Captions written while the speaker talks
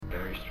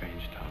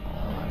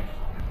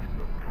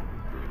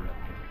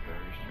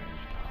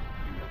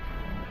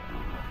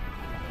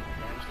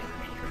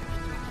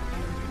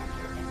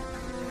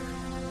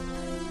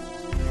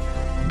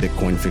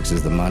Bitcoin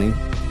fixes the money.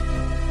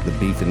 The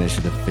Beef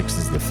Initiative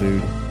fixes the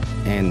food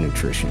and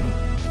nutrition.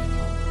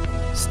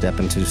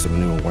 Step into some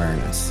new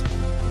awareness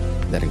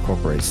that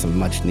incorporates some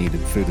much needed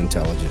food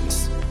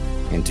intelligence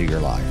into your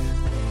life.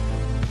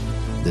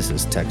 This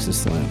is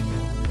Texas Slim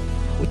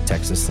with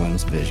Texas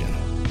Slim's Vision.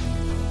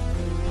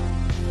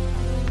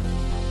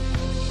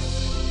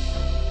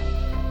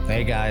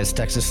 Hey guys,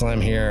 Texas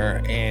Slim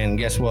here, and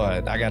guess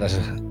what? I got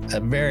a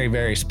very,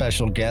 very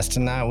special guest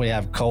tonight. We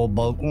have Cole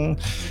Bolton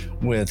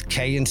with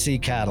K&C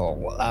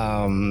Cattle.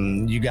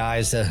 You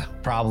guys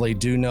probably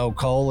do know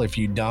Cole. If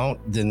you don't,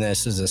 then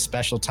this is a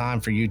special time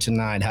for you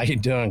tonight. How you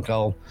doing,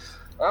 Cole?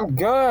 I'm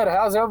good.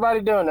 How's everybody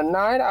doing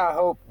tonight? I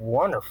hope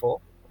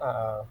wonderful.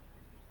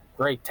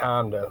 Great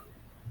time to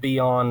be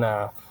on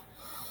a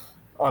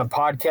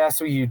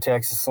podcast with you,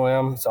 Texas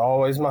Slim. It's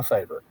always my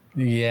favorite.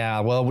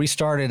 Yeah, well, we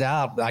started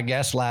out, I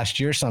guess, last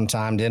year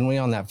sometime, didn't we,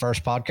 on that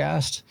first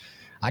podcast?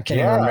 I can't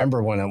even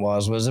remember when it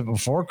was. Was it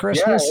before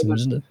Christmas?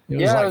 It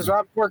was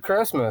right before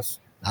Christmas.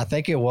 I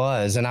think it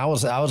was, and I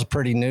was a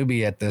pretty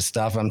newbie at this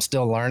stuff. I'm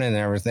still learning and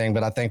everything,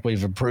 but I think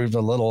we've improved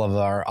a little of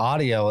our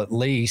audio at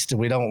least.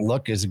 We don't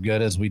look as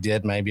good as we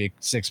did maybe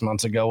 6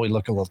 months ago. We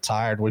look a little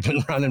tired. We've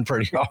been running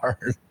pretty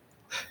hard.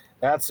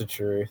 That's the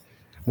truth.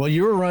 Well,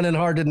 you were running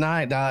hard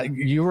tonight.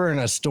 You were in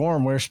a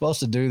storm. We were supposed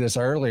to do this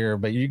earlier,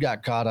 but you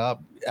got caught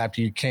up after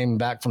you came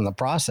back from the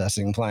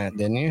processing plant,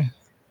 didn't you?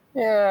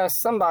 Yeah,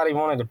 somebody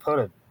wanted to put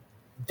a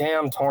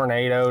damn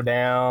tornado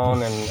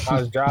down, and I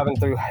was driving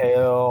through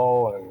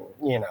hell, and,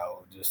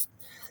 just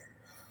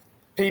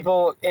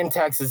people in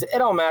Texas, it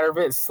don't matter if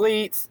it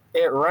sleets,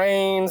 it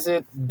rains,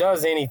 it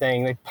does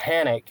anything. They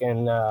panic,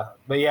 and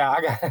but yeah,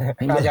 I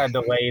got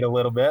delayed a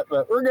little bit,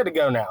 but we're good to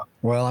go now.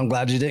 Well, I'm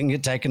glad you didn't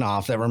get taken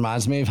off. That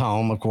reminds me of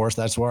home. Of course,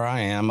 that's where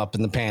I am, up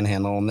in the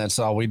Panhandle, and that's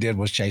all we did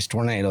was chase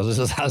tornadoes. This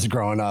is how I was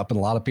growing up, and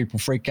a lot of people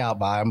freak out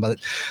by them, but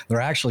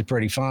they're actually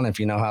pretty fun if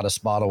you know how to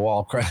spot a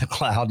wall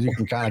cloud. You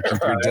can kind of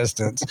keep your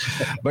distance.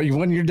 But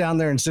when you're down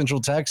there in Central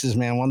Texas,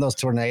 man, when those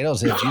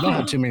tornadoes hit, you don't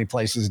have too many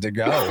places to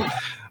go.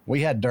 We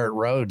had dirt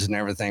roads and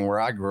everything where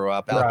I grew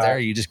up. Out there,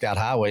 you just got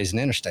highways and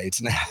interstates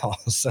now.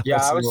 So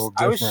yeah,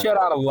 I was shit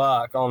out of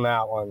luck on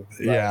that one.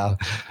 But. Yeah.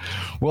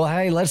 Well,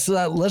 hey, let's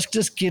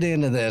just get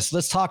into this.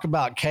 Let's talk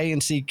about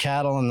K&C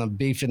Cattle and the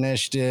Beef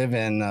Initiative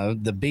and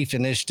the Beef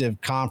Initiative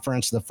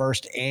Conference, the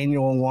first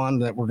annual one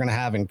that we're going to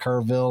have in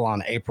Kerrville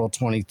on April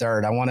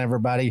 23rd. I want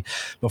everybody,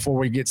 before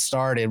we get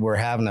started, we're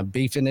having a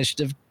Beef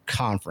Initiative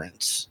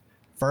Conference,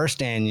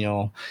 first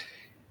annual,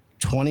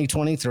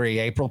 2023,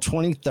 April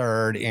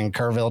 23rd in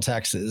Kerrville,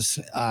 Texas.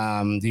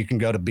 You can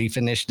go to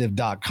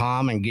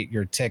beefinitiative.com and get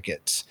your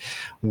tickets.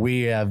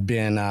 We have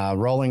been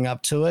rolling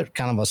up to it,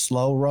 kind of a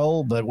slow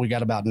roll, but we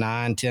got about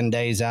 9-10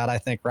 days out, I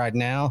think, right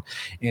now.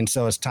 And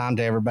so it's time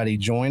to everybody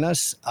join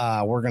us.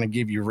 We're going to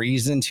give you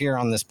reasons here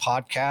on this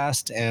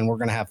podcast, and we're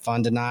going to have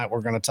fun tonight. We're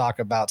going to talk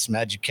about some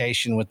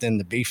education within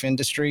the beef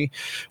industry,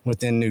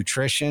 within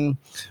nutrition,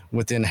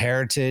 within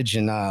heritage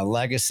and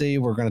legacy.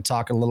 We're going to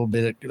talk a little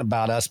bit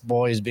about us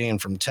boys being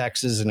from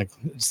Texas and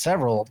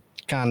several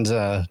kinds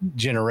of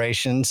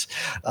generations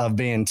of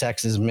being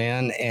Texas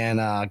men, and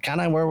kind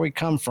of where we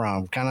come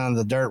from, kind of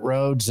the dirt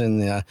roads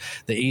and the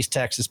East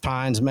Texas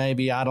pines,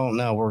 maybe. I don't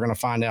know. We're going to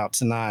find out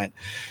tonight.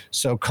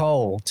 So,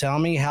 Cole, tell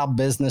me how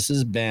business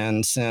has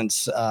been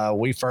since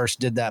we first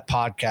did that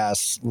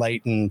podcast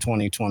late in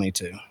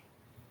 2022.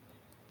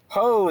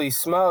 Holy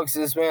smokes,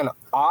 it's been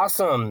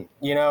awesome.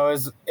 It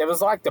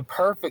was like the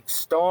perfect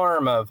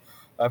storm of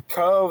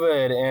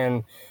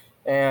COVID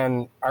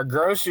and our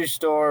grocery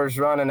stores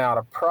running out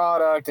of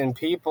product and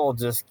people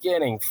just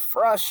getting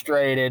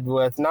frustrated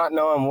with not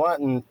knowing what,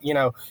 and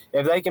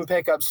if they can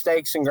pick up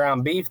steaks and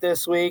ground beef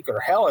this week, or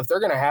hell, if they're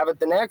going to have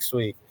it the next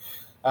week.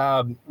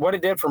 What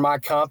it did for my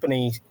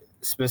company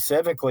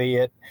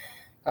specifically,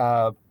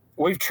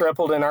 we've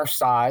tripled in our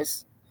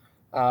size.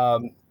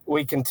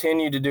 We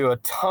continue to do a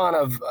ton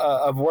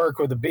of work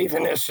with the Beef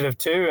Initiative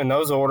too, and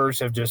those orders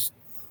have just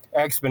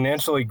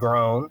exponentially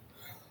grown.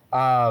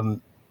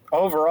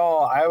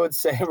 Overall, I would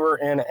say we're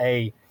in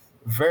a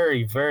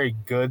very, very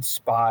good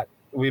spot.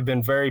 We've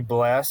been very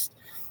blessed.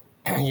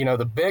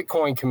 The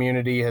Bitcoin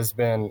community has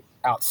been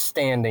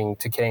outstanding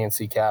to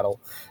K&C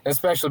Cattle,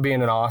 especially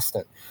being in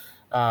Austin.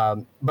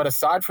 But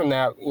aside from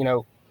that,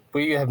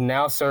 we have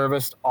now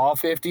serviced all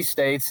 50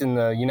 states in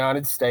the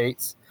United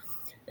States.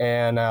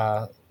 And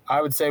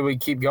I would say we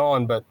keep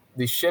going, but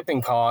the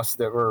shipping costs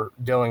that we're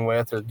dealing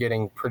with are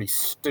getting pretty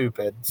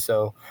stupid.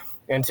 So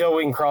until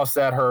we can cross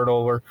that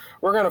hurdle, we're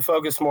going to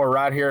focus more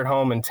right here at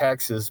home in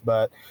Texas.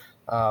 But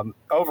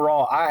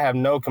overall, I have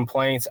no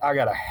complaints. I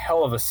got a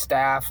hell of a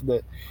staff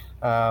that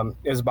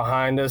is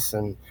behind us,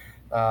 and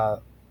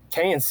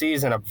K&C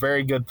is in a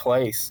very good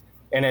place.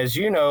 And as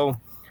you know,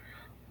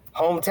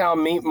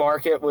 Hometown Meat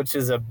Market, which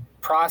is a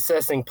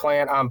processing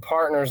plant I'm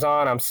partners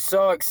on, I'm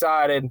so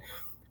excited.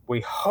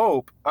 We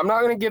hope, I'm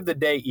not going to give the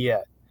date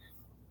yet,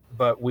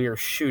 but we are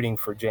shooting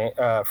for June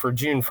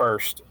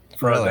 1st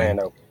for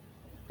Orlando.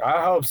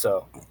 I hope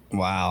so.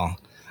 Wow.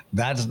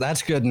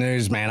 That's good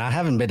news, man. I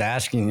haven't been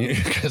asking you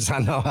because I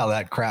know how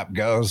that crap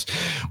goes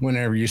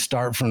whenever you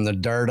start from the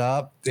dirt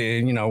up,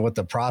 with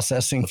the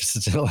processing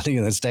facility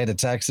in the state of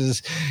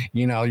Texas,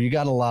 you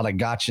got a lot of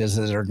gotchas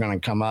that are going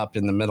to come up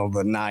in the middle of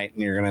the night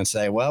and you're going to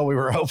say, well, we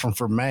were hoping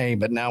for May,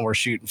 but now we're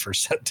shooting for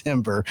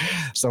September.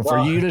 So for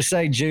you to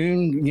say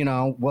June,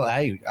 well,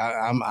 hey,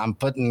 I'm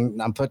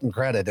putting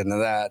credit into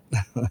that.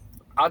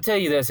 I'll tell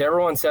you this,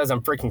 everyone says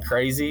I'm freaking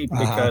crazy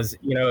because,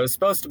 it's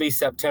supposed to be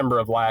September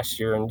of last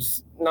year and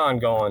just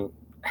non-going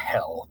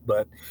hell.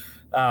 But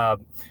I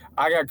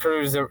got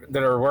crews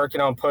that are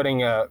working on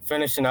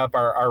finishing up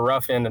our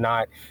rough end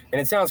tonight. And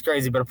it sounds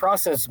crazy, but a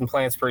processing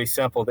plant's pretty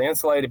simple. The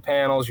insulated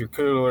panels, your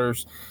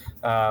coolers,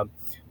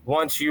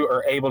 once you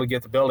are able to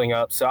get the building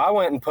up. So I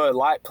went and put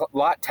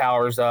light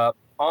towers up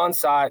on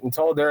site and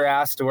told their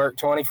ass to work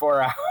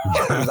 24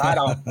 hours. I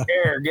don't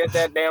care. Get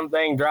that damn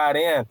thing dried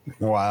in.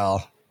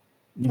 Wow.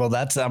 Well,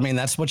 that's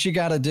what you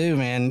got to do,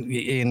 man.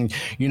 And,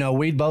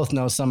 we both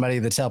know somebody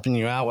that's helping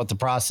you out with the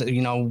process.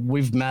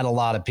 We've met a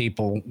lot of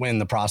people in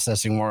the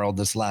processing world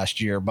this last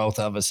year. Both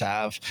of us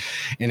have.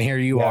 And here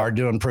you are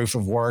doing proof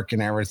of work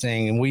and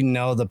everything. And we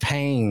know the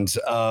pains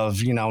of,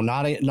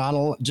 not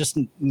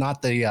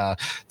the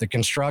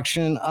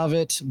construction of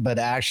it, but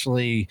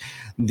actually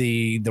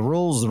the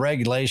rules, the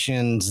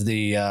regulations,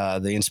 the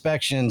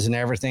inspections and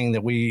everything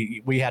that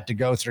we had to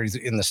go through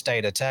in the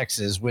state of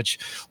Texas, which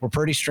were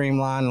pretty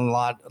streamlined and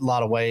a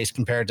lot of ways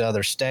compared to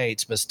other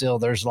states, but still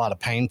there's a lot of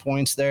pain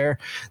points there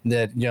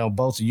that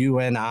both you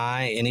and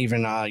I and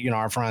even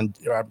our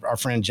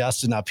friend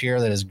Justin up here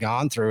that has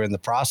gone through in the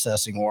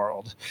processing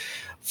world.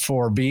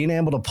 For being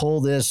able to pull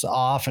this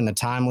off in a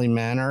timely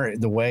manner,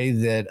 the way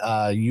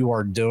that you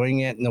are doing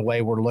it and the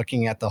way we're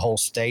looking at the whole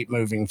state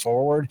moving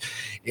forward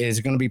is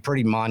going to be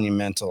pretty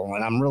monumental.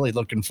 And I'm really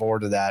looking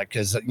forward to that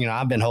because,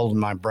 I've been holding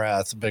my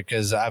breath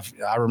because I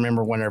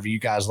remember whenever you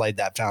guys laid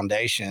that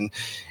foundation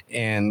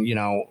and,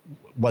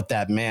 what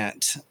that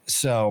meant.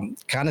 So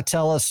kind of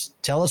tell us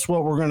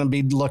what we're going to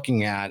be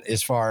looking at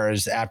as far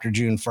as after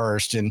June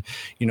 1st and,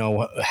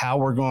 how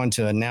we're going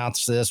to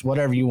announce this,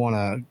 whatever you want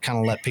to kind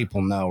of let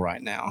people know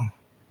right now.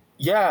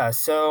 Yeah.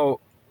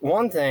 So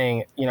one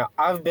thing,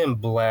 I've been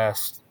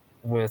blessed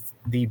with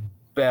the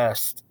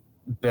best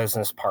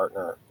business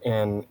partner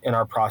in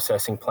our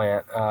processing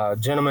plant, a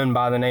gentleman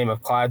by the name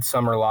of Clyde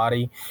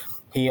Summerlotti.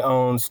 He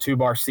owns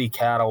 2Bar-C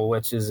Cattle,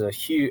 which is a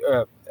huge,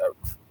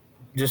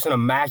 just an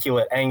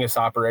immaculate Angus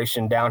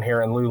operation down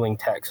here in Luling,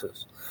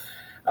 Texas.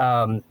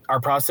 Our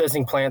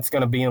processing plant's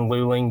going to be in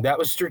Luling. That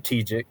was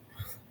strategic.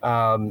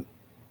 We're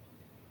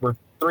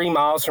 3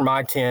 miles from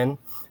I-10.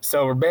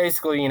 So we're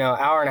basically,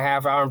 hour and a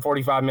half, hour and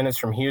 45 minutes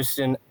from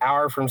Houston,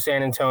 hour from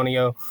San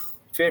Antonio,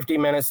 50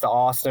 minutes to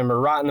Austin. We're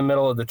right in the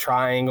middle of the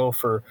triangle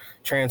for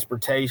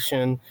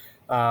transportation.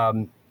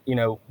 We're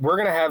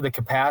going to have the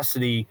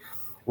capacity,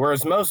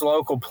 whereas most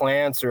local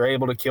plants are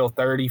able to kill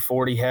 30,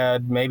 40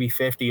 head, maybe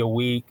 50 a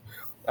week.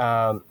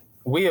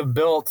 We have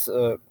built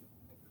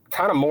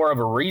kind of more of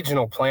a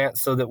regional plant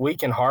so that we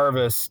can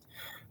harvest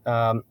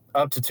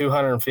up to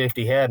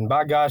 250 head. And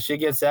by gosh, it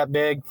gets that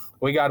big.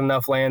 We got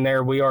enough land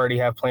there. We already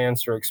have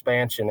plans for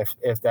expansion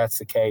if that's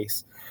the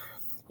case.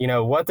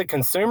 What the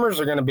consumers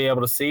are going to be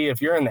able to see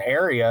if you're in the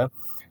area,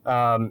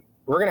 we're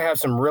going to have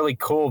some really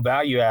cool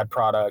value add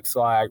products.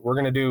 Like we're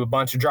going to do a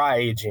bunch of dry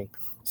aging.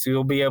 So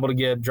you'll be able to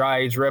get dry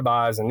aged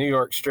ribeyes and New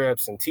York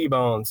strips and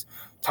T-bones,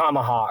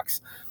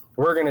 tomahawks.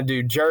 We're going to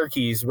do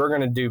jerkies. We're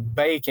going to do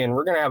bacon.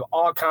 We're going to have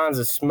all kinds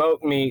of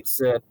smoked meats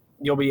that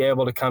you'll be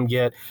able to come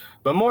get.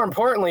 But more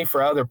importantly,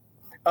 for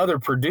other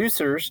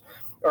producers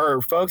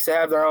or folks that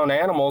have their own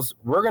animals,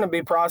 we're going to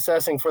be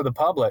processing for the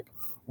public.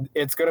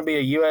 It's going to be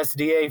a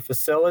USDA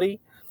facility.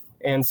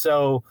 And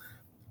so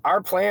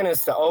our plan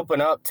is to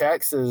open up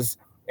Texas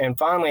and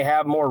finally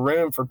have more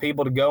room for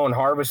people to go and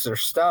harvest their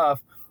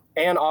stuff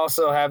and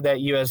also have that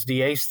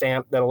USDA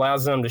stamp that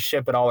allows them to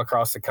ship it all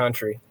across the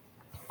country.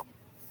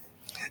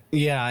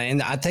 Yeah,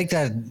 and I think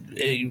that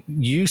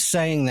you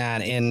saying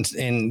that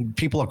and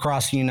people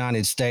across the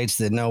United States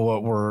that know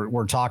what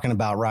we're talking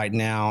about right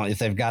now, if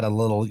they've got a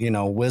little,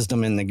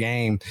 wisdom in the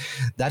game,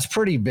 that's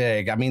pretty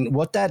big. I mean,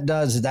 what that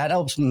does is that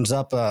opens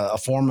up a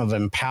form of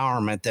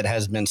empowerment that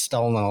has been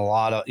stolen a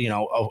lot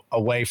of,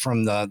 away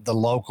from the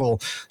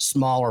local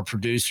smaller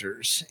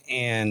producers.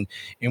 And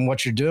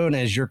what you're doing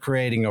is you're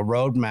creating a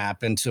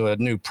roadmap into a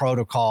new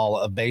protocol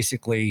of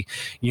basically,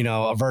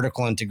 a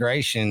vertical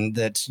integration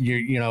that's,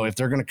 if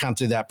they're going to come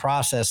through that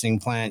processing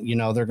plant,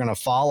 they're going to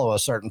follow a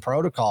certain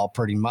protocol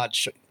pretty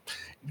much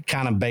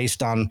kind of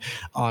based on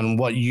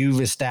what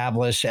you've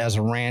established as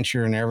a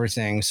rancher and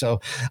everything.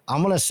 So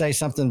I'm going to say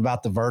something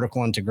about the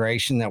vertical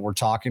integration that we're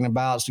talking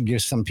about to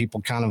give some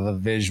people kind of a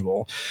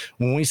visual.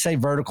 When we say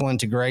vertical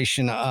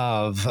integration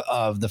of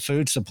the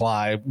food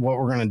supply, what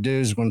we're going to do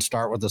is we're going to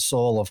start with the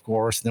soil, of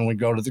course, then we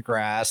go to the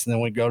grass, and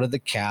then we go to the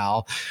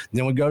cow,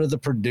 then we go to the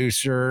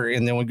producer,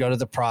 and then we go to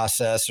the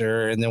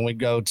processor, and then we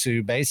go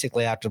to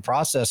basically after the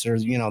processor,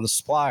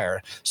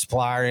 the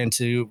supplier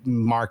into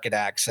market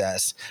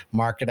access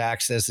market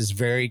access is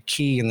very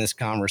key in this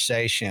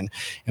conversation.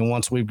 And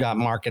once we've got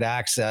market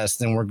access,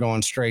 then we're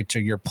going straight to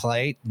your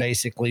plate.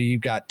 Basically,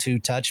 you've got 2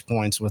 touch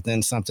points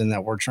within something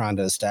that we're trying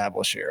to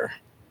establish here.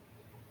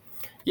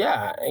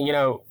 Yeah,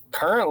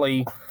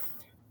 currently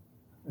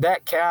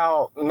that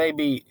cow,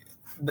 maybe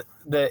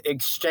the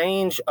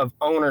exchange of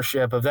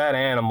ownership of that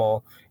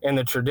animal in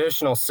the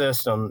traditional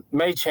system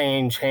may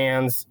change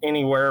hands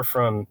anywhere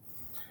from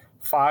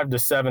 5 to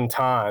 7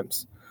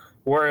 times.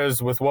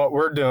 Whereas with what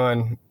we're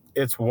doing,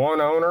 it's one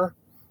owner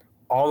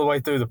all the way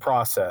through the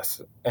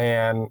process.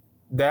 And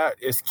that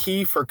is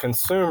key for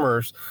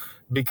consumers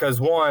because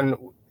one,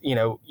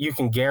 you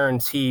can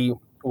guarantee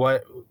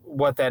what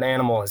that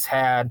animal has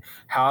had,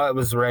 how it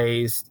was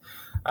raised.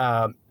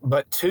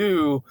 But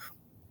 2,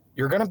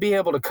 you're going to be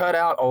able to cut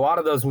out a lot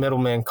of those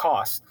middleman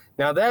costs.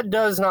 Now, that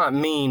does not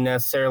mean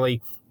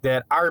necessarily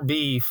that our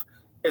beef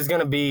is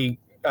going to be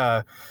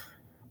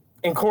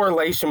in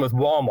correlation with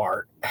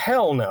Walmart.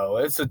 Hell no,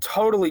 it's a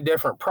totally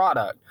different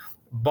product.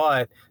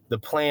 But the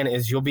plan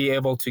is you'll be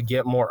able to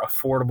get more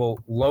affordable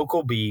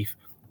local beef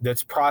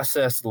that's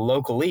processed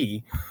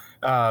locally.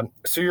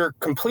 So you're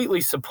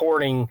completely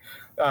supporting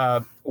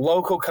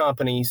local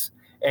companies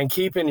and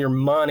keeping your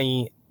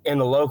money in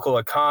the local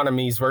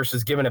economies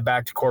versus giving it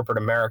back to corporate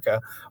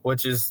America,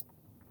 which is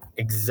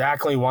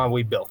exactly why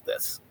we built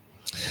this.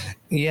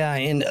 Yeah.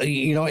 And,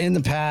 in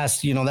the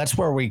past, that's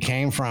where we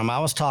came from. I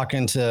was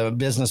talking to a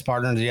business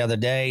partner the other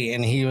day,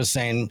 and he was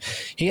saying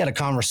he had a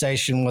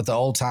conversation with the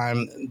old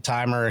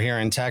timer here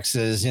in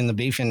Texas in the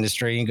beef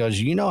industry. He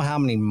goes, how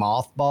many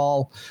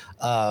mothball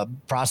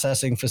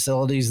processing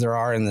facilities there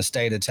are in the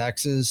state of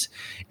Texas?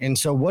 And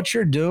so what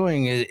you're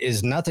doing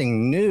is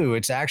nothing new.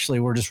 It's actually,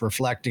 we're just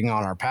reflecting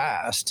on our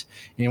past.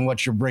 And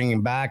what you're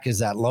bringing back is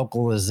that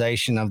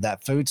localization of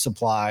that food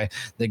supply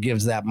that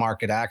gives that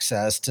market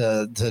access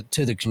to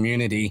the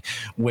community,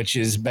 which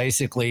is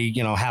basically,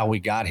 how we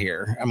got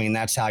here. I mean,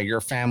 that's how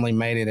your family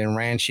made it in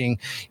ranching.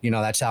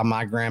 That's how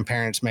my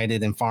grandparents made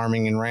it in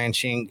farming and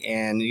ranching.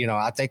 And,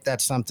 I think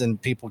that's something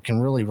people can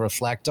really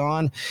reflect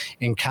on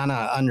and kind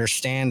of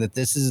understand that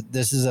this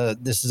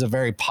is a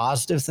very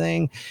positive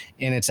thing,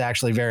 and it's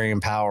actually very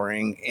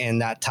empowering.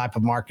 And that type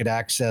of market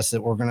access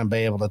that we're going to be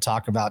able to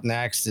talk about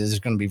next is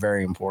going to be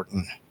very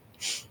important.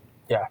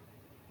 Yeah,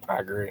 I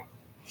agree.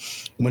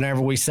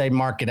 Whenever we say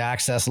market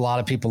access, a lot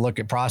of people look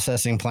at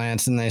processing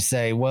plants and they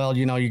say, well,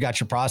 you got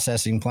your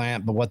processing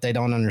plant, but what they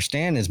don't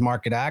understand is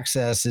market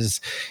access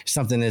is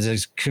something that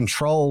is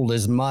controlled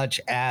as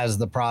much as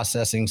the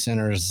processing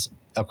centers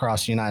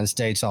across the United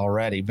States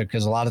already,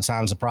 because a lot of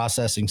times the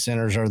processing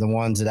centers are the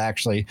ones that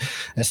actually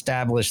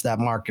establish that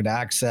market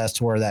access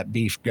to where that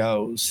beef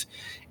goes.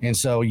 And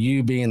so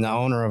you being the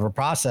owner of a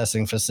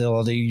processing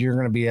facility, you're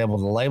going to be able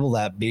to label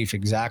that beef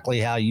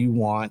exactly how you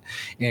want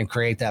and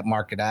create that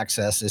market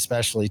access,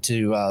 especially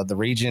to the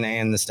region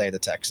and the state of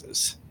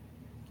Texas.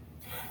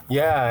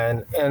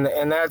 Yeah,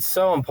 and that's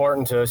so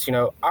important to us.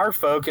 Our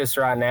focus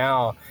right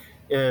now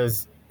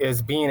is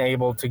being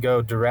able to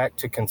go direct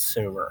to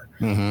consumer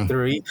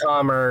through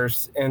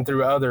e-commerce and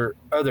through other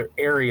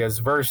areas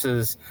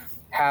versus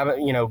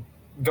having,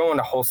 going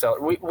to wholesale.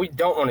 We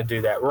don't want to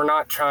do that. We're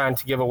not trying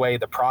to give away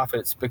the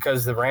profits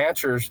because the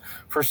ranchers,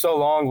 for so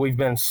long, we've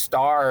been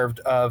starved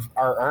of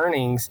our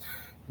earnings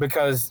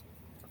because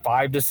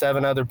 5 to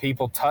 7 other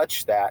people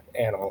touch that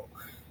animal.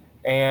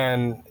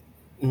 And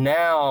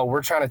now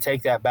we're trying to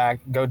take that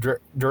back, go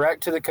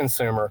direct to the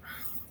consumer.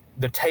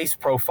 The taste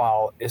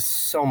profile is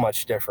so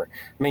much different.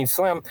 I mean,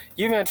 Slim,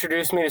 you've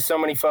introduced me to so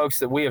many folks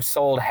that we have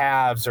sold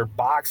halves or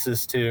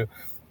boxes to,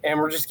 and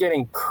we're just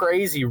getting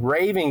crazy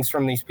ravings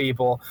from these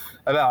people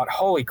about,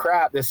 holy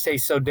crap, this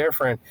tastes so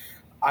different.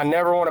 I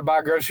never want to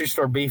buy grocery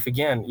store beef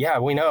again. Yeah,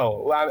 we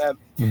know.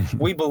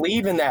 We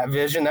believe in that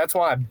vision. That's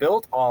why I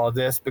built all of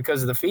this,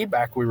 because of the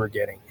feedback we were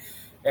getting.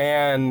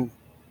 And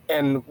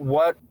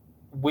what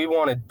we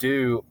want to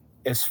do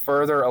is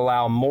further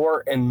allow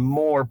more and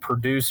more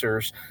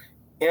producers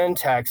in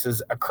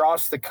Texas,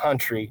 across the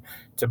country,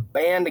 to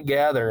band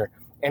together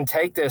and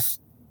take this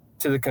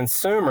to the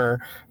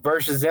consumer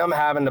versus them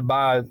having to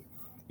buy,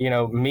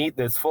 meat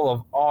that's full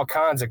of all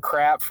kinds of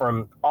crap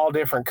from all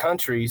different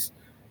countries.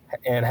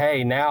 And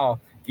hey,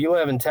 now if you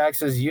live in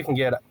Texas, you can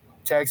get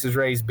Texas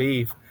raised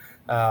beef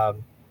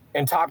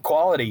and top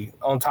quality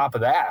on top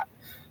of that.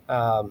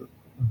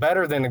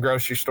 Better than the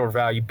grocery store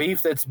value.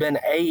 Beef that's been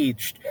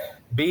aged,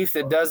 beef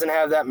that doesn't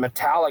have that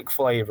metallic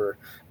flavor,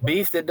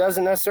 beef that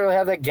doesn't necessarily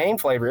have that game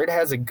flavor. It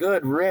has a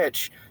good,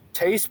 rich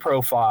taste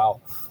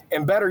profile.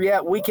 And better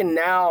yet, we can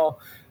now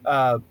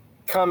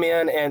come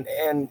in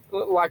and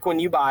like when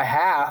you buy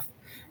half,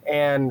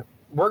 and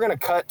we're going to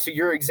cut to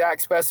your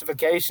exact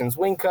specifications.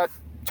 We can cut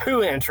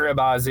 2-inch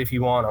ribeyes if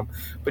you want them,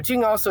 but you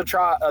can also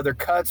try other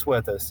cuts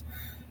with us.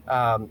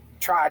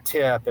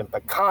 Tri-tip and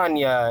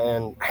picanha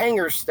and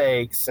hanger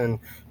steaks and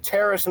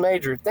terrace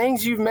major,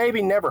 things you've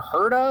maybe never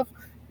heard of.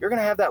 You're going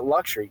to have that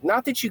luxury.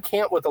 Not that you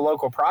can't with a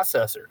local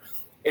processor.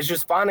 It's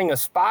just finding a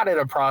spot at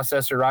a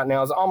processor right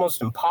now is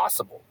almost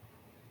impossible.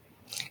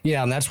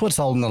 Yeah, and that's what's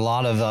holding a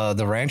lot of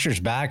the ranchers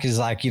back is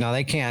like,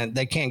 they can't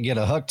get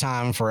a hook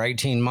time for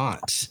 18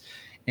 months.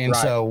 And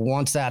Right. so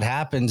once that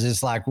happens,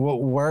 it's like,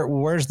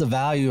 where's the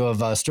value of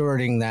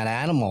stewarding that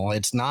animal?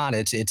 It's not.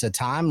 It's a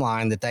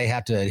timeline that they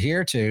have to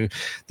adhere to.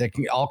 That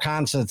all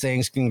kinds of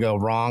things can go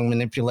wrong.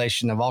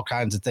 Manipulation of all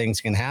kinds of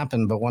things can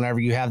happen. But whenever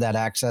you have that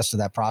access to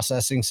that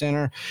processing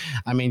center,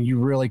 I mean, you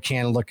really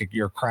can look at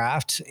your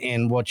craft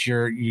and what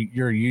you're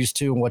used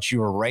to and what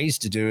you were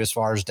raised to do, as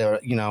far as to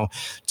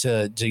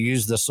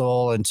use the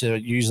soil and to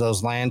use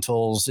those land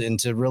tools and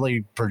to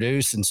really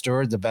produce and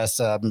steward the best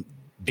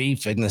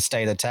beef in the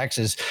state of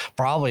Texas,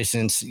 probably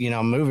since,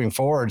 moving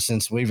forward,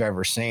 since we've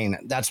ever seen.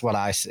 That's what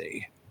I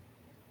see.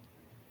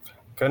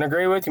 Couldn't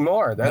agree with you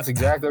more. That's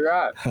exactly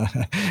right.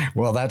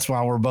 Well, that's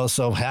why we're both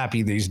so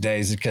happy these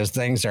days, because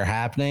things are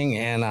happening,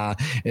 and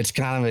it's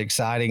kind of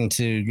exciting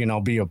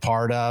to, be a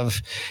part of.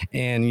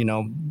 And,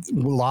 a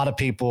lot of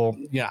people,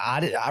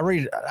 I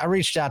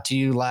reached out to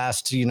you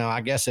last, I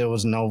guess it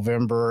was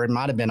November. It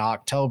might've been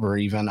October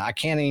even. I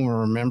can't even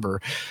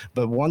remember.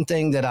 But one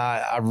thing that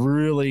I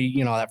really,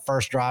 that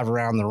first drive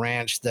around the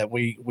ranch that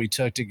we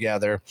took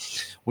together,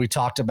 we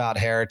talked about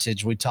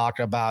heritage. We talked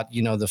about,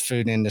 the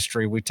food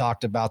industry. We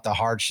talked about the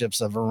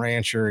hardships of a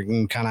rancher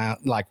and kind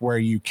of like where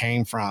you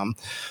came from.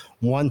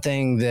 One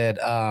thing that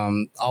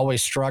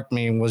always struck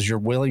me was your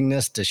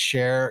willingness to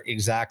share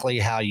exactly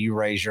how you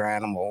raise your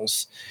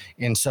animals.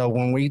 And so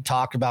when we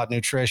talk about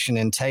nutrition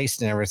and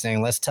taste and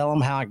everything, let's tell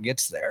them how it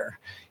gets there.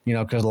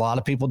 Because a lot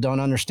of people don't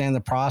understand the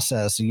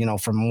process,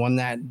 from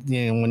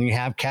when you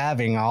have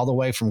calving, all the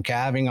way from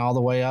calving all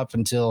the way up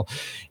until,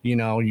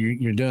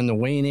 you're doing the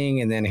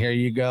weaning, and then here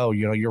you go,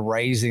 you're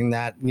raising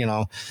that,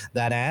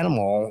 that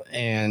animal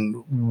and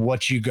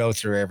what you go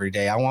through every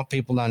day. I want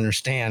people to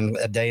understand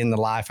a day in the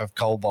life of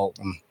Cole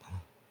Bolton.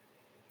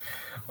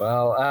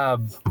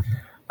 Well,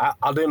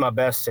 I'll do my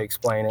best to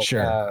explain it.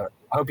 Sure.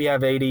 I hope you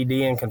have ADD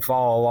and can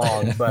follow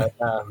along, but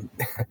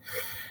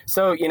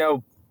so,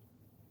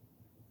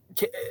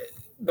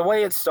 the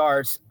way it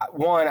starts,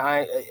 one,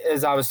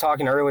 as I was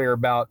talking earlier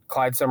about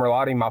Clyde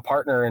Summerlotti, my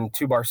partner in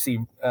Two Bar C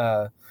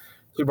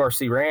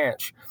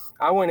Ranch,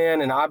 I went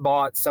in and I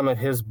bought some of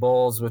his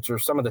bulls, which are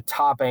some of the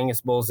top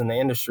Angus bulls in the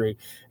industry,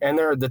 and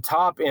they're the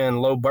top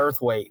in low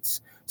birth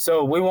weights.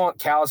 So we want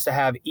cows to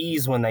have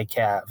ease when they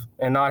calve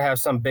and not have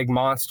some big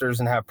monsters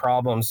and have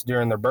problems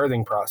during their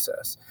birthing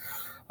process.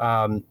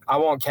 I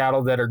want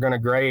cattle that are going to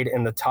grade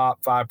in the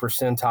top 5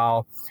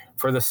 percentile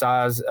for the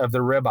size of the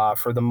ribeye,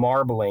 for the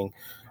marbling.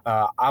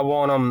 I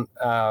want them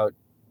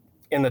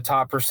in the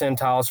top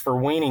percentiles for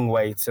weaning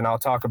weights, and I'll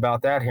talk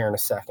about that here in a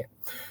second.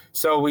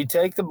 So we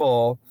take the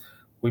bull,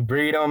 we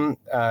breed them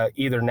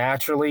either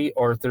naturally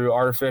or through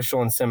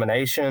artificial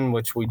insemination,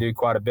 which we do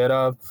quite a bit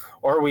of,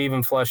 or we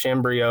even flush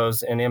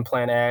embryos and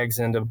implant eggs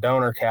into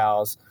donor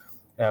cows,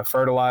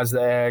 fertilize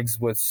the eggs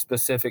with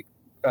specific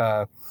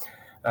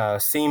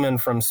semen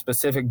from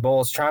specific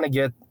bulls, trying to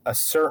get a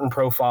certain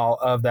profile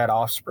of that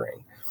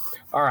offspring.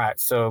 All right,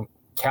 so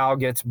cow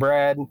gets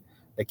bred,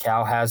 the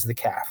cow has the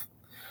calf.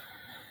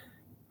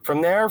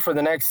 From there, for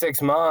the next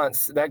 6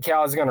 months, that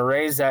cow is going to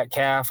raise that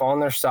calf on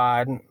their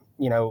side,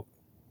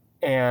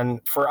 and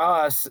for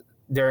us,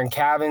 during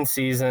calving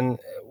season,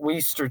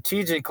 we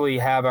strategically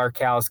have our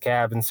cows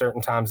calve in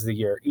certain times of the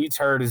year. Each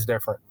herd is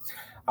different.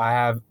 I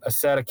have a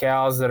set of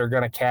cows that are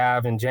going to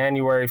calve in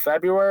January,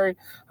 February.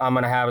 I'm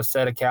going to have a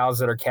set of cows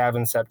that are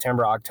calving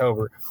September,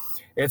 October.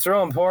 It's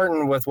real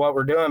important with what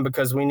we're doing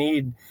because we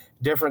need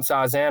different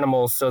size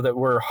animals so that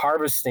we're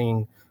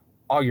harvesting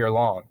all year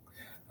long,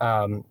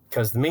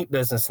 because the meat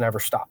business never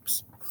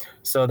stops.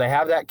 So they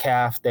have that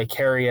calf, they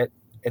carry it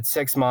at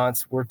 6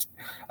 months. We're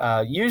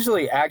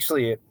usually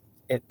actually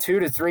at 2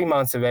 to 3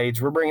 months of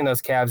age, we're bringing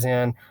those calves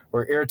in,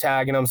 we're ear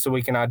tagging them so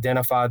we can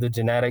identify the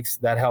genetics.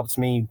 That helps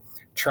me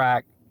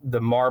track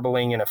the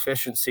marbling and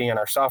efficiency in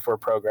our software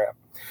program.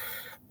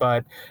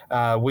 But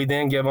we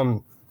then give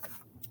them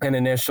an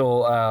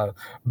initial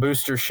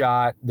booster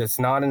shot that's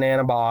not an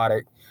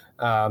antibiotic.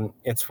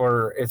 It's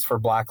for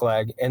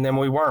blackleg, and then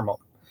we worm them.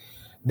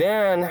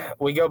 Then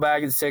we go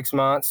back at 6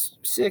 months,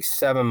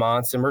 7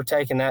 months, and we're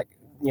taking that,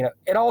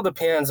 it all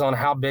depends on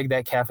how big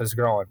that calf is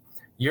growing.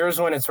 Years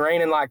when it's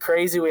raining like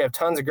crazy, we have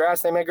tons of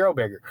grass, they may grow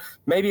bigger.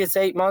 Maybe it's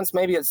 8 months,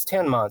 maybe it's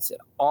 10 months. It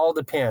all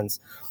depends.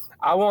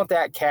 I want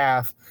that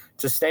calf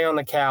to stay on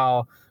the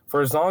cow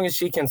for as long as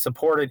she can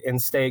support it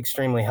and stay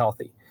extremely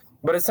healthy.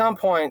 But at some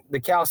point, the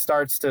cow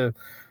starts to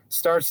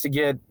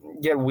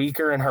get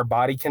weaker in her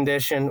body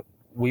condition.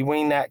 We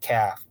wean that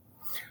calf.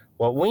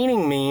 What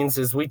weaning means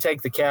is we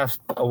take the calf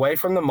away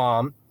from the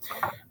mom,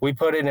 we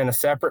put it in a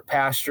separate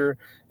pasture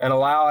and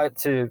allow it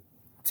to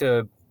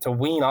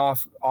wean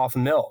off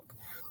milk.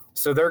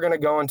 So they're going to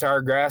go into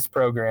our grass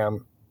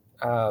program.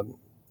 And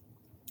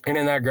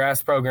in that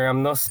grass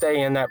program, they'll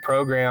stay in that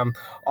program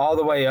all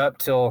the way up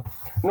till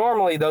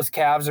normally those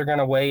calves are going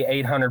to weigh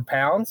 800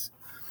 pounds.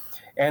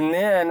 And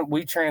then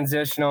we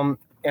transition them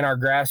in our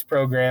grass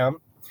program.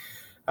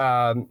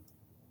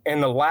 In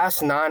the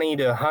last 90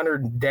 to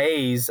 100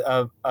 days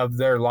of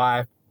their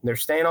life, they're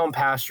staying on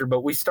pasture,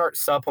 but we start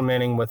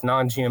supplementing with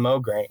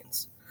non-GMO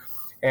grains,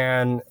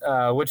 and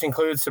which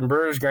includes some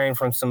brewer's grain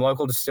from some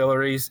local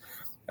distilleries.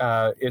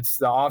 It's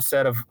the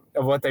offset of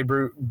what they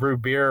brew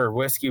beer or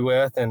whiskey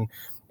with, and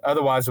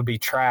otherwise would be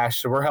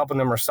trash. So we're helping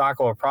them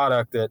recycle a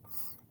product that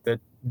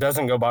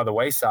doesn't go by the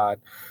wayside.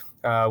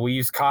 We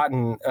use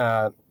cotton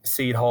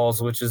seed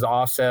hulls, which is the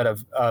offset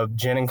of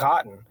gin and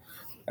cotton.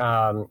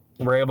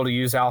 We're able to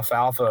use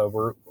alfalfa.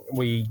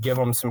 We give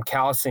them some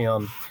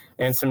calcium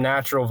and some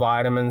natural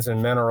vitamins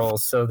and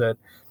minerals so that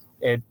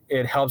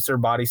it helps their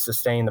body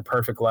sustain the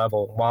perfect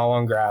level while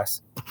on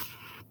grass.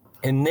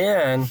 And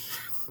then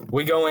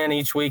we go in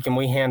each week and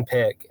we hand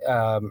pick.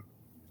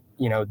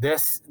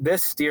 This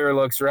steer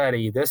looks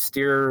ready. This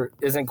steer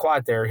isn't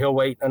quite there. He'll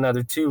wait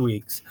another 2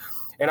 weeks.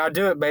 And I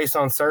do it based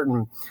on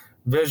certain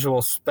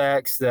visual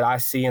specs that I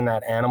see in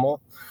that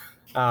animal.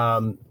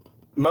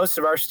 Most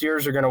of our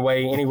steers are going to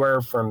weigh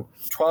anywhere from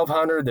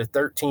 1,200 to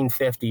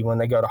 1,350 when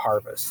they go to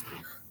harvest.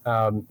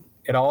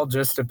 It all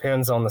just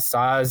depends on the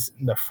size,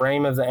 the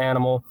frame of the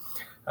animal,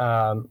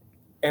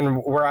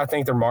 and where I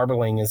think their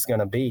marbling is going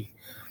to be.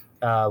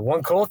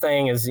 One cool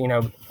thing is,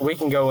 we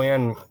can go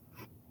in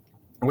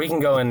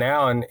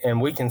now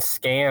and we can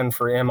scan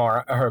for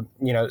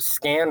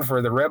scan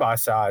for the ribeye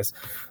size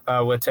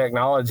with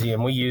technology,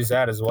 and we use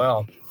that as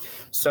well.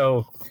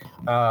 So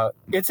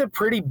it's a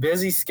pretty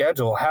busy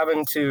schedule,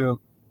 having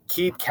to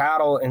keep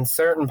cattle in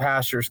certain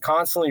pastures,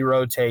 constantly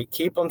rotate,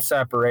 keep them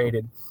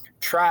separated,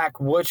 track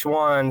which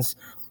ones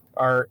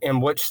are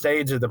in which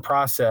stage of the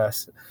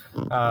process.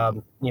 A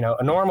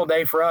normal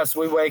day for us,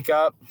 we wake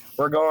up,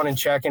 we're going and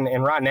checking,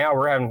 and right now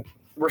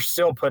we're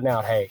still putting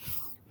out hay.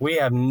 We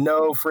have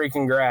no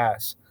freaking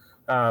grass.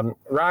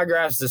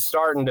 Ryegrass is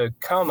starting to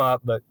come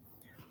up, but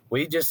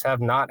we just have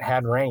not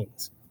had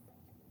rains.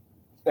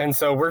 And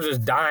so we're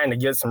just dying to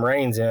get some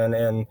rains in,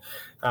 and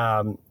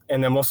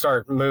then we'll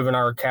start moving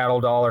our cattle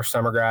to all our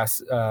summer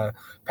grass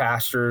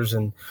pastures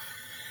and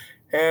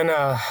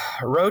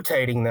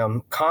rotating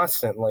them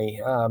constantly.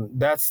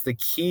 That's the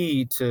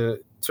key to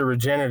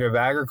regenerative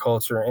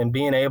agriculture, and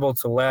being able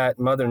to let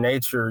Mother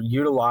Nature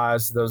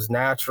utilize those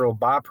natural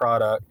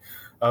byproduct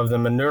of the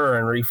manure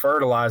and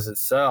refertilize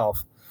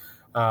itself.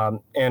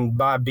 And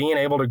by being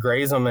able to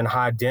graze them in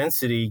high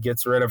density,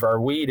 gets rid of our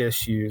weed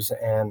issues,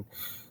 and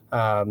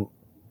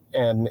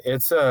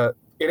it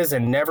is a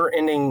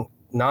never-ending,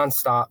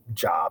 nonstop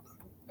job.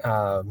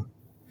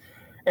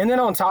 And then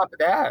on top of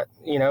that,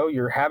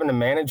 you're having to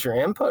manage your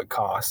input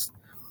costs.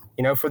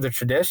 For the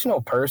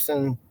traditional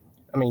person,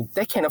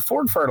 they can't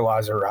afford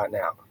fertilizer right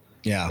now.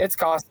 Yeah, it's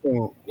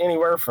costing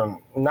anywhere from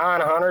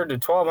 $900 to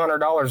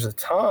 $1,200 a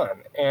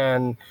ton,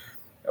 and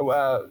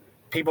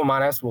people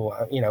might ask,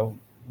 well,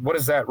 what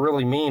does that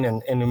really mean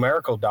in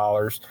numerical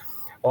dollars?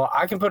 Well,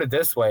 I can put it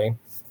this way.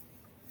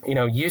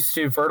 Used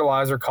to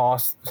fertilizer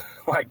cost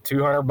like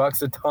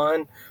 $200 a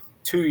ton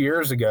 2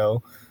 years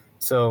ago.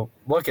 So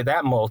look at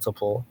that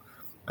multiple.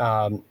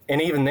 And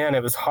even then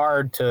it was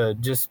hard to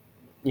just,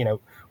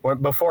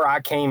 before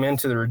I came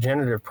into the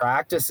regenerative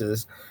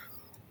practices,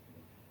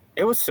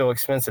 it was still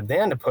expensive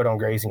then to put on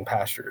grazing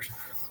pastures.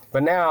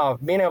 But now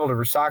being able to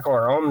recycle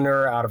our own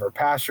manure out of our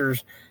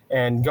pastures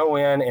and go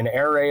in and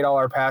aerate all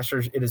our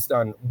pastures, it has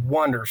done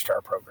wonders to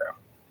our program.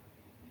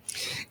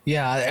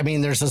 Yeah,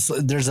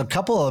 there's a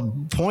couple of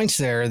points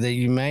there that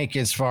you make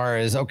as far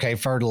as,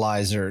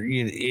 fertilizer.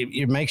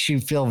 It makes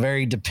you feel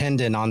very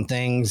dependent on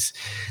things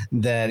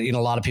that, a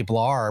lot of people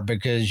are,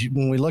 because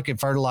when we look at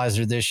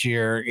fertilizer this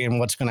year and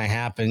what's going to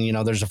happen,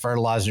 there's a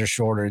fertilizer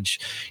shortage.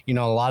 A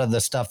lot of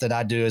the stuff that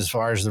I do as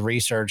far as the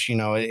research,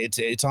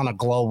 it's on a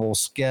global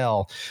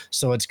scale.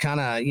 So it's kind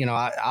of,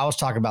 I was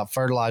talking about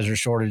fertilizer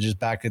shortages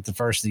back at the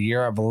first of the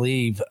year, I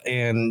believe.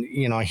 And,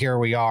 here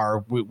we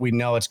are, we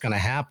know it's going to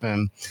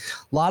happen.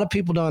 A lot of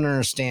people don't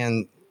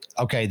understand,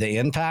 the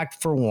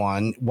impact for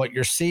one, what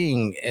you're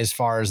seeing as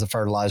far as the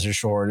fertilizer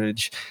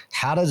shortage.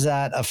 How does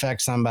that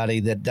affect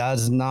somebody that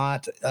does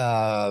not,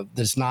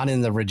 that's not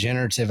in the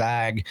regenerative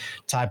ag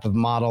type of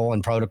model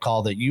and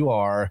protocol that you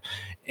are,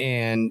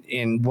 and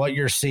what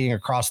you're seeing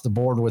across the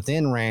board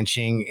within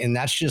ranching? And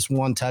that's just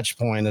one touch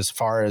point as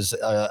far as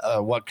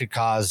what could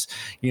cause,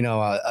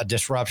 a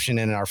disruption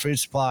in our food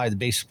supply, the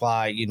beef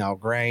supply,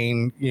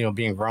 grain,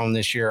 being grown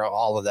this year,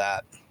 all of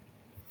that.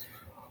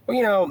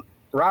 Well,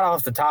 right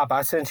off the top,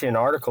 I sent you an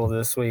article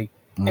this week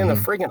in the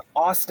freaking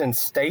Austin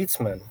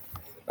Statesman,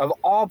 of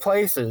all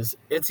places.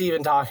 It's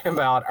even talking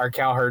about our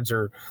cow herds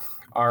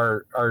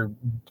are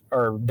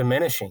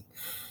diminishing,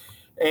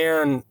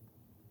 and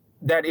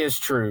that is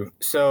true.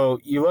 So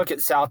you look at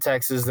South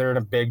Texas; they're in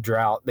a big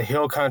drought. The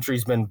hill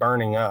country's been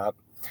burning up.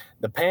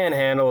 The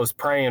Panhandle is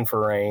praying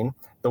for rain.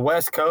 The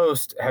West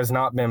Coast has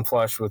not been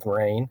flush with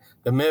rain.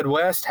 The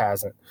Midwest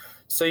hasn't.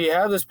 So you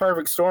have this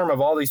perfect storm of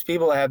all these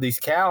people that have these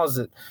cows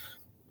that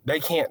they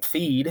can't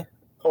feed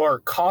or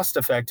cost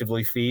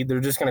effectively feed. They're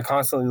just going to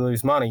constantly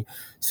lose money.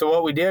 So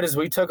what we did is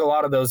we took a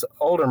lot of those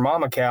older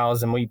mama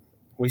cows and we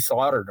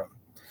slaughtered them.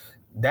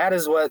 That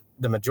is what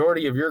the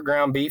majority of your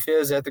ground beef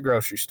is at the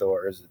grocery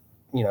store.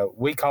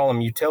 We call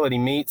them utility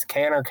meats,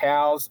 canner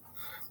cows.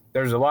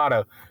 There's a lot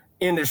of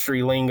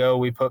industry lingo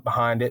we put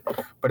behind it.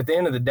 But at the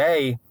end of the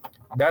day,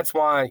 that's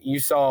why you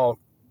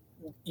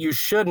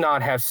should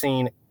not have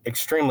seen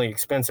extremely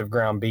expensive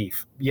ground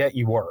beef, yet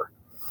you were.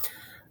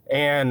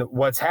 And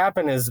what's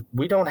happened is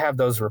we don't have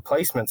those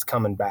replacements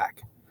coming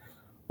back.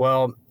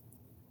 Well,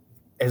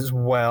 as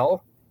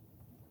well,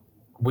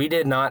 we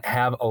did not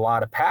have a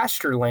lot of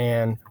pasture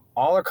land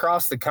all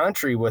across the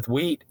country with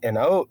wheat and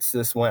oats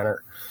this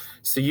winter.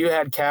 So you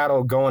had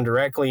cattle going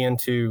directly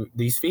into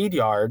these feed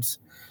yards,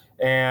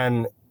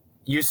 and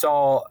you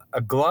saw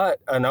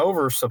an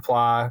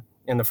oversupply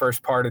in the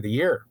first part of the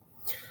year.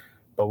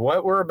 But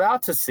what we're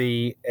about to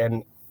see,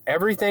 and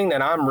everything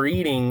that I'm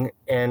reading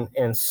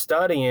and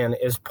studying,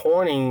 is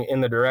pointing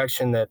in the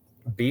direction that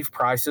beef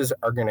prices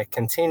are going to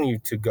continue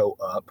to go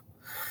up.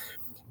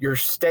 Your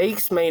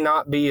steaks may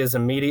not be as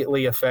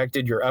immediately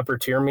affected, your upper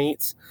tier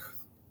meats,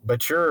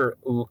 but your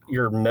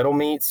middle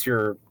meats,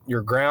 your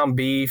ground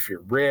beef,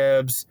 your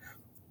ribs,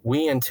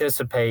 we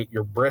anticipate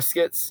your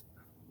briskets,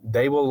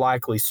 they will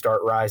likely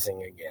start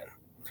rising again.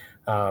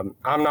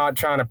 I'm not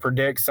trying to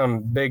predict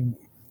some big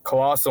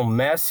colossal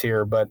mess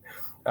here, but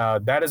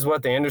that is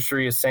what the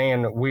industry is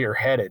saying we are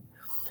headed.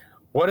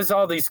 What does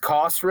all these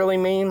costs really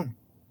mean?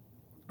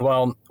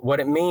 Well, what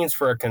it means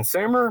for a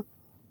consumer,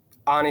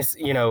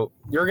 honestly,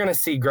 you're going to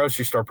see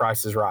grocery store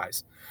prices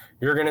rise.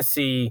 You're going to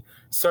see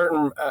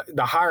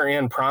the higher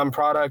end prime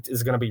product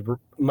is going to be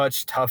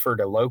much tougher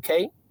to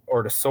locate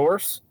or to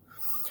source.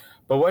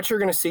 But what you're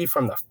going to see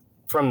from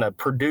the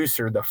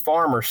producer, the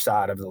farmer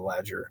side of the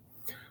ledger,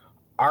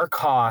 our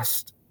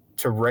cost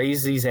to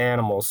raise these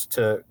animals,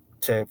 to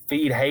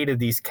feed hay to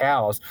these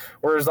cows,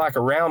 whereas like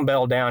a round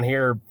bell down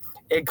here,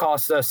 it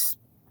costs us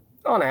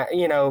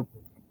 $35,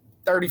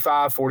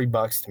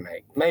 $40 to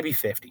make, maybe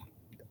 50.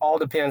 All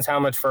depends how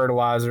much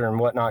fertilizer and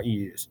whatnot you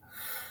use.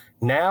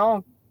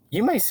 Now,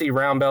 you may see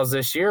round bells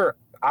this year.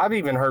 I've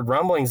even heard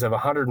rumblings of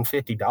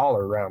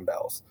 $150 round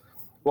bells.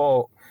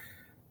 Well,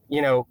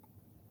 in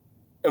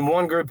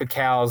one group of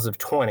cows of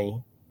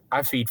 20,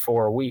 I feed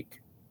 4 a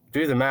week.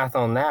 Do the math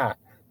on that.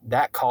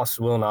 That cost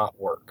will not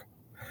work.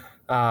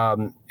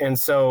 And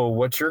so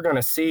what you're going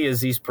to see is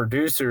these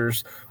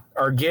producers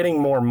are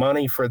getting more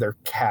money for their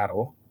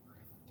cattle,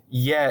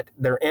 yet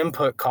their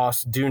input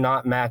costs do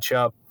not match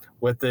up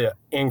with the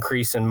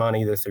increase in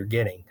money that they're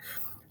getting.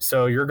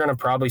 So you're going to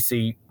probably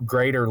see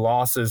greater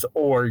losses,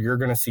 or you're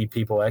going to see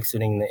people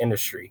exiting the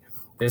industry.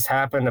 This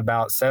happened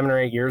about 7 or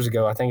 8 years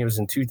ago. I think it was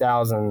in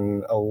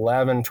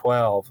 2011,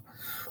 12.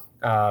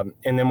 And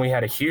then we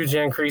had a huge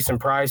increase in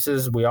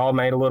prices. We all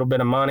made a little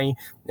bit of money,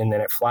 and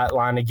then it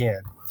flatlined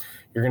again.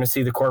 You're going to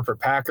see the corporate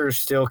packers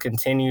still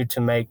continue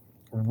to make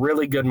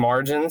really good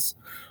margins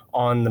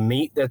on the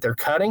meat that they're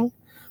cutting,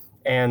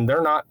 and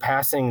they're not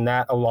passing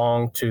that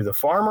along to the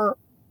farmer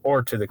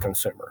or to the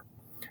consumer.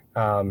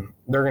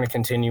 They're going to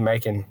continue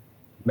making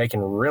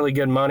really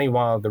good money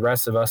while the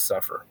rest of us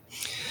suffer.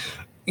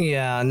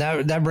 Yeah, and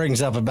that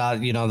brings up about,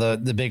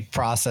 the big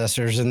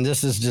processors, and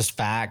this is just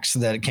facts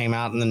that came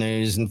out in the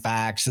news and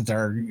facts that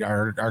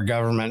our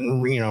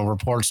government,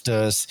 reports to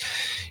us.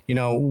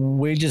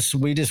 We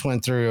just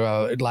went through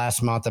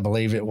last month, I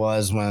believe it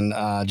was, when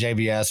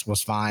JBS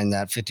was fined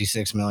that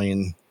 $56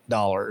 million.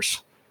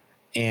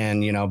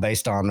 And,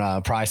 based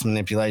on price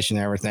manipulation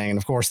and everything. And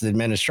of course, the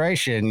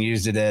administration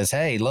used it as,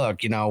 hey,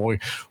 look, we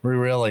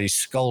really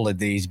scolded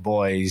these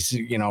boys,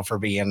 for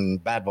being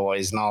bad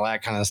boys and all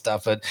that kind of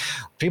stuff. But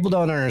people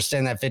don't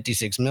understand that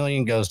 $56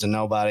 million goes to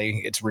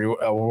nobody. It's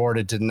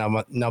awarded to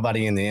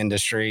nobody in the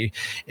industry.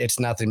 It's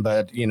nothing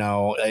but,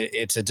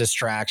 it's a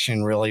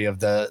distraction really of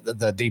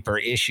the deeper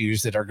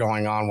issues that are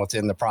going on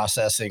within the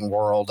processing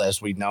world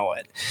as we know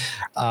it.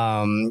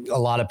 A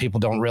lot of people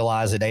don't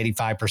realize that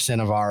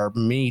 85% of our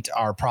meat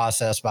are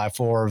processed by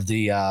 4 of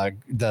the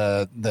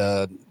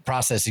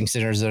processing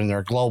centers, and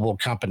they're global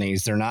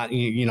companies. They're not,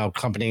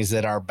 companies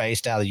that are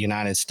based out of the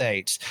United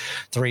States.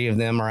 3 of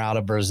them are out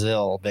of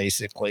Brazil,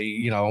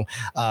 basically.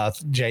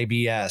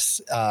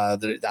 JBS.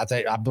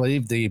 I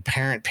believe the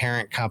parent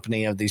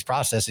company of these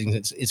processing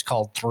is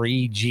called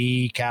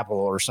 3G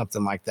Capital or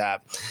something like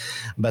that.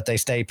 But they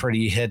stay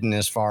pretty hidden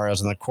as far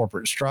as in the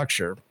corporate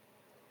structure.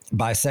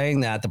 By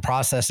saying that, the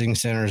processing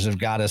centers have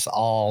got us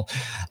all,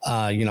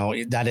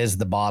 that is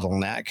the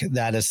bottleneck.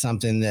 That is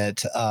something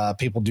that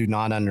people do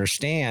not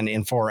understand.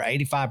 And for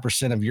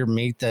 85% of your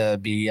meat to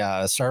be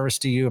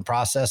serviced to you and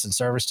processed and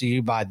serviced to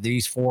you by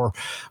these 4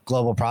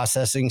 global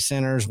processing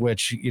centers,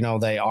 which,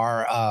 they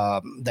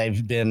are,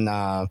 they've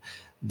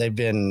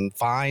been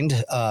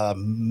fined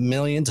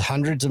millions,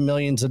 hundreds of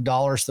millions of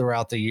dollars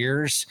throughout the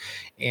years.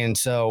 And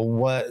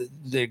so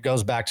it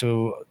goes back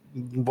to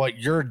what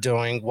you're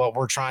doing, what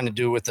we're trying to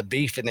do with the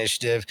beef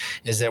initiative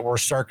is that we're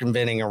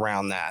circumventing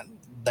around that.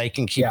 They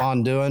can keep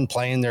on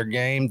playing their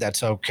game.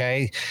 That's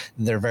okay.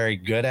 They're very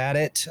good at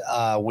it.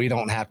 We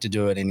don't have to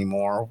do it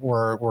anymore.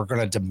 We're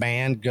going to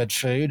demand good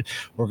food.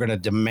 We're going to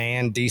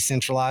demand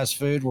decentralized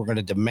food. We're going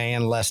to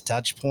demand less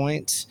touch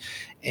points.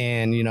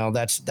 And,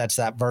 that's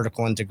that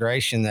vertical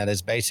integration that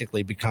is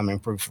basically becoming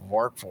proof of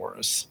work for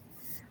us.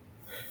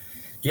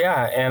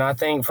 Yeah, and I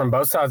think from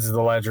both sides of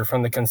the ledger,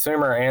 from the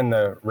consumer and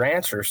the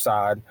rancher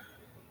side,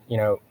 you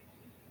know,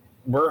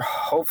 we're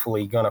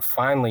hopefully going to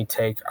finally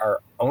take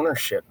our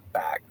ownership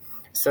back.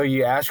 So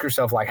you ask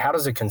yourself, like, how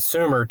does a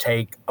consumer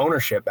take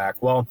ownership back?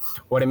 Well,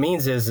 what it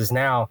means is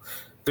now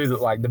through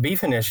the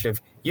beef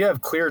initiative, you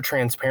have clear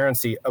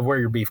transparency of where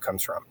your beef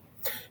comes from.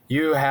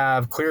 You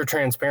have clear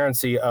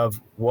transparency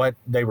of what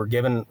they were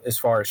given as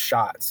far as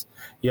shots.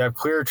 You have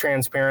clear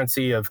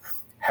transparency of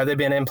have they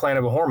been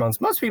implanted with hormones.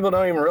 Most people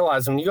don't even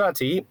realize when you go out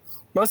to eat,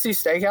 most of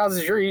these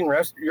steakhouses,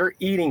 you're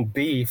eating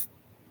beef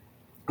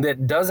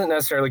that doesn't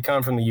necessarily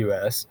come from the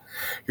U.S.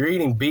 You're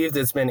eating beef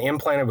that's been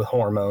implanted with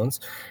hormones.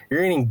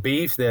 You're eating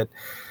beef that,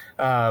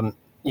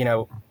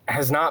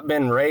 has not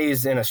been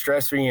raised in a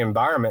stress-free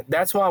environment.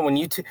 That's why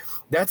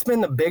that's been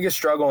the biggest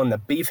struggle in the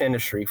beef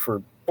industry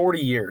for 40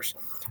 years.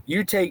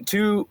 You take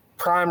two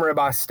prime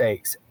ribeye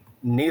steaks,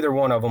 neither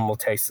one of them will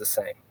taste the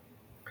same.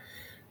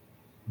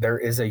 There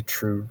is a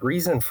true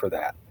reason for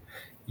that.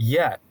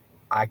 Yet,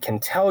 I can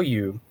tell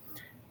you,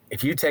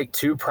 if you take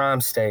two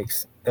prime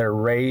steaks that are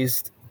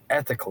raised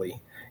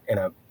ethically in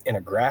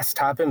a grass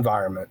type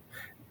environment,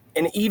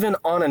 and even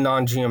on a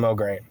non-GMO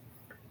grain,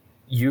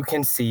 you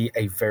can see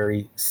a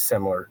very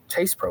similar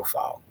taste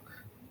profile.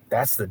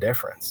 That's the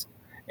difference.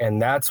 And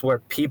that's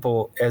what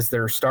people, as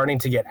they're starting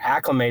to get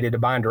acclimated to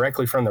buying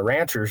directly from the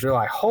ranchers, they're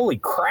like, holy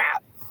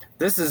crap,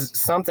 this is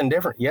something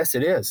different. Yes,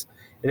 it is.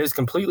 It is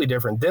completely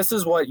different. This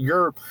is what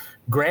your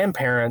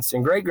grandparents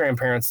and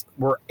great-grandparents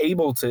were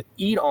able to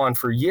eat on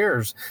for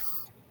years,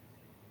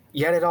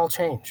 yet it all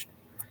changed.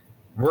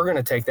 We're going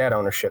to take that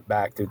ownership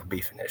back through the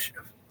beef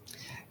initiative.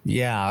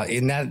 Yeah,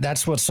 and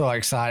that's what's so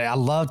exciting. I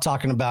love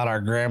talking about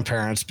our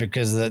grandparents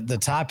because the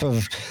type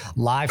of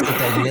life that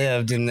they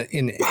lived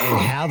and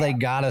how they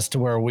got us to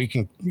where we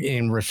can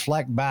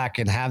reflect back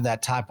and have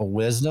that type of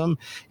wisdom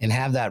and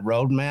have that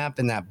roadmap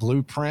and that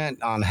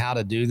blueprint on how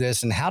to do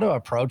this and how to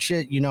approach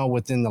it,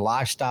 within the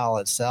lifestyle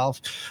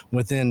itself,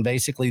 within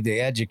basically the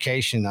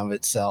education of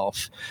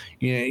itself.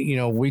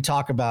 We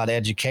talk about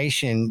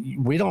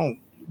education. We don't,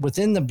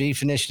 within the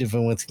beef initiative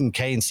and within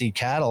K&C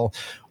Cattle,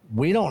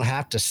 we don't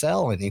have to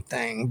sell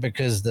anything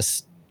because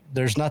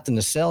there's nothing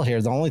to sell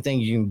here. The only thing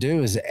you can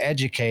do is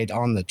educate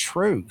on the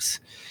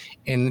truth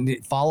and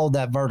follow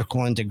that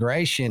vertical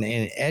integration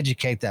and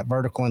educate that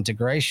vertical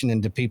integration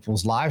into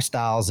people's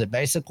lifestyles. That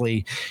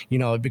basically,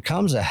 it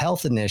becomes a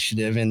health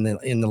initiative in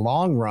the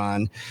long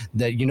run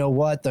that,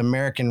 the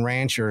American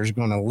rancher is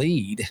going to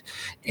lead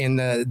in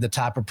the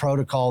type of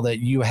protocol that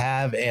you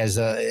have as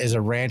a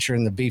rancher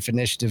and the beef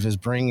initiative is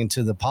bringing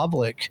to the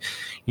public.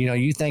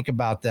 You think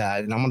about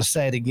that. And I'm going to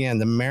say it again,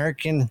 the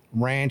American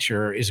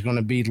rancher is going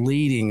to be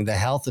leading the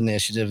health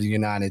initiative of the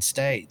United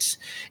States.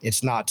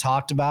 It's not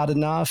talked about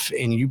enough.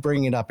 And you bring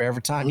it up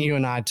every time you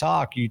and I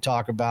talk. You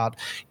talk about,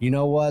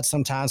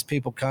 sometimes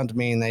people come to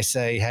me and they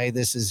say, hey,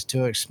 this is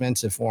too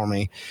expensive for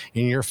me.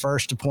 And you're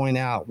first to point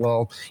out,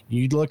 well,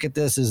 you look at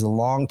this as a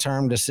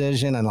long-term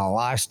decision and a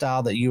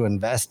lifestyle that you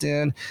invest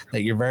in,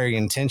 that you're very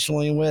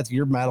intentionally with,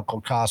 your medical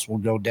costs will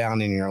go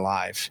down in your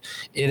life.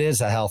 It is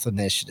a health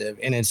initiative,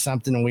 and it's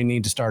something we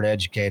need to start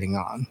educating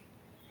on.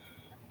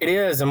 It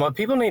is. And what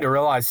people need to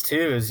realize too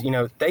is,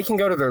 they can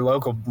go to their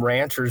local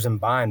ranchers and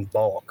buy in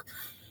bulk.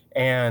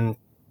 And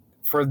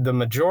for the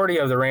majority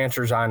of the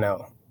ranchers I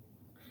know,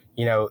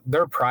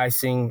 their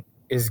pricing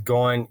is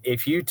going,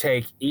 if you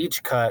take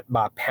each cut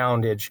by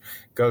poundage,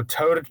 go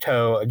toe to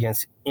toe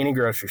against any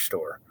grocery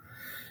store,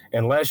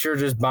 unless you're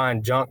just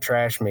buying junk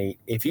trash meat.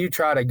 If you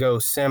try to go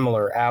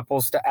similar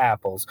apples to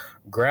apples,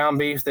 ground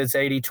beef that's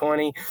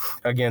 80-20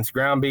 against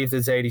ground beef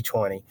that's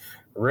 80-20,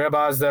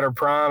 ribeyes that are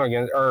prime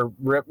against, or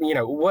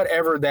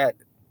whatever that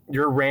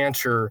your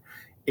rancher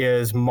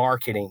is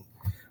marketing,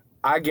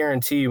 I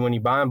guarantee you when you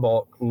buy in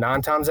bulk,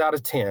 9 times out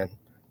of 10,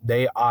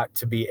 they ought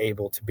to be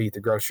able to beat the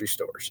grocery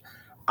stores.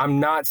 I'm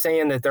not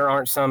saying that there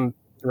aren't some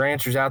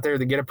ranchers out there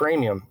that get a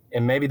premium,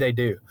 and maybe they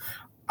do.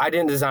 I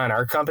didn't design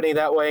our company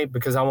that way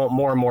because I want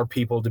more and more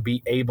people to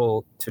be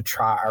able to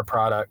try our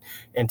product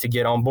and to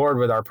get on board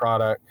with our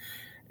product.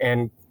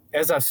 And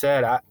as I've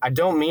said, I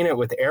don't mean it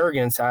with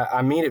arrogance.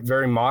 I mean it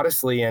very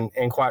modestly.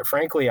 And quite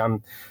frankly,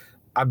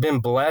 I've been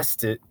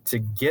blessed to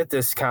get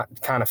this kind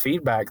of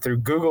feedback through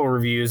Google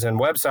reviews and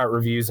website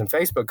reviews and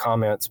Facebook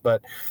comments,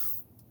 but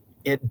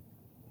it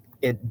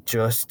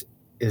just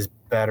is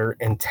better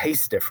and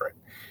tastes different.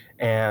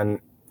 And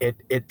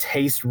it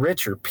tastes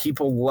richer.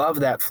 People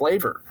love that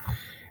flavor.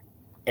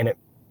 And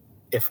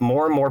if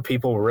more and more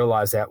people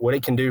realize that, what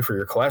it can do for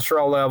your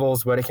cholesterol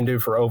levels, what it can do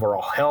for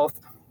overall health.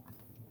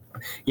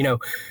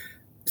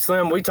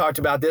 Slim, we talked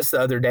about this the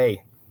other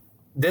day.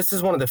 This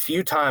is one of the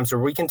few times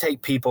where we can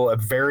take people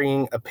of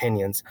varying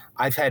opinions.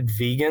 I've had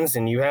vegans,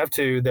 and you have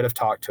too, that have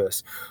talked to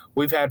us.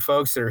 We've had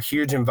folks that are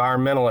huge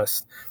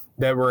environmentalists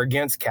that were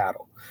against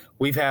cattle.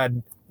 We've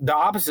had the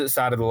opposite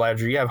side of the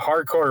ledger. You have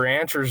hardcore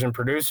ranchers and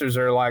producers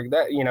that are like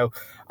that,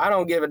 I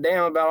don't give a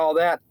damn about all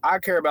that. I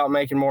care about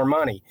making more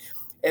money.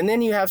 And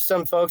then you have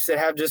some folks that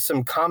have just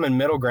some common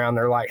middle ground.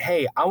 They're like,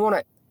 hey, I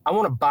want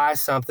to buy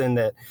something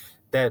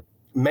that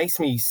makes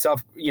me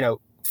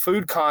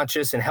food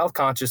conscious and health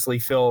consciously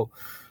feel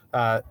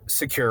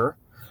secure.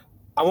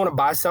 I want to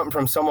buy something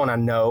from someone I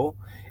know.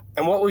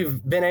 And what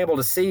we've been able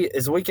to see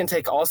is we can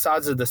take all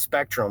sides of the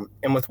spectrum.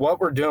 And with what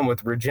we're doing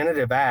with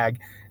regenerative ag,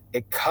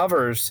 it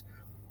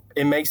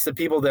makes the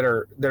people that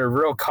are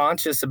real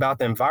conscious about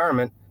the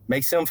environment,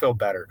 makes them feel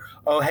better.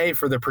 Oh, hey,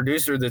 for the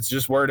producer that's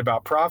just worried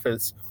about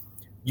profits,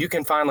 you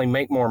can finally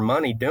make more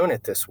money doing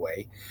it this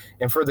way.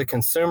 And for the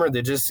consumer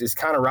that just is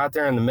kind of right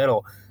there in the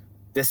middle,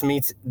 this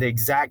meets the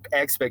exact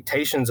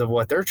expectations of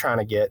what they're trying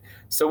to get.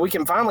 So we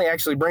can finally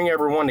actually bring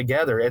everyone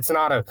together. It's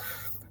not a,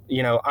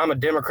 I'm a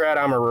Democrat,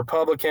 I'm a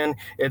Republican.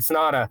 It's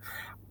not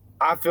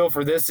I feel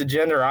for this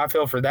agenda or I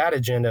feel for that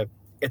agenda.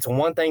 It's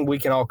one thing we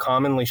can all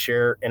commonly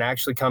share and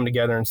actually come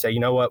together and say, you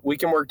know what, we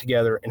can work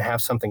together and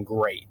have something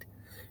great.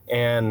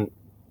 And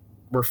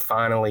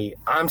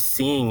I'm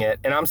seeing it,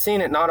 and I'm seeing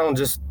it not on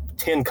just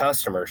 10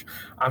 customers.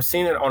 I'm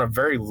seeing it on a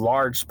very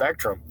large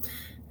spectrum.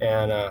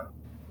 And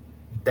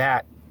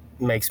that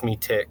makes me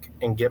tick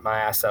and get my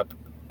ass up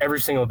every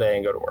single day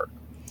and go to work.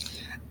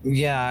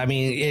 Yeah, I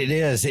mean, it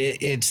is.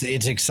 It's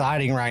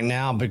exciting right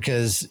now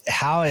because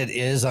how it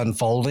is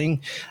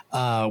unfolding.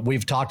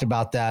 We've talked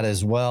about that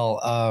as well.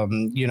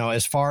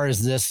 As far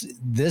as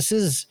this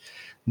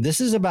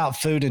is about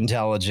food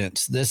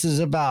intelligence. This is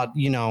about,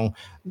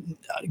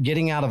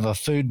 getting out of a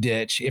food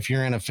ditch, if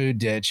you're in a food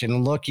ditch,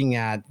 and looking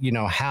at,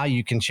 how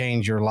you can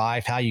change your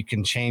life, how you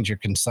can change your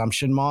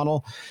consumption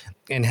model,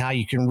 and how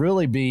you can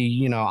really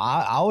be,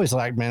 I always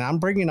like, man, I'm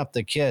bringing up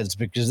the kids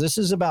because this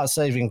is about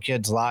saving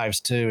kids'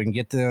 lives too, and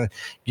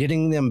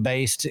getting them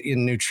based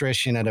in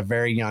nutrition at a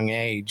very young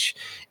age.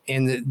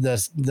 And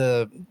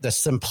the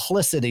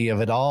simplicity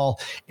of it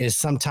all is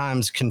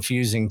sometimes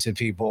confusing to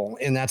people.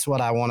 And that's what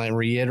I want to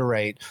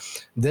reiterate.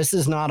 This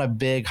is not a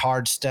big,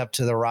 hard step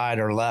to the right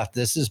or left.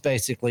 This is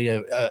basically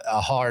a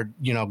hard,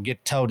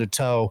 get toe to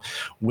toe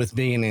with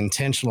being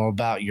intentional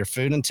about your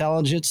food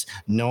intelligence,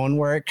 knowing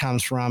where it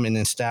comes from, and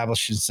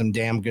establishing some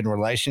damn good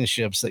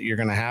relationships that you're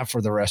going to have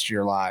for the rest of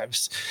your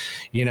lives.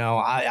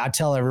 I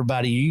tell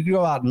everybody, you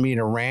go out and meet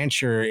a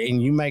rancher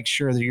and you make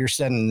sure that you're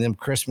sending them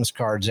Christmas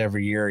cards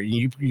every year.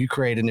 You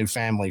create a new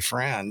family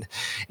friend.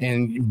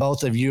 And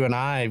both of you and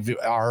I have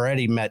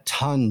already met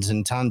tons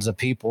and tons of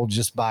people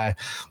just by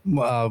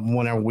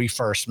whenever we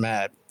first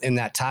met. And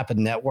that type of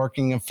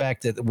networking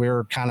effect that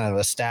we're kind of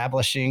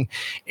establishing,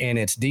 and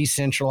it's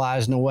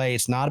decentralized in a way.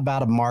 It's not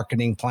about a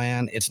marketing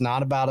plan. It's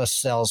not about a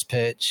sales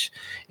pitch.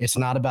 It's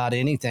not about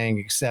anything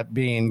except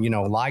being,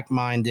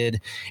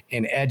 like-minded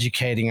and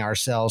educating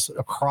ourselves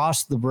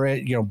across the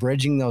bridge,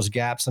 bridging those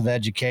gaps of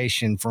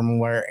education from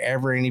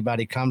wherever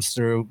anybody comes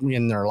through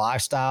in their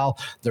lifestyle,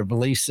 their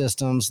belief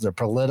systems, their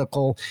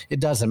political. It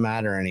doesn't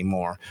matter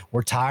anymore.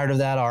 We're tired of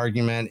that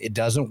argument. It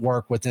doesn't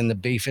work within the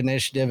beef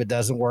initiative. It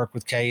doesn't work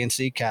with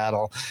KNC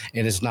cattle.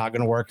 It is not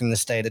going to work in the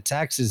state of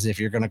Texas if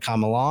you're going to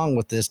come along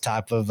with this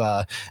type of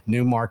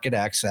new market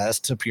access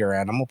to pure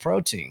animal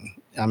protein.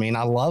 I mean,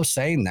 I love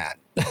saying that.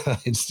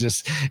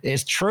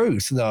 It's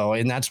truth though.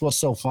 And that's what's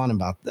so fun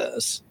about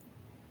this.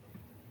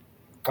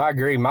 I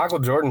agree. Michael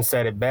Jordan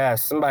said it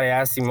best. Somebody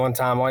asked him one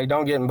time why you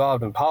don't get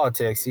involved in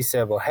politics. He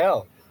said, well,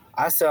 hell,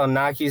 I sell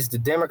Nikes to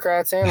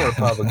Democrats and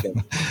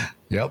Republicans.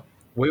 Yep.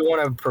 We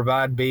want to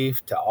provide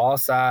beef to all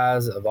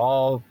sides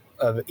of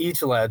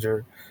each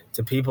ledger,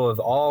 to people of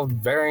all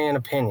varying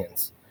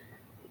opinions.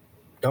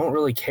 Don't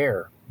really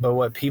care. But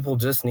what people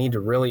just need to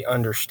really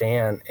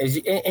understand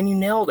is, and you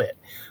nailed it,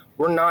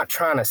 we're not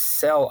trying to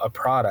sell a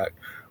product.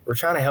 We're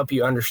trying to help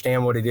you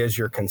understand what it is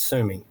you're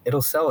consuming.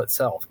 It'll sell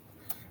itself.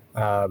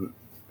 And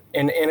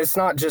it's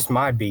not just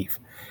my beef.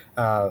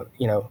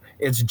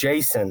 It's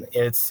Jason.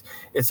 It's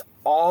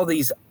all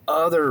these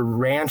other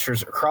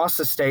ranchers across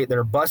the state that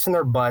are busting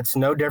their butts,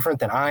 no different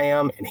than I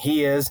am and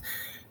he is.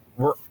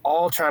 We're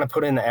all trying to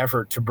put in the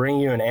effort to bring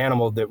you an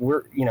animal that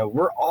we're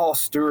all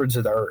stewards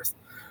of the earth.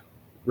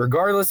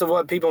 Regardless of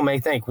what people may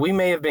think, we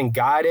may have been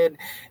guided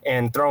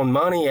and thrown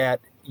money at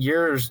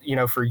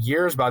for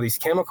years by these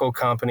chemical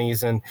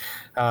companies and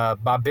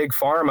by big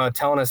pharma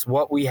telling us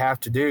what we have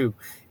to do.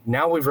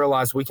 Now we've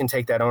realized we can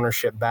take that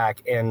ownership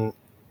back. And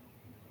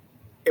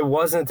it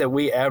wasn't that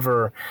we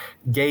ever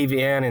gave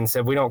in and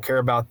said we don't care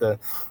about the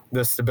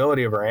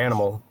stability of our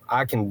animal.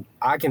 I can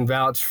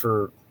vouch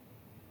for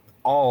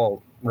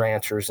all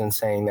ranchers in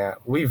saying that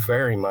we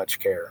very much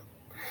care.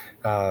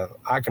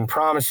 I can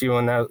promise you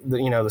when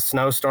the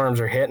snowstorms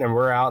are hitting and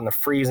we're out in the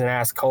freezing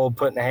ass cold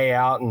putting hay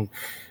out and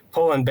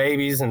pulling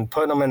babies and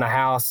putting them in the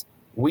house,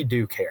 we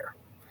do care.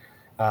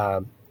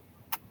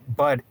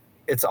 But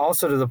it's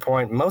also to the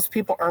point, most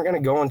people aren't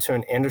going to go into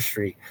an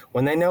industry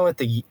when they know at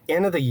the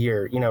end of the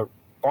year,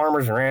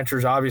 farmers and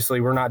ranchers,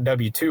 obviously we're not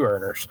W-2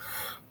 earners,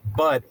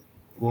 but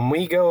when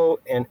we go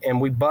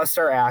and we bust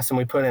our ass and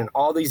we put in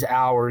all these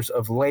hours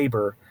of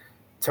labor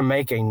to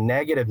make a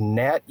negative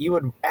net, you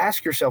would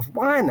ask yourself,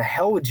 why in the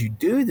hell would you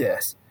do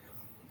this?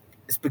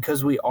 It's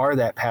because we are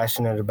that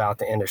passionate about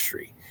the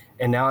industry.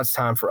 And now it's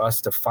time for us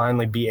to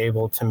finally be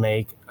able to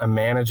make a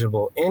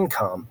manageable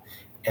income.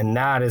 And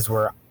that is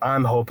where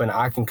I'm hoping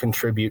I can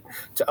contribute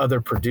to other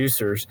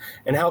producers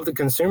and help the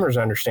consumers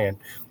understand.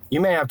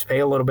 You may have to pay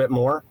a little bit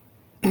more,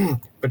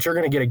 but you're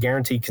going to get a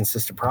guaranteed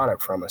consistent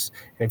product from us.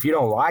 And if you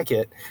don't like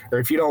it, or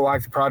if you don't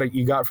like the product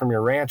you got from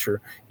your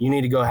rancher, you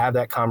need to go have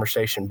that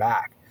conversation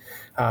back.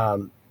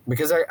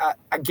 Because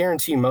I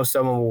guarantee most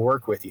of them will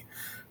work with you.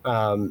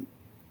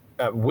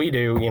 We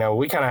do,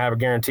 we kind of have a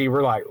guarantee.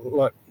 We're like,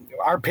 look,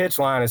 our pitch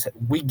line is,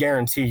 we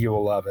guarantee you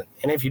will love it.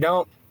 And if you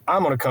don't,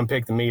 I'm going to come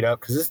pick the meat up,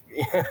 because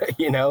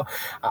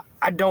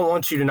I don't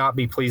want you to not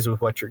be pleased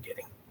with what you're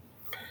getting.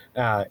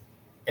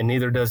 And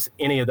neither does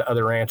any of the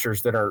other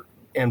ranchers that are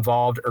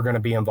involved or going to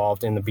be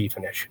involved in the beef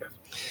initiative.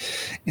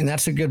 And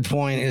that's a good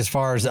point as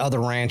far as other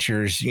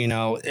ranchers.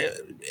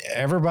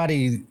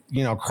 Everybody,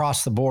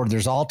 across the board,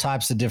 there's all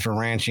types of different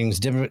ranchings,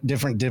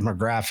 different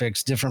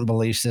demographics, different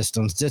belief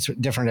systems,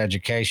 different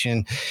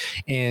education.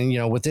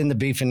 And, within the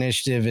beef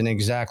initiative and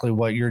exactly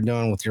what you're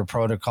doing with your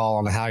protocol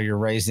and how you're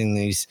raising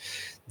these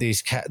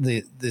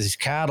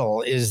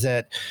cattle is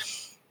that,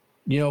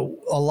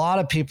 a lot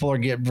of are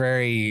get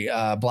very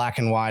black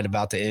and white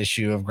about the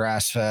issue of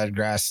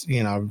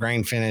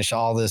grain finish,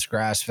 all this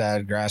grass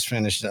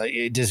finished.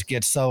 It just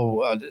gets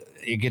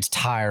it gets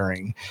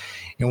tiring.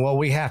 And what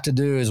we have to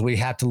do is we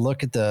have to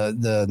look at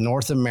the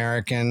North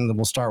American.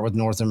 We'll start with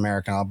North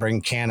American. I'll bring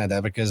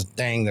Canada because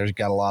there's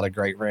got a lot of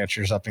great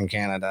ranchers up in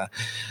Canada.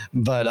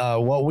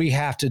 But what we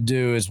have to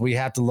do is we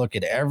have to look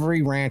at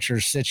every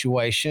rancher's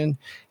situation,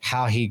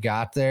 how he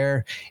got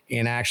there,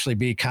 and actually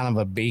be kind of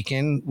a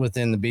beacon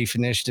within the beef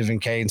initiative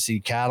and K&C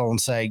cattle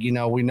and say,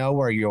 we know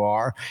where you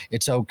are.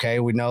 It's okay.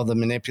 We know the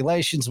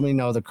manipulations. We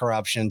know the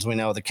corruptions. We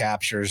know the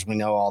captures. We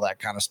know all that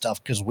kind of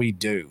stuff because we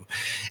do.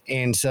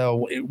 And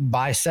so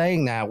by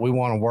saying that, we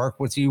want to work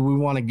with you. We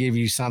want to give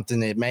you something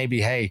that maybe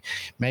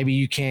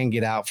you can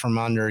get out from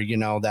under,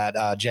 that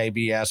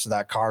JBS or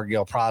that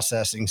Cargill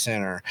processing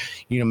center.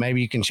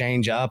 Maybe you can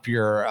change up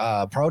your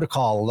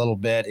protocol a little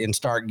bit and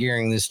start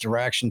gearing this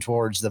direction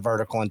towards the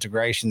vertical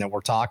integration that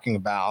we're talking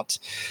about.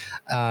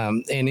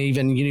 And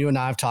even you and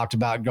I have talked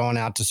about going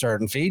out to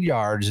certain feed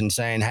yards and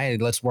saying, hey,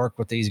 let's work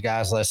with these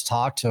guys. Let's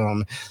talk to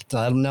them to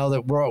let them know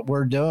that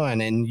we're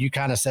doing. And you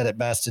kind of said it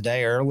best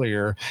today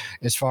earlier,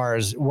 as far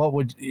as what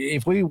would,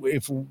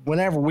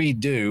 whenever we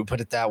do,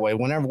 put it that way,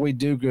 whenever we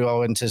do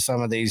go into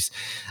some of these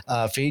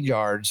feed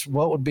yards,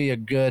 what would be a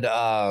good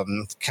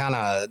kind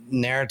of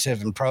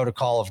narrative and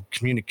protocol of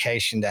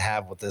communication to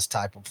have with this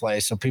type of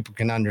place so people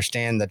can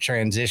understand the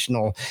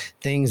transitional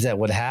things that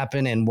would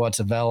happen and what's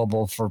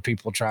available for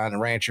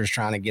ranchers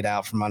trying to get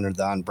out from under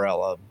the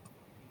umbrella?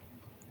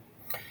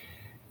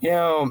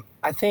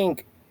 I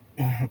think,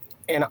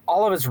 and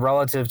all of it's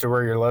relative to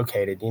where you're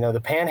located.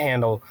 The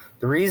Panhandle,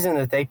 the reason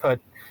that they put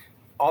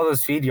all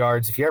those feed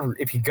yards,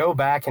 if you go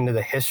back into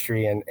the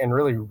history and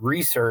really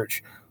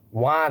research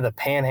why the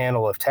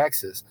Panhandle of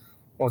Texas,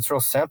 well, it's real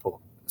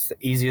simple. It's the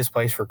easiest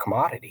place for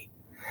commodity.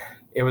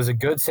 It was a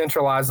good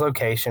centralized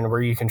location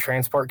where you can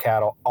transport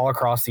cattle all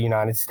across the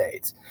United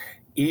States,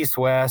 East,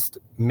 West,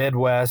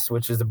 Midwest,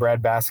 which is the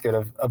breadbasket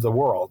of the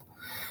world.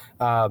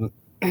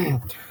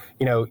 You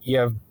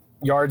have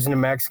yards in New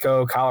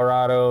Mexico,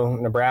 Colorado,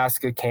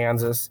 Nebraska,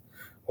 Kansas.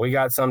 We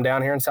got some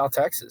down here in South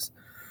Texas.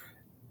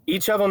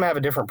 Each of them have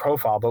a different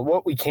profile, but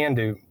what we can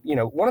do,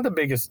 one of the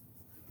biggest,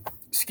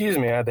 I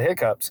had the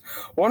hiccups.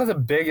 One of the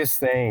biggest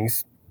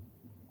things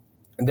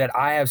that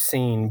I have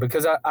seen,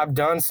 because I've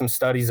done some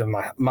studies of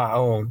my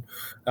own,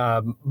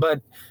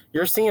 but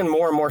you're seeing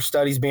more and more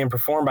studies being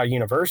performed by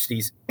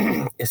universities,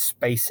 is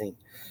spacing,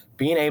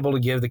 being able to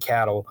give the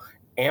cattle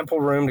ample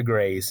room to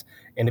graze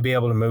and to be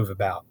able to move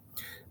about.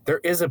 There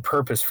is a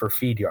purpose for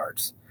feed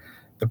yards.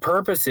 The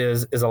purpose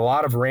is a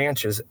lot of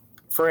ranches.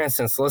 For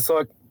instance, let's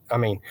look,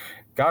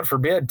 God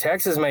forbid,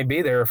 Texas may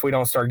be there if we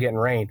don't start getting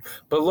rain.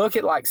 But look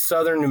at like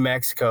southern New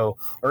Mexico,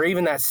 or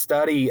even that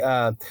study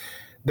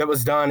that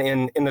was done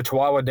in the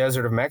Chihuahua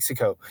Desert of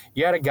Mexico.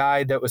 You had a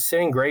guy that was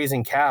sitting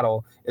grazing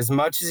cattle as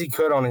much as he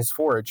could on his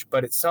forage,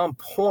 but at some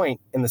point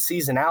in the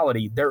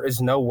seasonality, there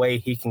is no way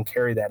he can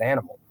carry that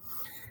animal.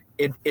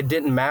 It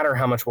didn't matter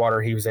how much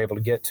water he was able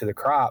to get to the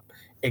crop.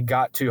 It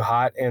got too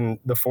hot and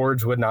the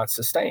forage would not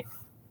sustain.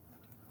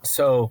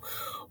 So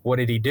what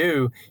did he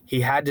do? He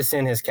had to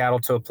send his cattle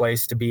to a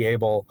place to be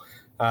able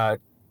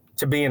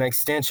to be an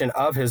extension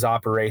of his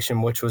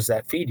operation, which was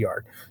that feed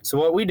yard. So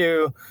what we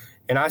do,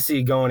 and I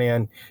see going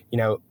in,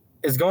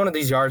 is going to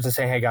these yards and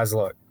saying, hey guys,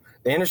 look,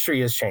 the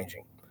industry is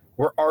changing.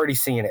 We're already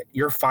seeing it.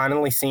 You're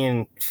finally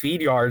seeing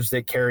feed yards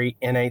that carry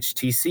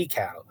NHTC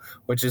cattle,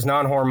 which is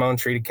non-hormone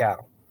treated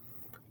cattle.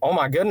 Oh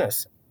my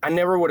goodness. I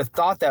never would have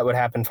thought that would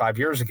happen 5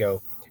 years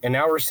ago. And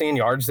now we're seeing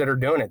yards that are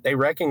doing it. They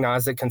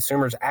recognize that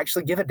consumers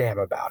actually give a damn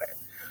about it.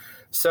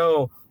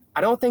 So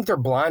I don't think they're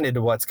blinded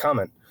to what's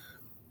coming.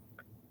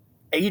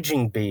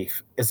 Aging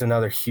beef is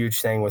another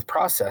huge thing with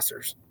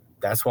processors.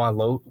 That's why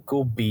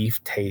local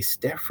beef tastes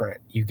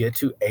different. You get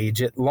to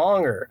age it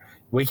longer.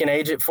 We can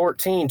age it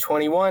 14,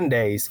 21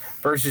 days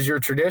versus your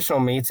traditional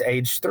meats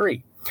aged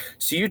 3.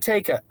 So you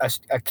take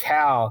a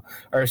cow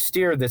or a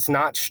steer that's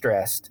not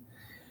stressed,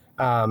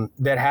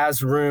 that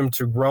has room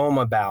to roam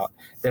about,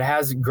 that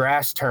has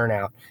grass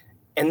turnout,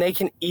 and they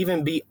can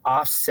even be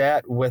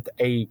offset with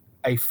a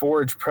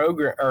forage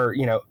program, or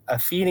a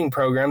feeding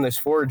program that's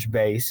forage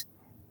based,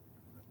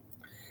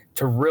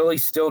 to really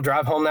still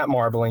drive home that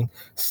marbling,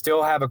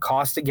 still have a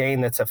cost of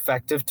gain that's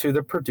effective to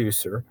the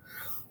producer.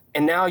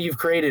 And now you've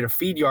created a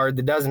feed yard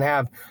that doesn't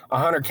have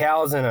 100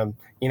 cows and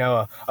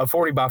a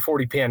 40 by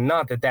 40 pen.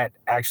 Not that that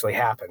actually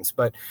happens,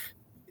 but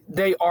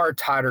they are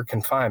tighter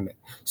confinement.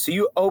 So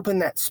you open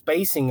that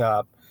spacing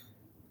up.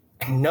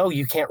 No,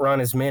 you can't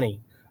run as many,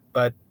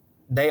 but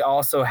they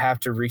also have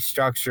to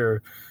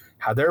restructure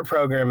how their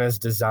program is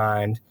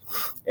designed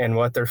and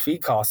what their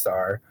feed costs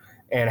are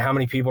and how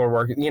many people are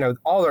working,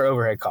 all their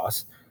overhead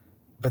costs.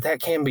 But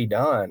that can be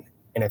done.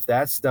 And if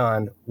that's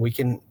done,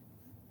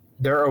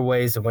 there are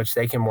ways in which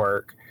they can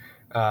work.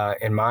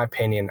 In my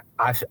opinion,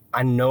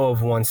 I know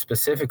of one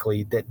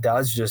specifically that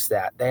does just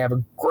that. They have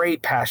a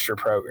great pasture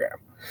program.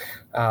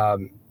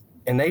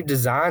 And they've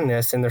designed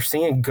this, and they're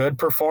seeing good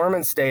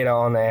performance data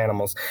on the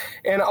animals.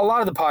 And a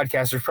lot of the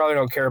podcasters probably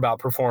don't care about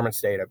performance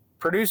data.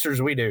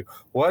 Producers, we do.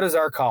 What is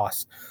our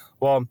cost?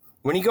 Well,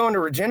 when you go into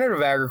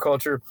regenerative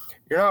agriculture,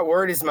 you're not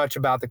worried as much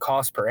about the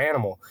cost per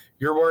animal.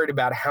 You're worried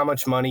about how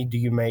much money do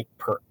you make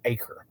per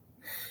acre.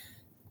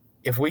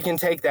 If we can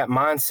take that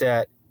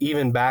mindset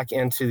even back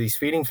into these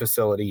feeding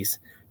facilities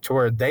to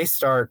where they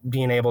start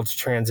being able to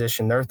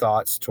transition their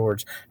thoughts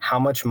towards how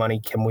much money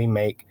can we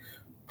make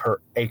per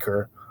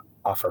acre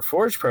off our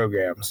forage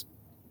programs,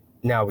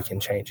 now we can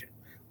change it.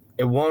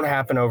 It won't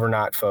happen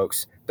overnight,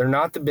 folks. They're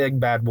not the big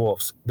bad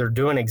wolves. They're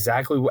doing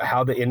exactly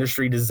how the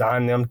industry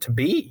designed them to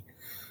be.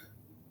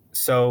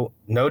 So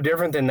no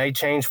different than they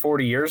changed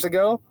 40 years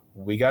ago,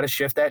 we got to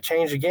shift that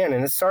change again,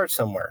 and it starts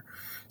somewhere.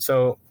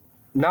 So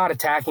not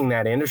attacking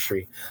that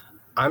industry.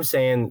 I'm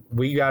saying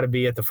we got to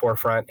be at the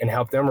forefront and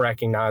help them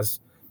recognize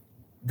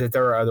that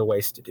there are other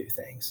ways to do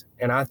things.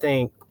 And I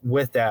think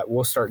with that,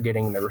 we'll start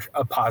getting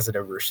a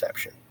positive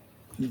reception.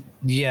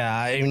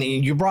 Yeah, I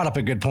mean, you brought up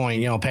a good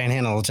point.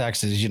 Panhandle of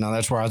Texas.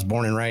 That's where I was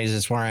born and raised.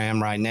 That's where I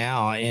am right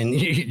now. And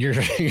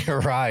you're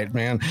right,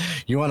 man.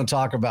 You want to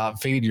talk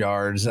about feed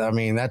yards? I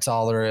mean, that's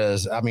all there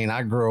is. I mean,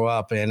 I grew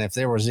up, and if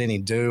there was any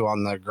dew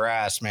on the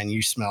grass, man,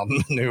 you smelled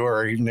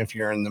manure, even if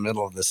you're in the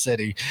middle of the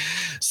city.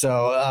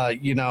 So,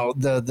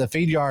 the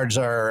feed yards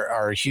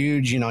are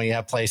huge. You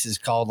have places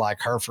called like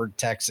Hereford,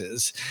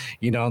 Texas.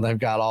 They've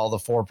got all the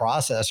 4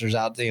 processors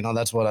out there.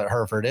 That's what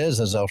Hereford is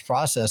those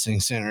processing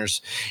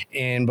centers.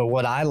 But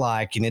what I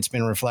like, and it's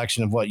been a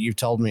reflection of what you've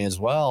told me as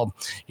well,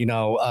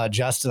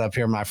 Justin up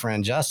here, my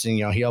friend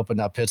Justin, he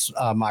opened up his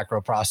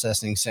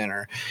microprocessing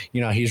center.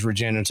 He's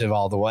regenerative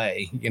all the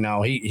way.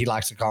 He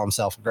likes to call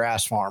himself a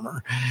grass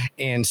farmer.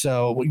 And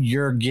so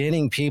you're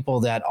getting people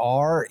that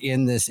are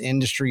in this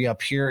industry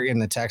up here in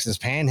the Texas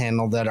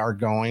Panhandle that are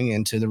going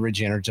into the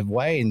regenerative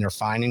way, and they're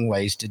finding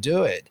ways to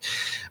do it.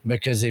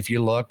 Because if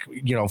you look,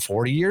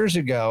 40 years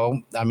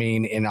ago, I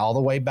mean, and all the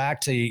way back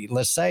to,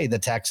 let's say, the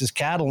Texas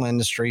cattle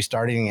industry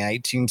starting in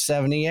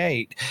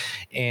 1878,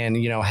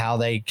 and how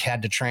they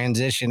had to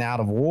transition out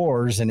of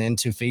wars and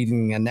into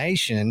feeding a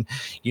nation,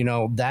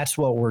 that's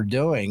what we're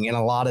doing. And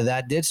a lot of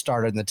that did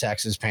start in the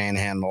Texas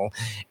Panhandle.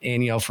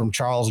 And from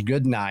Charles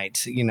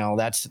Goodnight,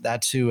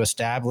 that's who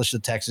established the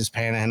Texas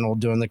Panhandle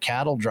doing the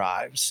cattle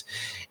drives.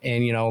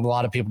 And a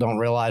lot of people don't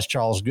realize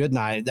Charles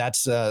Goodnight,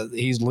 that's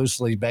he's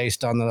loosely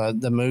based on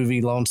the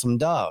movie Lonesome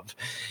Dove.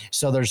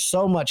 So there's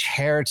so much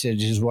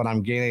heritage is what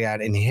I'm getting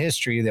at in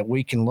history that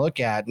we can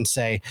look at and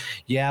say,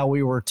 yeah,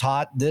 we were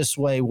taught this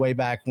way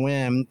back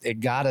when. It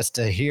got us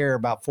to here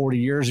about 40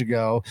 years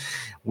ago.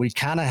 We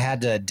kind of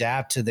had to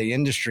adapt to the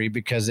industry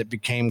because it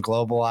became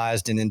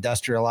globalized and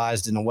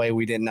industrialized in a way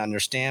we didn't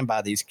understand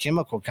by these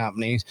chemical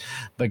companies.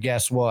 But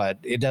guess what?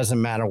 It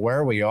doesn't matter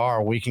where we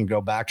are. We can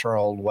go back to our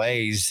old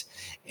ways.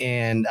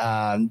 And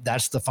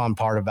that's the fun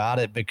part about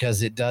it,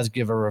 because it does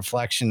give a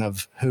reflection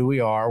of who we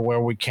are,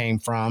 where we came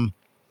from.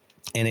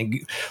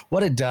 And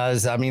what it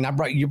does, I mean,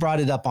 you brought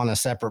it up on a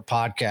separate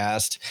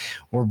podcast.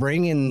 We're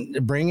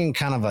bringing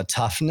kind of a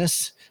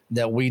toughness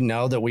that we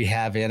know that we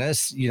have in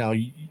us.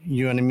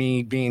 You and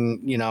me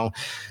being,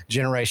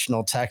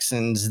 generational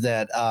Texans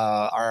that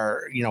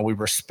are, we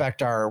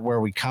respect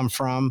where we come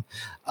from.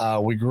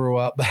 We grew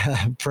up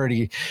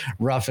pretty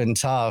rough and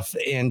tough.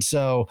 And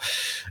so,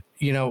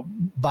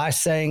 by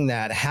saying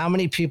that, how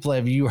many people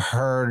have you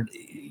heard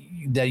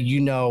that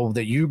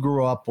that you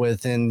grew up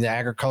with in the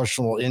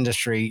agricultural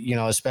industry,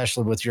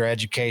 especially with your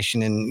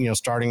education and,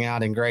 starting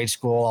out in grade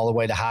school, all the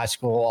way to high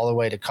school, all the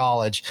way to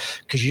college,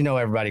 because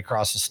everybody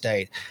across the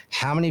state.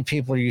 How many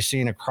people are you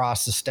seeing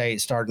across the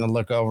state starting to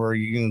look over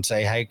you and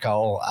say, hey,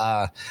 Cole,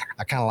 I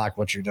kind of like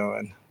what you're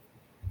doing?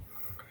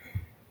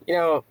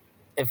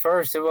 At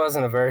first it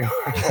wasn't a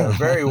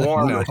very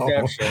warm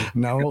reception.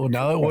 No,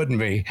 it wouldn't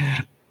be.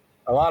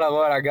 A lot of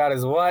what I got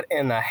is, what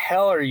in the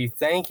hell are you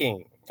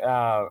thinking?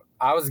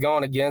 I was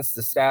going against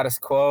the status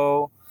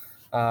quo.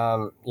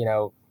 I'm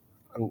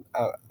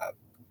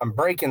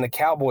breaking the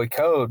cowboy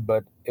code,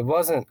 but it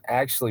wasn't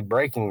actually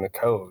breaking the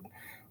code.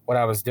 what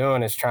I was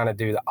doing is trying to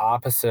do the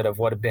opposite of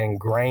what had been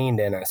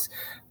ingrained in us.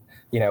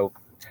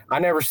 I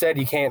never said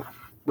you can't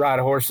ride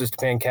horses to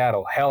pen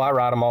cattle. Hell, I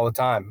ride them all the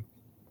time,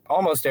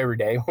 almost every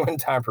day when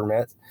time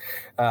permits.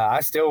 I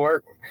still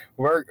work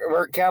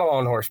cattle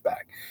on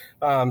horseback.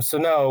 So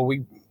no,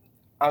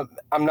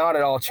 I'm not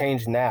at all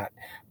changing that.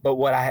 But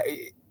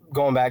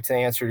going back to the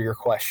answer to your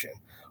question,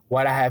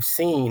 what I have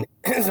seen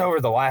is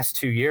over the last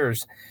 2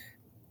 years,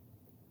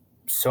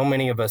 so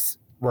many of us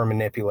were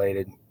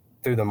manipulated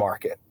through the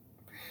market,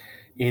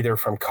 either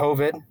from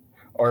COVID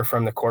or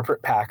from the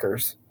corporate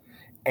packers,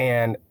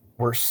 and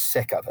we're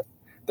sick of it.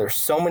 There's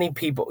so many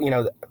people,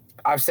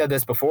 I've said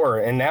this before,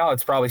 and now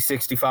it's probably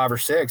 65 or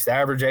 6. The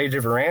average age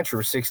of a rancher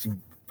is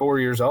 64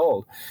 years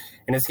old,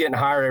 and it's getting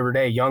higher every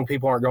day. Young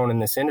people aren't going in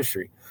this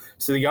industry.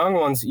 So the young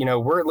ones,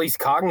 we're at least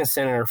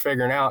cognizant and are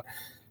figuring out,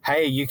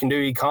 hey, you can do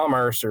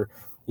e-commerce, or,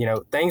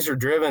 things are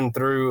driven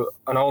through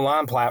an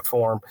online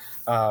platform.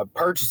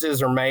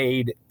 Purchases are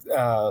made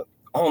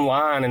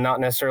online and not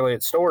necessarily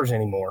at stores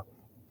anymore.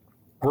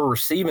 We're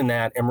receiving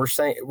that, and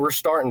we're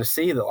starting to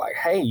see that, like,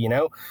 hey,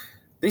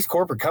 these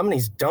corporate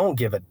companies don't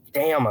give a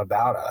damn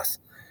about us.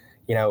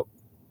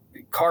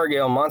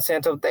 Cargill,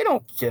 Monsanto, they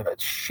don't give a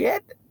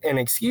shit. And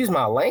excuse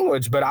my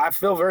language, but I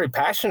feel very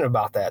passionate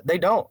about that. They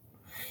don't.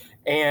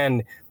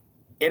 And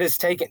it has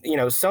taken,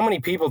 so many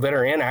people that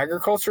are in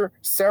agriculture,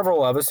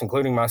 several of us,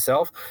 including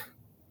myself,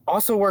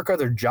 also work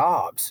other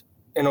jobs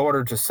in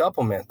order to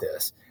supplement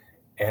this.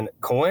 And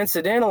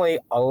coincidentally,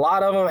 a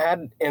lot of them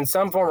had, in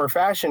some form or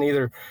fashion,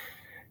 either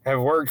have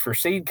worked for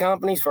seed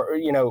companies, for,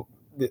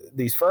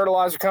 these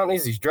fertilizer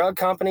companies, these drug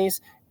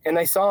companies, and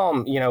they saw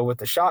them, with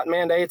the shot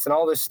mandates and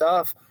all this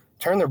stuff,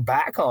 turn their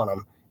back on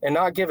them and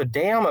not give a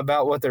damn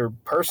about what their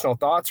personal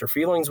thoughts or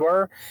feelings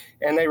were.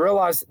 And they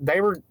realized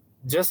they were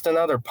just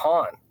another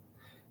pawn.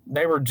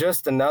 They were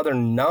just another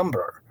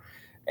number.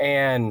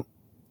 And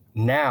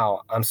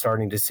now I'm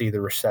starting to see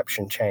the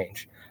reception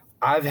change.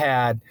 I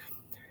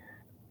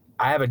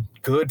have a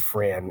good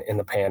friend in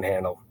the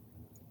Panhandle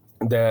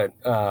that,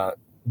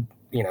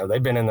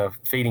 they've been in the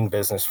feeding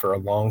business for a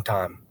long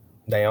time.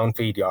 They own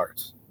feed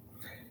yards.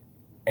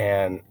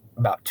 And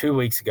about 2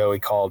 weeks ago, he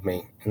called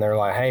me and they're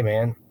like, hey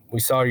man, we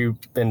saw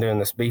you've been doing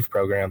this beef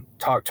program.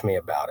 Talk to me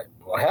about it.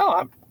 Well,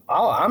 hell,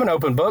 I'm an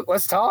open book.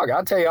 Let's talk.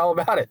 I'll tell you all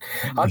about it.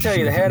 I'll tell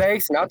you the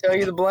headaches and I'll tell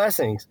you the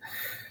blessings.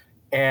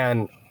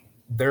 And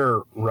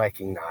they're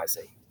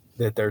recognizing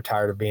that they're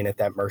tired of being at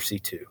that mercy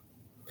too.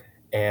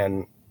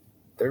 And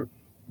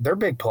they're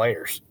big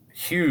players,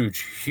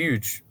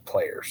 huge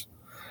players.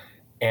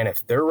 And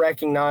if they're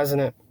recognizing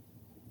it,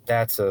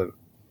 that's an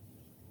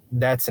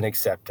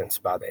acceptance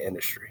by the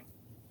industry.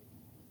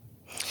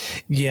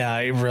 Yeah,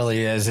 it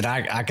really is. And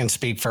I can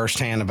speak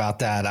firsthand about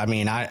that. I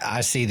mean, I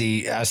see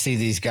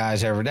these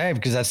guys every day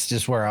because that's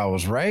just where I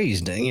was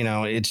raised.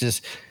 It's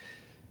just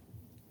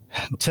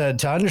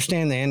to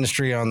understand the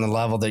industry on the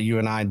level that you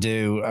and I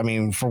do. I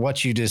mean, for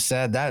what you just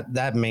said,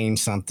 that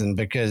means something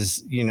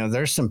because,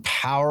 there's some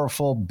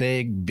powerful,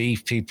 big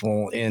beef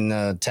people in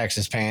the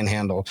Texas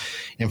Panhandle,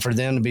 and for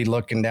them to be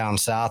looking down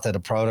south at a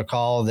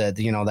protocol that,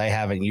 they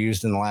haven't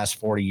used in the last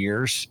 40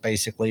 years,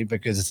 basically,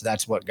 because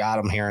that's what got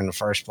them here in the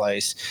first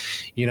place.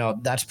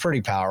 That's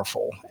pretty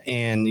powerful.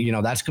 And,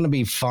 that's going to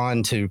be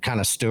fun to kind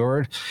of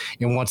steward.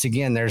 And once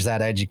again, there's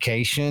that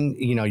education,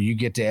 you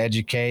get to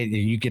educate,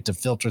 you get to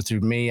filter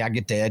through me. I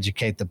get to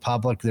educate the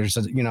public. There's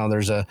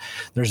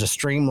a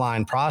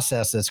streamlined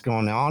process that's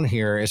going on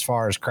here as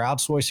far as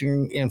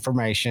crowdsourcing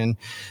information,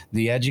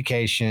 the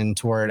education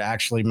to where it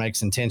actually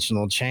makes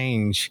intentional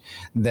change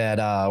that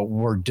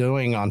we're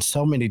doing on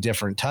so many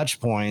different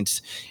touch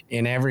points.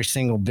 And every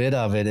single bit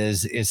of it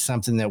is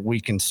something that we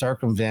can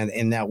circumvent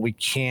and that we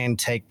can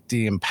take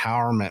the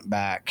empowerment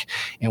back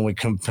and we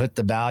can put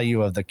the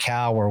value of the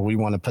cow where we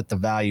want to put the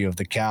value of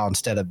the cow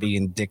instead of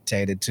being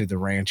dictated to the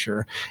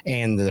rancher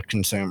and the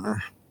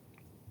consumer.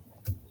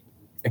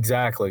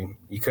 Exactly.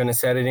 You couldn't have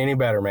said it any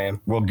better,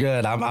 man. Well,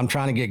 good. I'm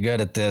trying to get good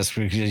at this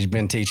because you've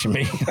been teaching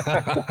me.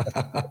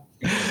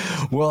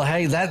 Well,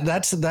 hey,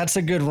 that's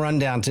a good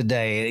rundown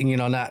today.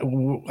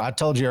 I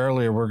told you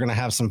earlier we're going to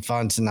have some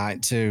fun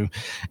tonight too,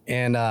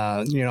 and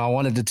I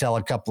wanted to tell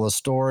a couple of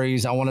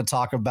stories. I want to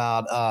talk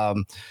about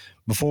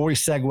before we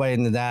segue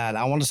into that.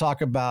 I want to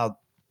talk about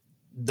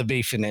the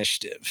Beef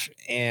Initiative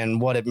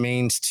and what it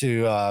means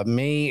to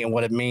me and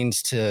what it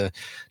means to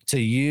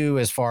you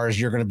as far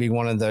as you're going to be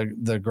one of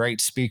the great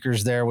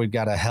speakers there. We've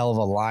got a hell of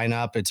a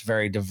lineup. It's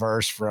very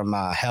diverse from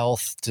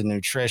health to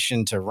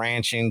nutrition to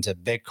ranching to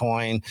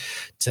Bitcoin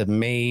to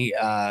me.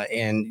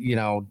 And,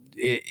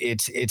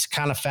 it's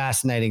kind of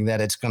fascinating that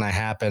it's going to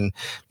happen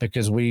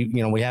because we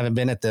haven't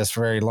been at this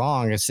very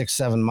long. It's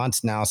 6-7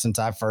 months now since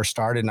I first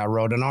started and I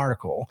wrote an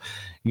article,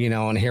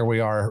 and here we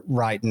are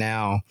right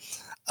now.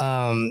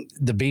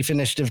 The Beef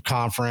Initiative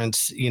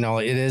Conference,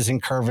 it is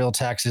in Kerrville,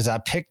 Texas. I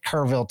picked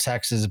Kerrville,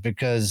 Texas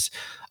because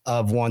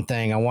of one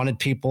thing. I wanted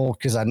people,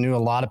 because I knew a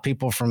lot of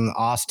people from the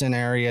Austin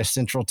area,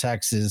 Central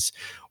Texas,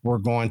 were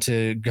going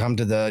to come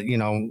to the,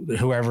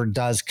 whoever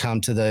does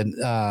come to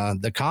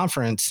the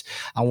conference.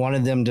 I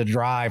wanted them to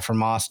drive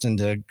from Austin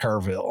to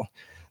Kerrville.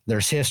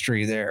 There's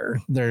history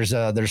there. There's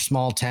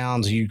small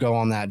towns. You go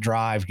on that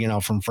drive,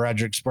 from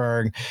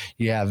Fredericksburg,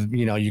 you have,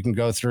 you can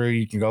go through,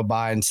 you can go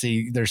by and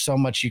see, there's so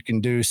much you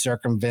can do,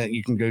 circumvent.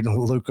 You can go to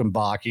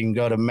Luckenbach, you can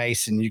go to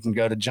Mason, you can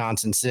go to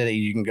Johnson City,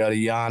 you can go to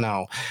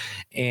Llano.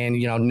 And,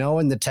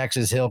 knowing the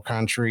Texas Hill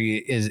Country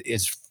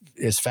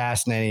is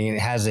fascinating, and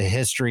it has a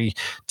history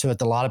to it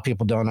that a lot of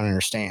people don't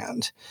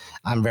understand.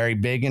 I'm very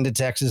big into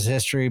Texas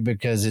history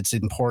because it's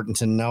important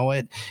to know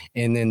it.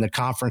 And then the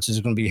conference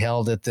is going to be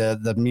held at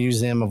the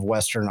Museum of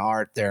Western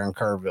Art there in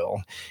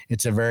Kerrville.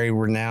 It's a very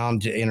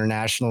renowned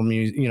international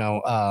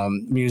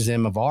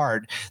museum of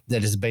art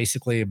that is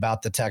basically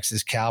about the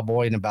Texas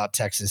cowboy and about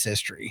Texas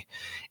history.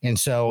 And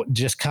so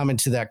just coming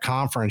to that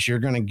conference, you're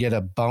going to get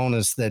a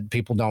bonus that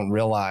people don't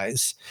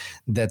realize,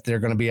 that they're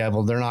going to be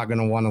able, they're not going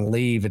to want to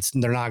leave.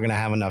 They're not going to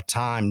have enough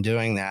time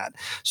doing that.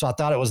 So I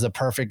thought it was the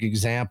perfect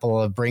example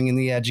of bringing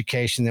the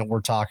education that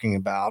we're talking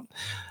about,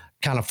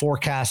 kind of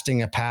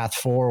forecasting a path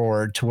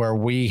forward to where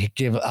we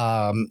give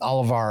all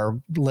of our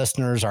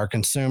listeners, our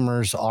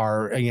consumers,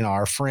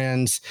 our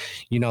friends,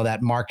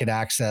 that market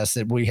access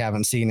that we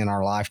haven't seen in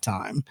our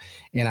lifetime.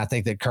 And I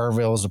think that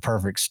Kerrville is a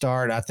perfect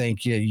start. I think,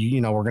 we're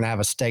going to have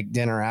a steak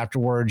dinner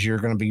afterwards. You're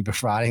going to be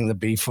providing the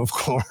beef, of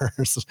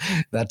course,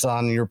 that's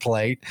on your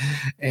plate.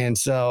 And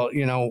so,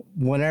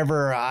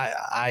 whenever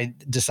I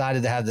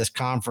decided to have this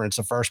conference,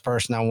 the first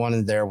person I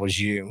wanted there was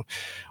you.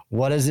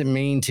 What does it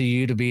mean to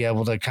you to be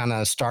able to kind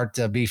of start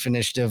the Beef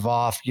Initiative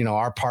off,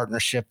 our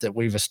partnership that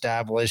we've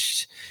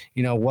established?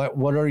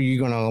 What are you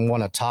going to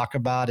want to talk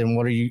about, and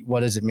what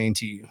does it mean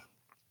to you?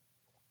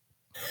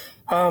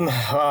 I'm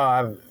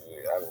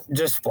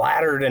just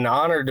flattered and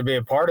honored to be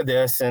a part of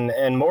this.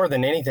 And more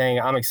than anything,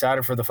 I'm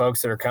excited for the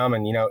folks that are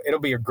coming. It'll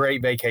be a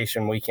great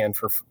vacation weekend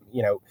for,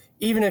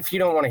 even if you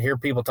don't want to hear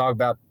people talk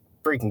about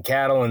freaking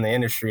cattle in the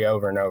industry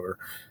over and over,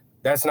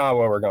 that's not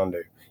what we're going to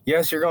do.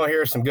 Yes, you're going to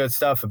hear some good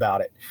stuff about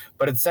it,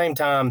 but at the same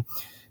time,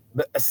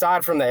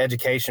 aside from the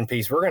education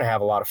piece, we're going to have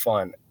a lot of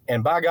fun.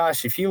 And by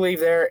gosh, if you leave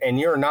there and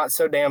you're not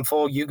so damn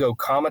full, you go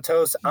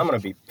comatose, I'm going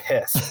to be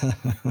pissed.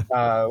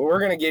 We're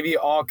going to give you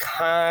all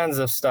kinds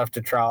of stuff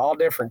to try, all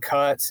different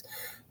cuts.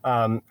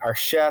 Our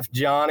chef,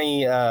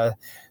 Johnny, that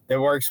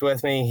works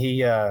with me,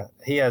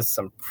 he has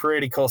some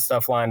pretty cool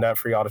stuff lined up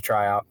for y'all to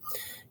try out.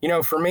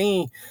 For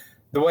me,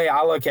 the way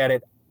I look at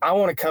it, I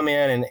want to come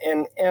in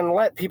and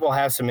let people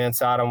have some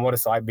insight on what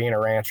it's like being a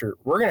rancher.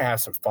 We're going to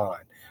have some fun.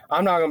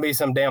 I'm not going to be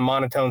some damn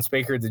monotone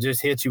speaker that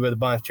just hits you with a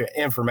bunch of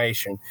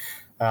information.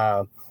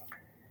 I'm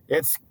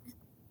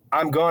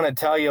going to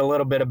tell you a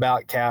little bit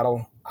about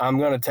cattle. I'm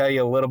going to tell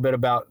you a little bit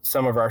about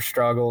some of our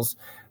struggles,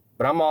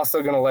 but I'm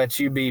also going to let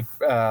you be,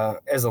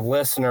 as a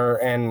listener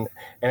and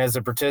as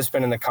a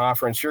participant in the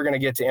conference, you're going to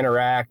get to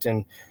interact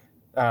and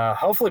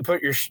hopefully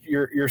put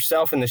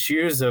yourself in the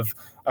shoes of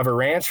a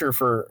rancher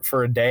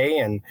for a day,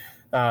 and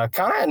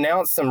kind of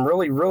announce some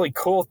really, really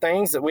cool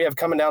things that we have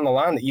coming down the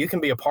line that you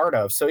can be a part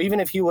of. So even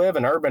if you live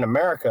in urban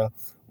America,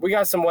 we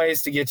got some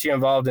ways to get you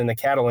involved in the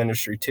cattle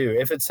industry too,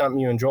 if it's something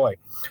you enjoy.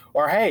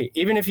 Or hey,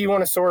 even if you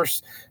want to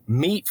source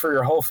meat for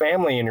your whole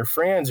family and your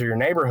friends or your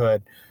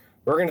neighborhood,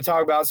 we're going to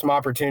talk about some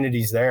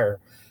opportunities there.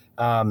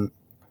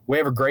 We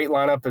have a great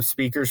lineup of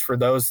speakers for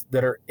those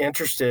that are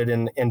interested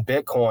in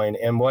Bitcoin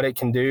and what it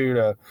can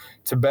do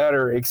to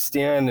better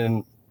extend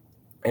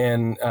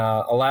and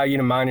allow you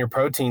to mine your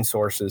protein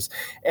sources.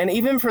 And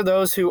even for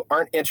those who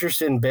aren't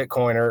interested in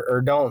Bitcoin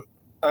or don't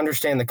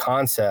understand the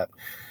concept,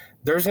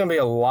 there's going to be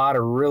a lot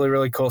of really,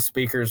 really cool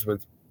speakers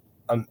with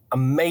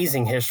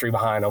amazing history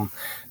behind them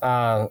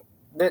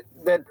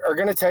that are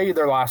going to tell you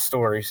their life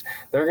stories.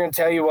 They're going to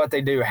tell you what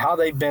they do, how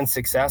they've been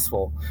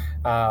successful,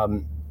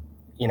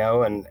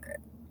 and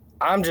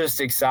I'm just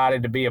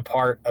excited to be a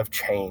part of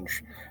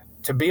change,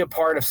 to be a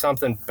part of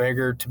something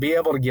bigger, to be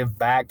able to give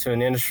back to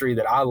an industry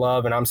that I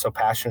love and I'm so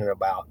passionate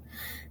about.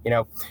 If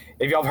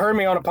y'all have heard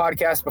me on a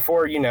podcast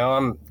before,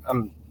 I'm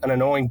an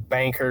annoying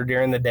banker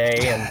during the day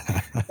and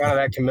kind of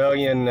that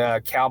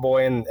chameleon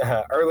cowboy in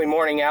early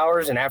morning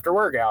hours and after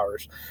work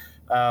hours.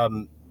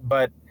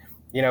 But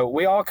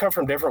we all come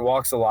from different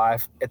walks of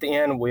life. At the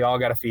end, we all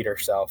got to feed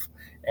ourselves.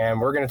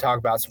 And we're going to talk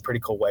about some pretty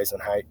cool ways on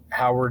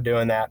how we're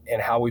doing that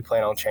and how we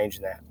plan on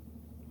changing that.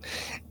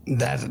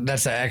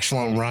 That's an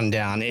excellent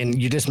rundown, and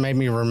you just made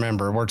me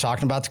remember. We're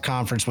talking about the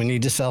conference. We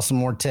need to sell some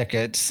more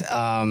tickets,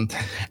 and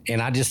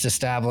I just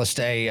established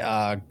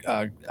a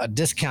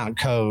discount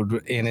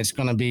code, and it's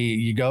going to be: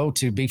 you go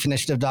to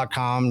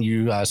beefinitiative.com,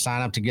 you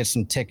sign up to get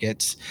some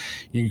tickets.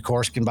 You of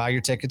course can buy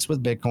your tickets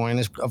with Bitcoin.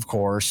 Of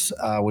course,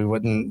 we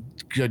wouldn't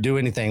do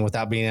anything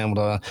without being able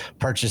to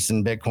purchase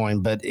in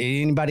Bitcoin. But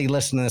anybody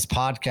listening to this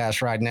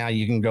podcast right now,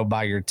 you can go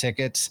buy your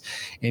tickets,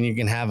 and you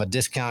can have a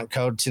discount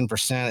code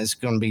 10%. It's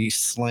going to be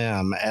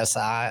SLIM,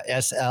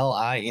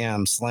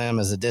 SISLIM. SLIM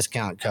is a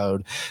discount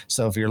code.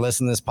 So if you're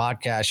listening to this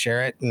podcast,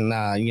 share it and,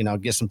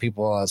 get some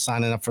people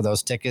signing up for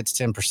those tickets,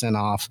 10%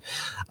 off.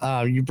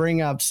 You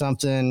bring up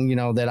something,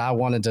 that I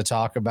wanted to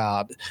talk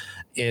about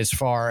as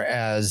far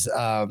as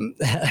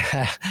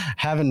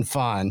having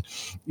fun.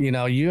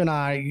 You and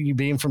I, you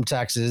being from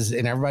Texas,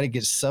 and everybody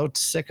gets so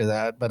sick of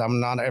that, but I'm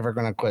not ever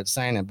going to quit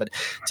saying it. But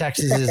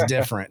Texas is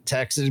different.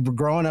 Texas,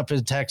 growing up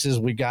in Texas,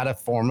 we got a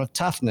form of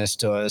toughness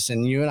to us,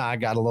 and you and I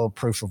got a little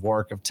proof of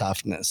work of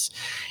toughness.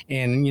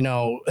 And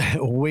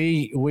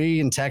we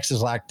in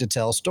Texas like to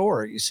tell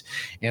stories,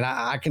 and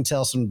I can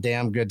tell some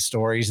damn good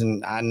stories,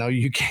 and I know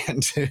you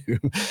can too.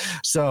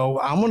 So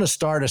I'm going to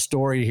start a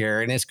story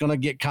here, and it's going to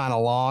get kind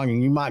of long,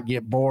 and you might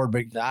get bored,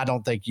 but I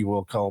don't think you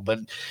will, Cole. But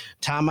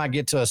time I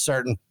get to a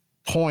certain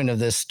point of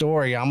this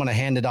story, I'm going to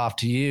hand it off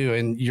to you,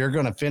 and you're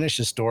going to finish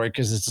the story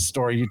because it's a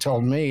story you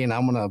told me, and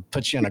I'm going to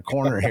put you in a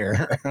corner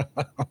here.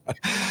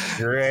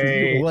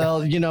 Great.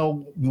 Well,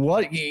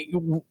 what?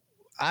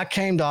 I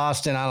came to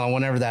Austin, I don't know,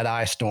 whenever that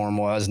ice storm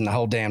was, and the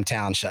whole damn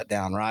town shut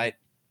down, right?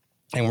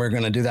 And we're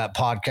going to do that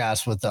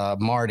podcast with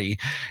Marty.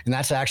 And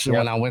that's actually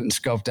when I went and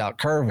scoped out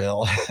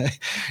Kerrville.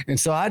 And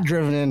so I'd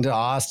driven into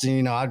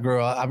Austin. I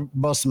grew up,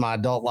 most of my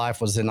adult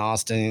life was in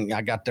Austin.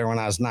 I got there when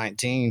I was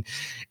 19.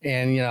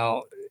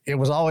 And, it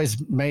was always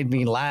made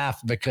me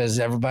laugh because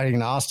everybody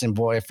in Austin,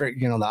 boy, if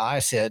the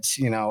ice hits,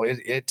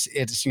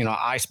 it's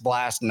ice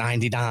blast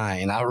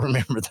 99. I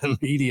remember the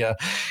media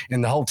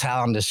and the whole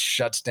town just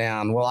shuts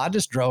down. Well, I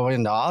just drove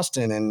into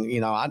Austin and,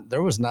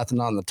 there was nothing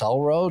on the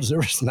toll roads. There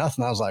was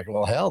nothing. I was like,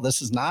 well, hell,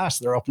 this is nice.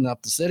 They're opening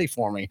up the city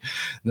for me.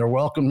 They're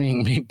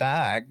welcoming me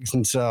back.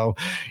 And so,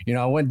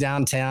 I went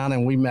downtown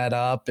and we met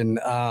up and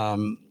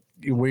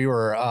we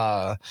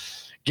were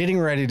getting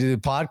ready to do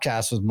the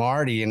podcast with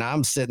Marty, and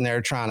I'm sitting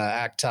there trying to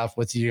act tough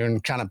with you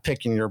and kind of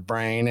picking your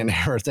brain and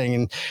everything.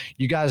 And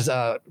you guys,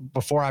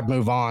 before I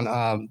move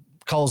on,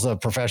 Cole's a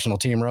professional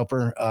team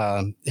roper.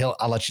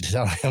 I'll let you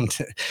tell him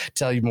to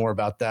tell you more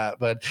about that.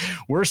 But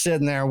we're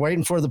sitting there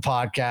waiting for the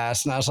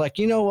podcast. And I was like,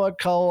 you know what,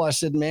 Cole? I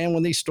said, man,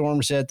 when these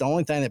storms hit, the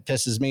only thing that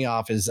pisses me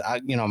off is,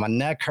 my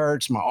neck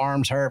hurts, my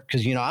arms hurt.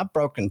 Because, I've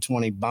broken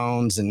 20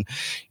 bones and,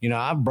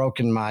 I've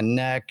broken my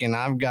neck and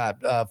I've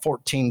got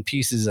 14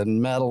 pieces of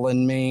metal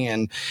in me.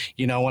 And,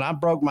 when I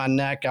broke my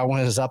neck, I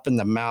was up in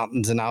the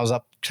mountains and I was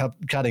up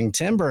cutting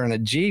timber in a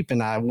Jeep,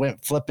 and I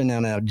went flipping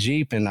in a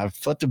Jeep, and I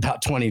flipped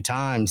about 20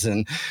 times,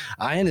 and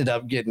I ended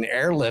up getting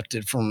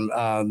airlifted from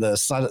the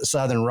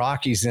Southern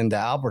Rockies into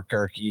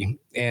Albuquerque.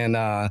 And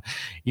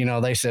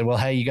they said, well,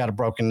 hey, you got a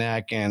broken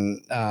neck,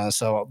 and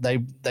so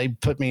they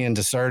put me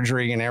into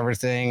surgery and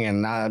everything,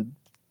 and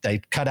they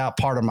cut out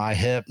part of my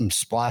hip and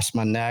spliced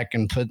my neck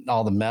and put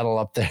all the metal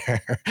up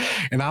there.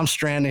 And I'm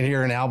stranded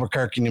here in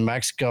Albuquerque, New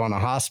Mexico in a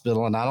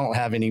hospital, and I don't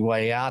have any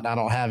way out. And I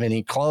don't have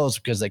any clothes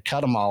because they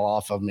cut them all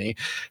off of me.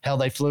 Hell,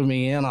 they flew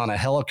me in on a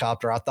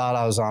helicopter. I thought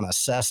I was on a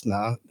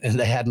Cessna, and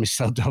they had me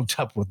so doped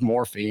up with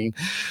morphine.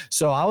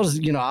 So I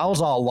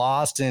was all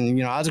lost, and,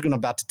 I was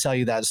about to tell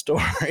you that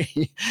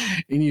story.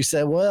 And you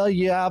said, well,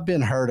 yeah, I've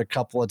been hurt a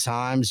couple of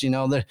times.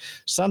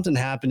 Something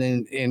happened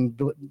in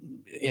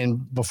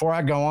before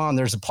I go on,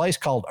 there's a place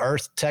called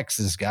Earth,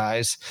 Texas,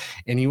 guys.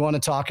 And you want to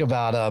talk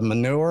about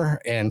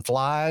manure and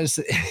flies.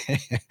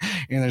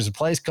 And there's a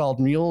place called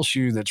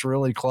Muleshoe that's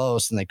really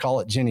close, and they call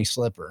it Jenny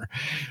Slipper.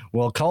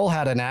 Well, Cole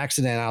had an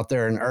accident out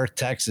there in Earth,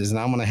 Texas, and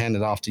I'm going to hand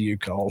it off to you,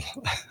 Cole.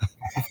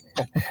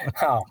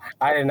 Oh,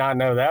 I did not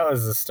know that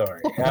was the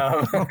story.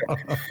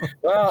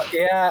 Well,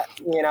 yeah,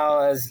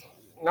 as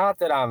not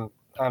that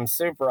I'm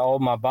super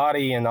old, my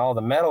body and all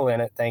the metal in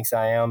it thinks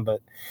I am,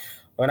 but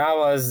when I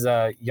was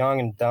young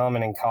and dumb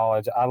and in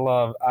college,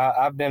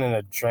 I've been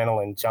an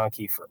adrenaline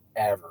junkie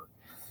forever.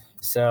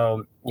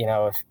 So,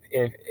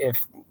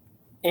 if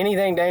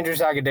anything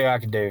dangerous I could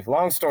do.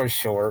 Long story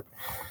short,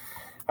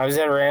 I was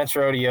at a ranch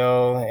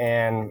rodeo,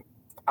 and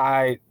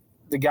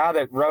the guy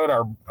that rode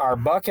our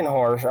bucking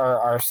horse,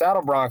 our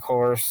saddle bronc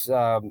horse,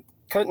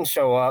 couldn't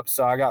show up,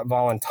 so I got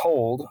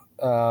voluntold.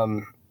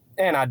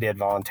 And I did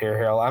volunteer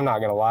here. I'm not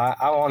going to lie.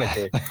 I wanted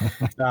to.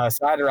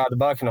 So I had to ride the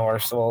bucking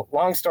horse. So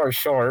long story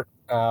short,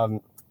 I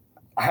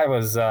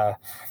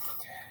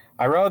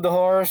rode the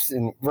horse,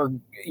 and we're,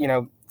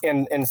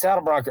 in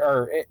saddle bronc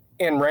or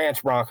in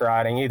ranch bronc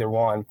riding, either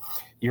one,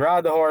 you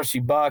ride the horse,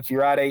 you buck, you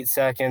ride 8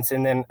 seconds,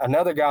 and then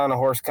another guy on the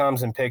horse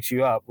comes and picks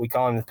you up. We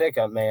call him the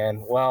pickup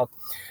man. Well,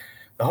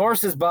 the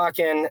horse is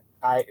bucking.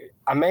 I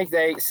make the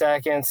 8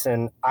 seconds,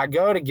 and I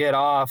go to get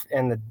off,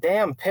 and the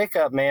damn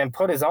pickup man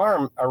put his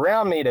arm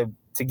around me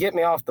to get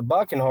me off the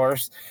bucking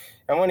horse.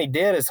 And when he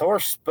did, his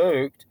horse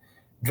spooked,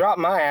 dropped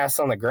my ass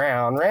on the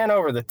ground, ran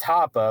over the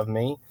top of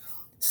me,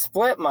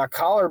 split my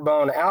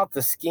collarbone out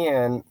the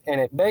skin,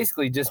 and it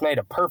basically just made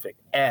a perfect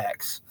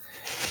X.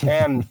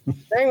 And the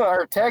thing with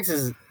Earth,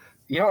 Texas,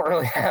 you don't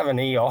really have an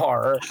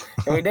ER,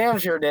 and we damn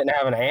sure didn't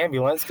have an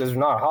ambulance because there's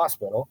not a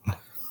hospital.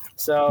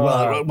 So,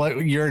 well,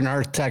 you're in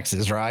Earth,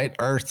 Texas, right?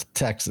 Earth,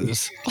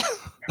 Texas.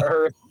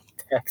 Earth,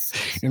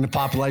 Texas. In the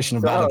population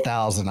of about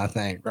 1,000, I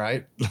think,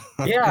 right?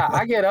 Yeah,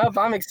 I get up,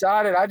 I'm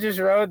excited. I just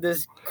rode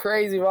this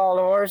crazy wild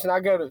horse, and I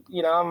go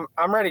to,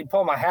 I'm ready to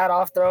pull my hat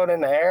off, throw it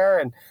in the air,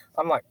 and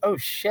I'm like, oh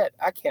shit,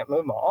 I can't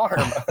move my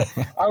arm.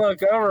 I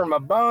look over, my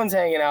bone's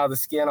hanging out of the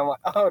skin. I'm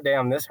like, oh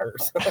damn, this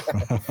hurts.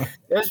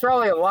 There's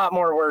probably a lot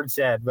more words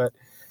said, but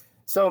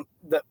so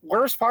the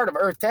worst part of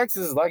Earth,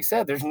 Texas, is, like I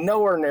said, there's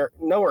nowhere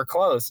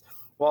close.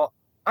 Well,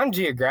 I'm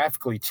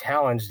geographically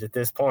challenged at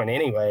this point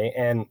anyway,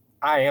 and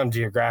I am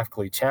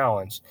geographically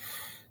challenged.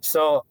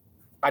 So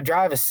I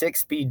drive a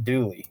 6-speed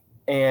dually,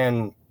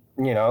 and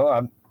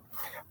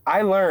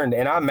I learned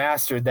and I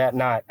mastered that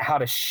night how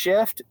to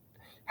shift,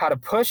 how to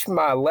push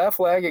my left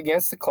leg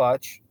against the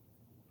clutch,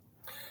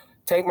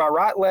 take my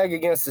right leg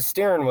against the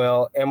steering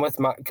wheel, and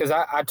because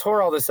I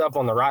tore all this up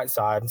on the right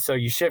side, so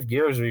you shift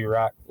gears with your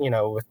right,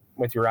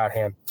 with your right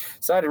hand.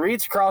 So I had to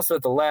reach across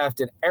with the left,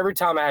 and every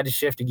time I had to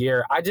shift a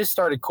gear, I just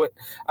started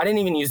I didn't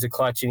even use the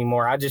clutch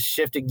anymore. I just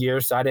shifted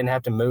gears so I didn't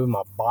have to move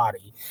my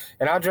body.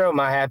 And I drove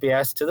my happy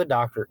ass to the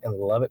doctor in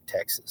Lubbock,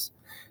 Texas.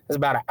 It was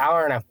about an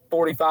hour and a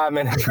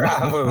 45-minute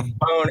drive with a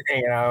bone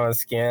hanging out of my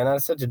skin. I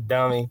was such a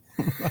dummy.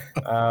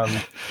 But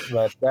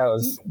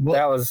that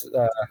was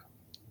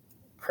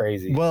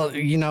crazy. Well,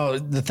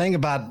 the thing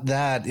about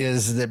that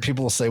is that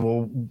people will say,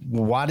 well,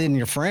 why didn't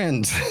your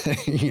friends,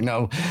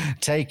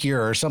 take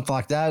your, or something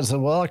like that? I said,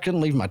 well, I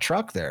couldn't leave my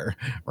truck there.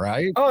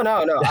 Right. Oh,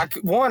 no. I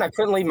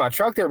couldn't leave my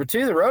truck there, but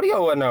two, the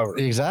rodeo wasn't over.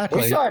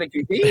 Exactly. We still had to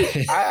compete.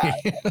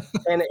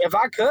 And if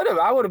I could have,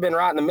 I would have been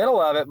right in the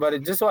middle of it, but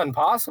it just wasn't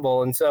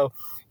possible. And so,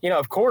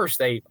 of course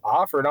they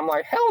offered. I'm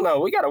like, hell no,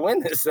 we got to win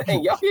this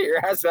thing. Y'all get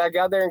your ass back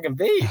out there and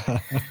compete.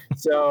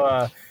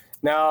 So,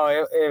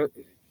 no,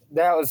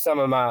 that was some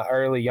of my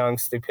early young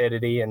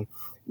stupidity, and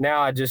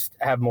now I just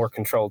have more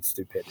controlled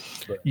stupidity.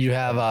 You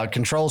have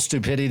controlled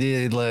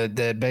stupidity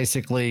that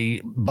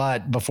basically,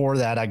 but before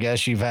that, I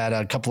guess you've had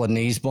a couple of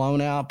knees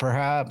blown out,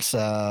 perhaps.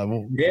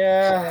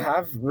 Yeah,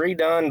 I've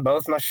redone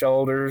both my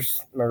shoulders,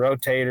 my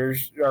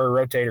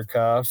rotator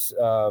cuffs,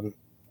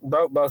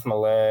 broke both my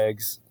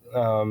legs.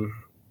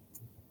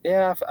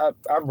 Yeah,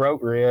 I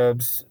broke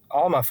ribs,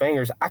 all my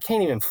fingers. I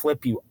can't even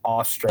flip you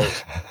off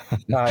straight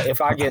if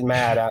I get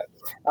mad.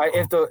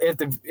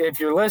 If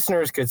your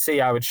listeners could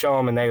see, I would show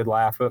them and they would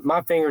laugh. But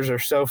my fingers are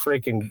so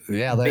freaking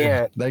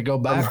bent. They go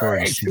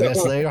backwards.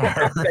 Yes, they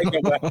are. They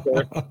go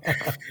backwards.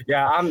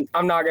 Yeah,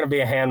 I'm not going to be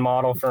a hand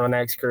model for my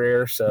next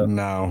career. So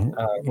no.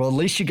 Well, at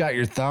least you got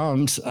your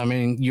thumbs. I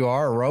mean, you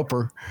are a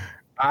roper.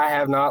 I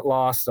have not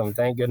lost them.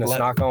 Thank goodness.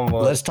 Knock on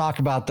wood. Let's talk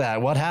about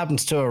that. What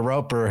happens to a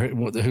roper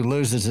who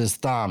loses his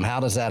thumb?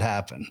 How does that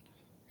happen?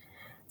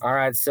 All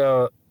right.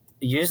 So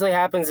it usually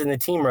happens in the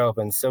team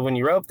roping. So when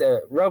you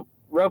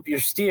rope your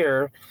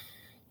steer,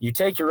 you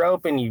take your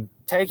rope and you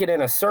take it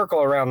in a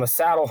circle around the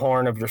saddle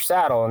horn of your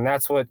saddle. And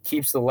that's what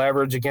keeps the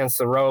leverage against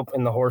the rope,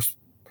 and the horse,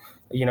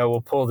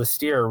 will pull the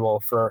steer. Well,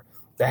 for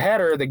the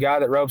header, the guy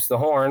that ropes the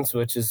horns,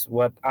 which is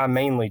what I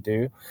mainly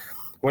do,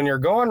 when you're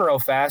going real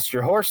fast,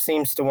 your horse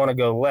seems to want to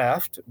go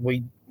left.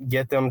 We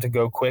get them to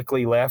go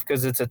quickly left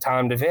because it's a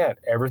timed event.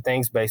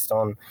 Everything's based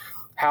on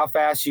how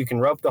fast you can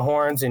rope the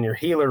horns, and your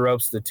heeler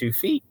ropes the 2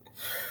 feet.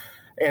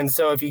 And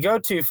so if you go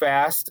too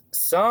fast,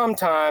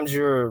 sometimes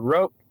your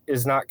rope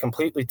is not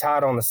completely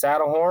tight on the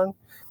saddle horn.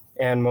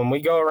 And when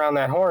we go around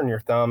that horn,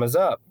 your thumb is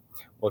up.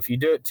 Well, if you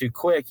do it too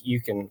quick,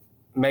 you can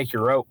make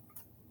your rope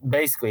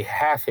basically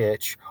half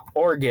hitch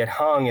or get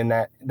hung in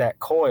that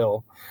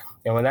coil.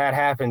 And when that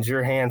happens,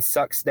 your hand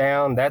sucks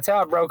down. That's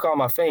how I broke all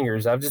my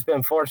fingers. I've just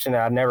been fortunate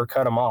I never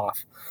cut them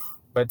off.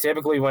 But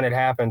typically when it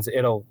happens,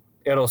 it'll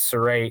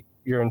serrate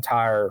your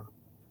entire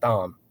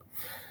thumb.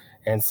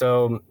 And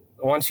so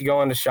once you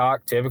go into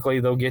shock, typically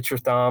they'll get your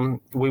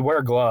thumb. We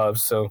wear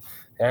gloves, so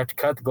they have to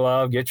cut the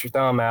glove, get your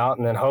thumb out,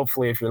 and then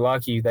hopefully, if you're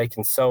lucky, they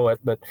can sew it.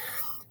 But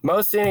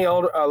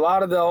a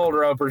lot of the old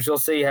ropers you'll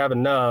see have a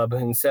nub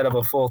instead of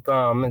a full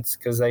thumb. It's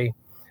because they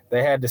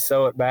had to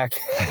sew it back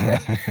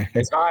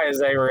as high as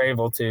they were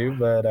able to.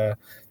 But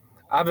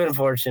I've been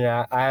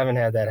fortunate. I haven't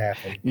had that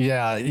happen.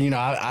 Yeah.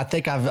 I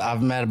think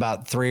I've met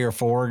about 3 or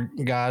 4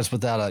 guys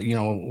without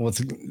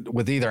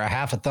with either a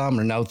half a thumb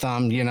or no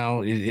thumb.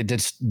 It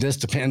just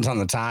depends on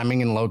the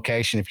timing and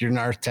location. If you're in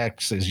North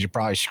Texas, you're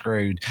probably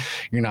screwed.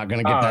 You're not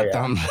going to get that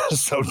thumb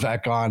sewed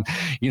back on.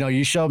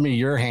 You showed me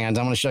your hands.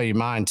 I'm going to show you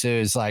mine too.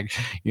 It's like,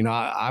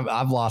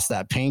 I've lost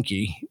that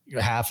pinky,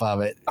 half of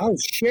it. Oh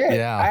shit.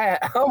 Yeah.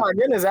 Oh my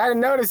goodness. I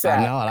didn't notice that.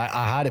 I know it.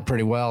 I hide it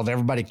pretty well. And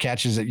everybody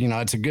catches it.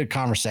 It's a good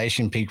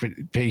conversation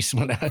piece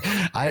when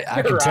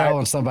I can tell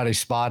when somebody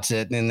spots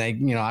it, and they,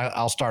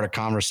 I'll start a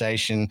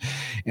conversation,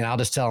 and I'll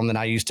just tell them that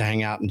I used to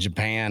hang out in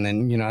Japan,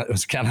 and it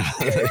was kind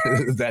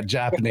of that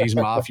Japanese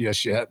mafia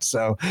shit.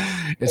 So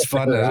it's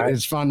fun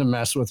to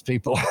mess with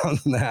people on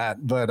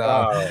that. But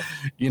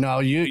you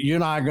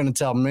and I are going to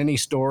tell many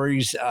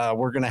stories.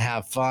 We're going to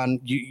have fun.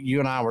 You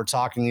and I were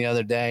talking the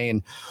other day,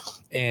 and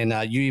And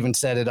you even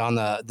said it on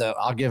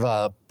I'll give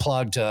a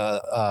plug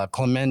to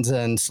Clemenza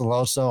and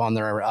Celoso on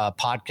their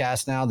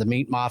podcast now, the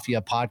Meat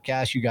Mafia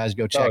podcast. You guys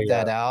go check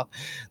that out.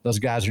 Those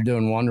guys are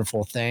doing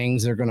wonderful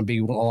things. They're going to be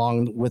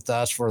along with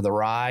us for the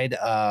ride.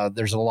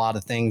 There's a lot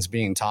of things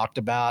being talked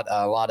about,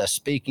 a lot of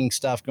speaking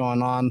stuff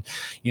going on,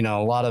 a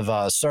lot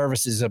of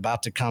services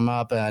about to come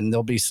up, and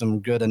there'll be some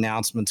good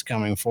announcements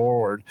coming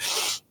forward.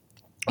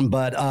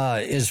 But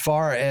as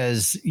far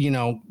as,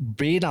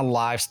 being a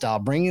lifestyle,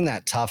 bringing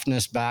that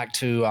toughness back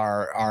to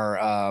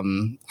our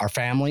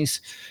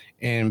families,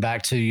 and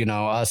back to,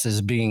 us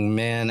as being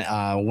men,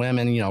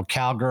 women,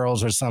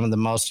 cowgirls are some of the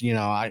most,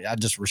 I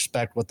just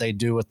respect what they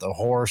do with the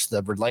horse,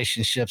 the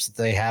relationships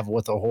that they have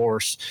with the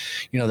horse.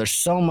 There's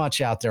so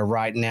much out there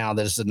right now.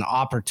 There's an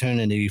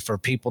opportunity for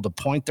people to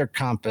point their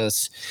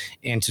compass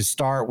and to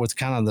start with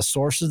kind of the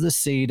source of the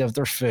seed of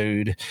their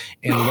food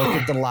and look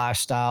at the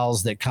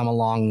lifestyles that come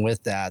along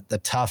with that, the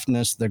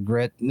toughness, the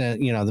grit,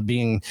 the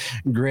being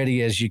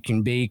gritty as you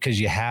can be,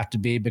 because you have to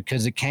be,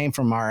 because it came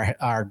from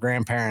our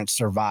grandparents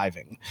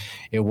surviving.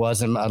 It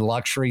wasn't a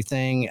luxury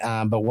thing,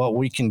 but what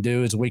we can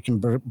do is we can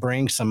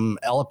bring some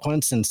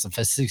eloquence and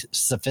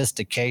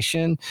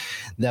sophistication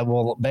that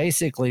will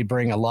basically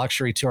bring a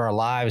luxury to our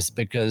lives,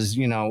 because,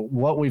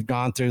 what we've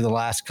gone through the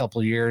last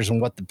couple of years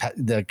and what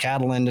the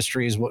cattle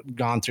industry has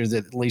gone through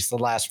at least the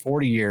last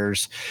 40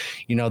 years,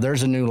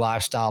 there's a new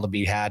lifestyle to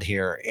be had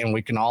here, and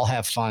we can all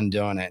have fun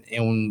doing it.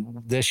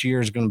 And this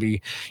year is going to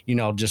be,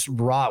 just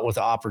wrought with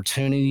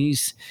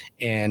opportunities,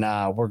 and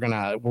we're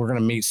gonna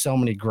meet so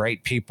many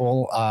great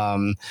people.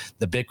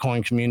 The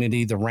Bitcoin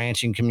community, the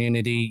ranching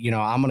community.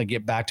 I'm going to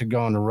get back to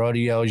going to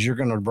rodeos. You're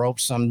going to rope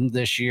some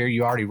this year.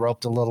 You already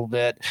roped a little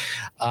bit.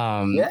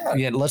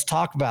 Let's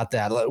talk about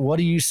that. What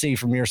do you see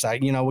from your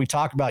side? We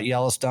talk about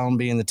Yellowstone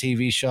being the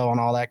TV show and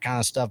all that kind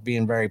of stuff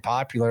being very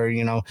popular.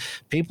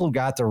 People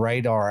got the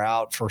radar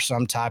out for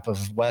some type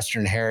of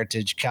Western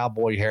heritage,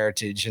 cowboy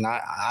heritage, and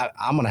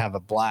I'm going to have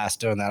a blast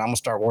doing that. I'm going to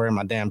start wearing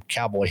my damn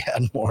cowboy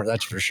hat more.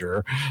 That's for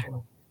sure.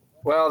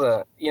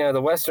 Well,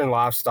 the Western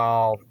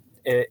lifestyle,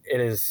 it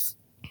is,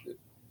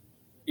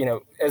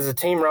 as a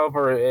team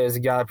roper, as a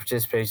guy that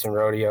participates in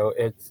rodeo,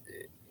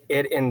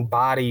 it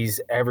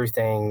embodies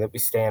everything that we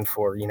stand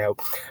for.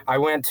 I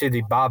went to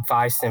the Bob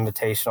Feist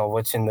Invitational,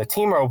 which in the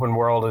team roping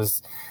world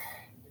is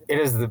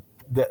the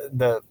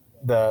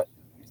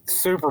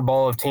Super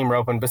Bowl of team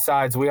roping.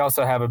 Besides, we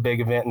also have a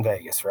big event in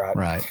Vegas, right?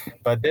 Right.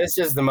 But this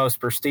is the most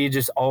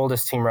prestigious,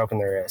 oldest team roping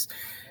there is.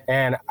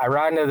 And I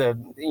ride into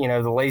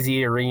the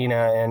Lazy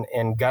Arena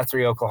in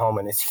Guthrie, Oklahoma,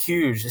 and it's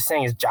huge. This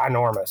thing is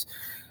ginormous.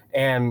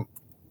 And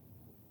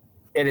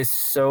it is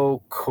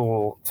so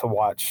cool to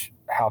watch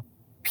how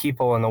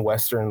people in the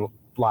Western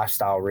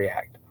lifestyle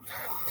react.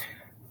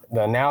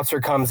 The announcer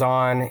comes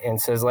on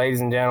and says,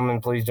 "Ladies and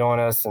gentlemen, please join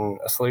us," and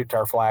a salute to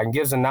our flag, and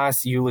gives a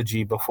nice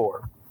eulogy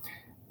before.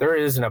 There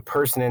isn't a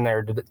person in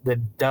there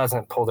that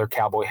doesn't pull their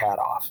cowboy hat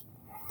off.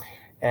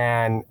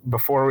 And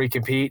before we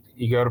compete,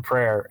 you go to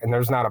prayer. And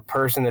there's not a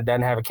person that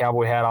doesn't have a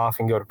cowboy hat off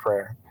and go to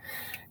prayer.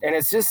 And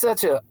it's just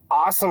such an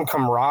awesome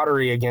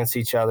camaraderie against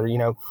each other.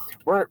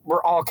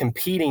 We're all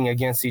competing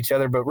against each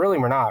other, but really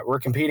we're not. We're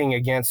competing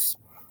against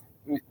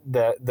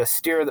the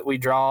steer that we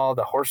draw,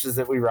 the horses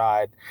that we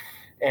ride,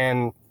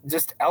 and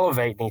just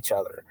elevating each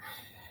other.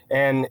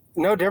 And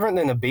no different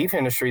than the beef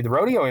industry, the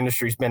rodeo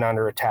industry's been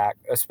under attack,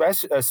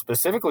 especially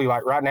specifically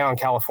like right now in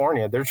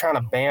California. They're trying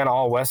to ban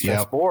all Western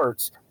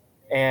sports.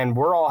 And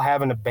we're all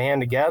having to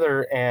band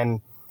together,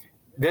 and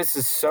this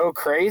is so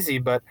crazy,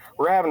 but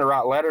we're having to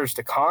write letters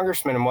to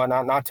congressmen and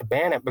whatnot not to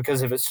ban it,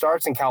 because if it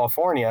starts in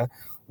California,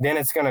 then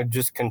it's going to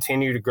just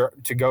continue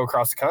to go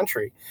across the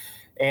country.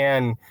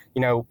 And,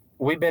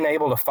 we've been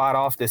able to fight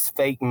off this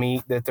fake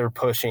meat that they're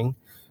pushing,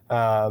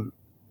 put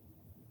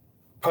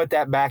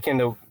that back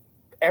into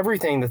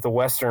everything that the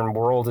Western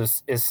world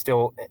is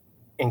still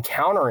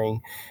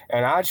encountering.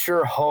 And I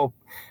sure hope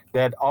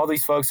that all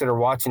these folks that are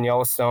watching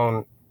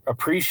Yellowstone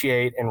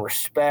appreciate and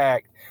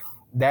respect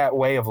that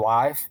way of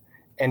life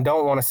and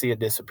don't want to see it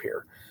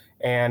disappear.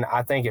 And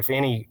I think if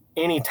any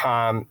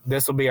time,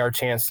 this will be our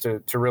chance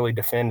to really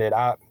defend it.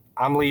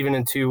 I'm leaving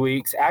in 2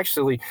 weeks,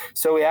 actually.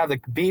 So we have the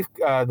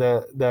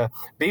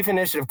Beef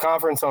Initiative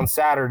Conference on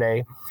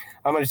Saturday.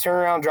 I'm going to turn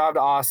around, drive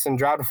to Austin,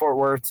 drive to Fort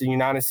Worth to the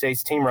United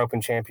States Team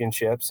Roping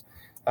Championships,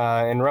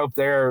 and rope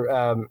there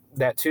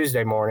that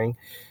Tuesday morning.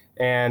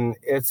 And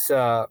it's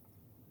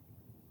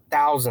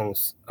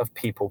thousands of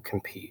people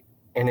compete.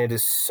 And it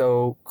is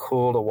so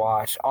cool to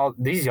watch. All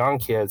these young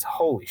kids,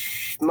 holy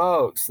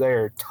smokes,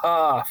 they're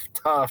tough.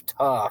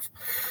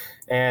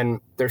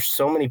 And there's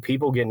so many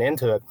people getting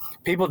into it.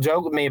 People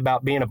joke with me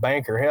about being a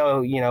banker.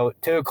 Hell,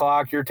 at 2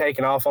 o'clock, you're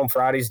taking off on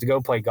Fridays to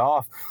go play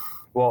golf.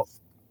 Well,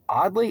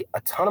 oddly, a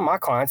ton of my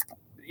clients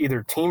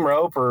either team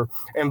rope or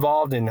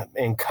involved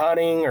in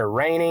cutting or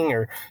reining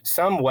or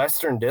some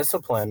Western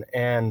discipline.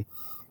 And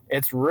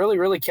it's really,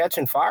 really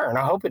catching fire. And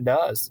I hope it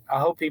does. I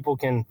hope people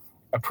can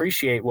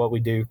appreciate what we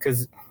do,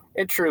 because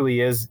it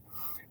truly is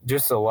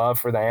just a love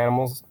for the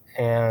animals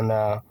and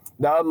the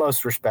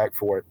utmost respect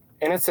for it.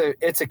 And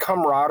it's a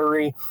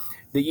camaraderie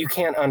that you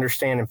can't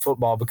understand in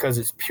football because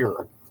it's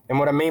pure. And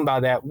what I mean by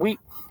that, we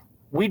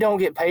don't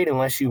get paid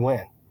unless you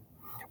win.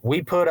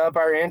 We put up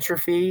our entry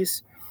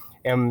fees,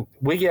 and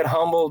we get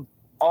humbled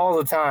all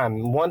the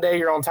time. One day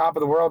you're on top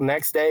of the world,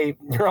 next day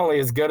you're only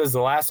as good as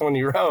the last one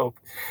you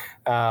roped.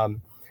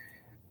 And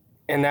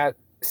that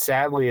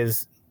sadly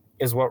is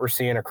what we're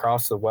seeing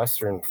across the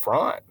Western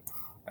Front.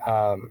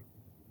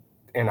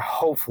 And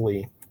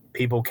hopefully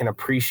people can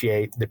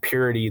appreciate the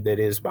purity that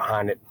is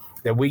behind it,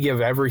 that we give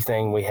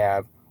everything we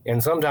have.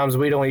 And sometimes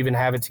we don't even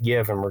have it to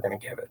give, and we're going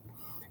to give it.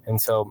 And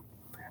so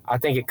I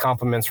think it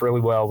complements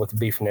really well with the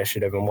Beef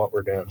Initiative and what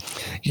we're doing.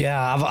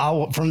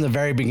 Yeah, from the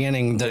very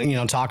beginning,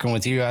 talking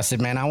with you, I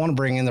said, man, I want to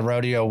bring in the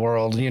rodeo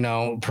world,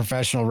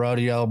 professional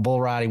rodeo, bull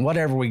riding,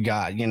 whatever we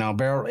got,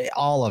 barrel,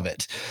 all of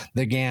it,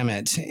 the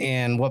gamut.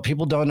 And what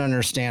people don't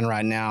understand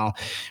right now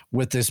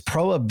with this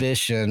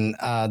prohibition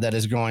that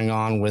is going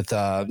on with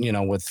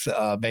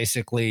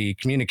basically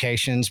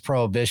communications,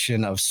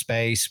 prohibition of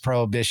space,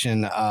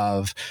 prohibition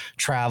of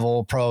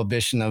travel,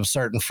 prohibition of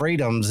certain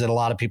freedoms that a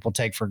lot of people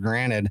take for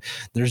granted.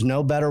 There's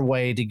no better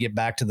way to get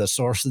back to the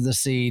source of the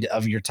seed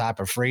of your type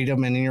of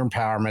freedom and your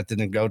empowerment than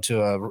to go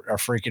to a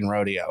freaking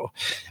rodeo.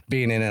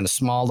 Being in a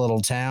small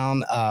little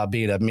town,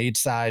 be it a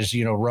mid-sized,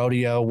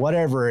 rodeo,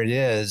 whatever it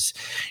is,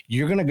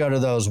 you're going to go to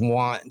those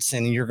once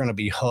and you're going to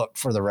be hooked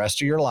for the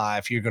rest of your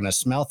life. You're going to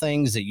smell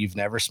things that you've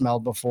never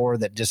smelled before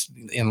that just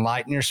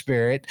enlighten your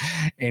spirit,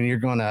 and you're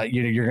going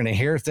to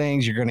hear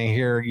things. You're going to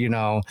hear,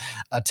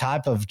 a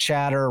type of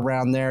chatter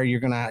around there.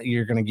 You're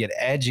going to get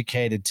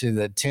educated to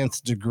the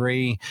 10th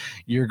degree.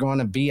 You're going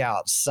to be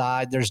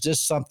outside. There's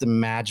just something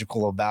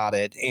magical about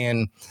it.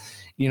 And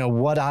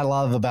what I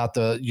love about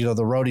the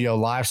rodeo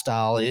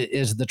lifestyle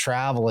is the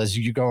travel as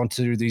you go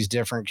into these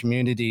different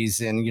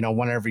communities. And,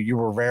 whenever you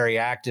were very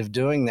active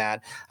doing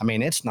that, I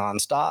mean, it's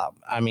nonstop.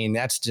 I mean,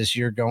 that's just,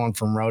 you're going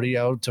from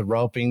rodeo to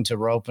roping to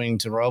roping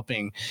to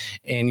roping.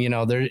 And,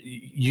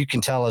 you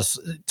can tell us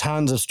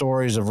tons of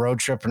stories of road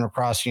tripping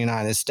across the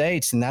United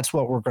States. And that's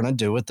what we're going to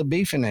do with the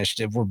Beef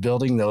Initiative. We're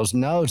building those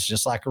nodes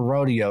just like a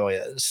rodeo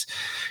is.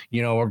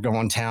 We're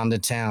going town to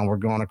town. We're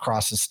going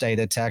across the state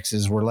of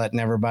Texas. We're letting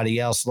everybody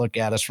else look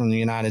at us from the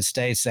United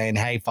States saying,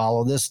 hey,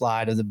 follow this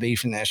slide of the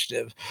Beef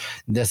Initiative.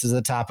 This is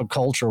the type of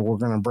culture we're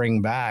going to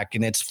bring back,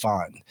 and it's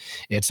fun.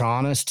 It's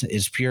honest.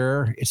 It's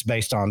pure. It's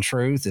based on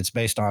truth. It's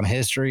based on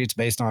history. It's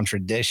based on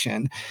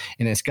tradition,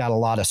 and it's got a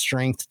lot of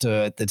strength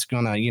to it that's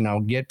going to,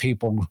 get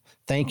people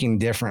thinking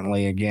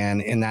differently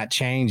again. And that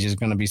change is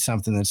going to be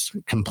something that's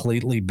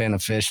completely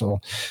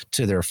beneficial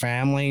to their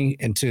family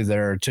and to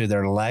their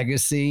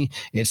legacy.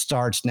 It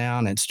starts now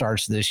and it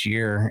starts this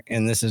year.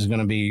 And this is going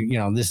to be,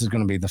 this is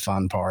going to be the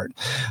fun part.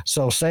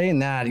 So saying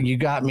that, you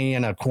got me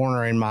in a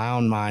corner in my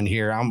own mind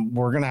here.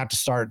 We're going to have to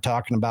start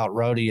talking about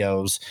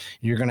rodeos.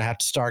 You're going to have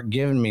to start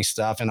giving me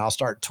stuff, and I'll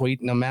start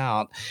tweeting them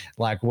out,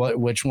 like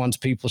which ones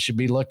people should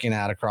be looking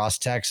at across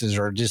Texas,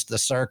 or just the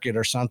circuit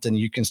or something.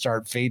 You can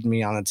start feeding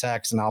me on a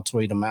text, and I'll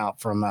tweet them out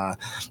from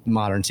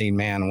Modern Teen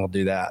Man, and we'll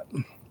do that.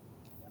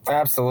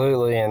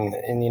 Absolutely. And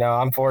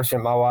I'm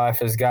fortunate my wife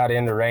has got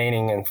into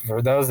reining, and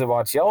for those that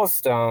watch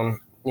Yellowstone,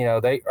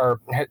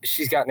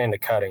 she's gotten into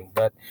cutting,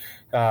 but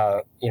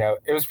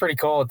it was pretty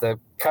cool at the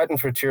cutting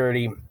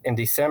fraternity in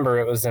December.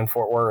 It was in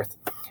Fort Worth.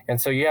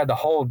 And so you had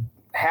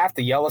half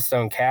the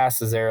Yellowstone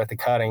cast is there at the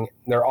cutting.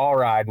 They're all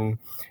riding.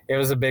 It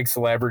was a big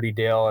celebrity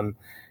deal.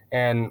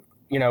 And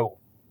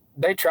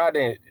they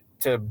tried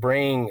to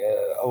bring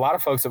a lot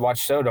of folks that watch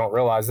the show don't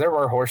realize there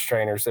were horse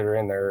trainers that are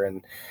in there,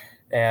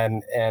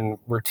 and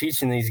we're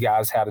teaching these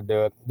guys how to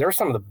do it. They're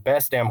some of the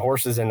best damn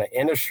horses in the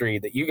industry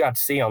that you got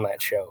to see on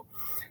that show.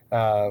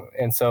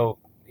 And so,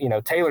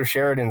 Taylor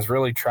Sheridan's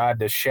really tried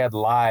to shed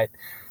light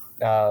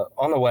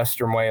on the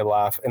Western way of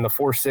life and the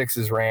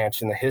 4-6s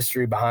ranch and the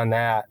history behind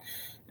that,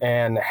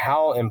 and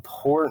how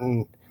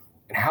important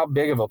and how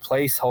big of a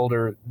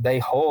placeholder they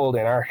hold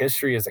in our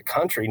history as a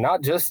country,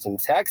 not just in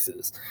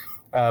Texas,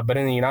 but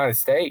in the United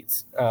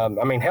States.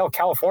 Hell,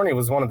 California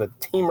was one of the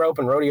team rope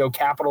and rodeo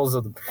capitals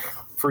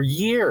for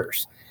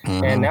years.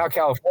 Mm-hmm. And now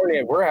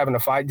California, we're having to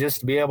fight just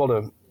to be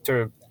able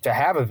to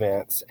have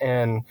events.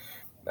 And,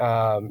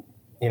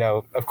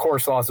 of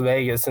course, Las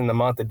Vegas in the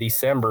month of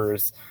December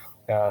is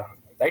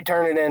they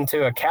turn it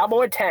into a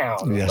cowboy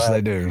town. Yes,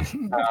 they do.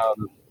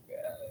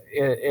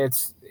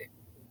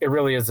 It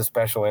really is a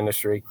special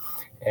industry.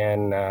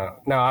 And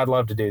no, I'd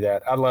love to do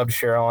that. I'd love to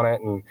share on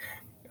it and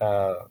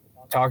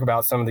talk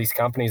about some of these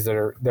companies that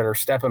are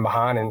stepping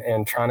behind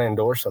and trying to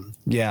endorse them.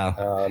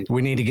 Yeah.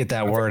 We need to get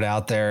that word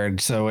out there.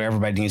 So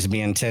everybody needs to be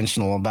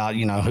intentional about,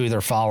 who they're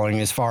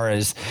following as far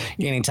as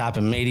any type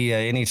of media,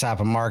 any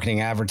type of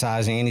marketing,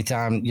 advertising,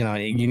 anytime,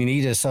 you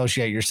need to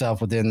associate yourself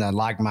within the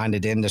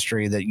like-minded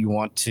industry that you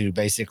want to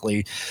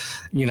basically,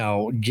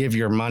 give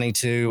your money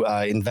to,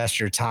 invest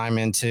your time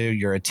into,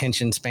 your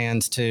attention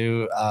spans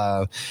to.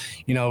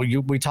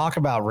 We talk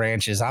about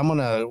ranches.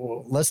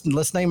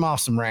 Let's name off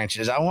some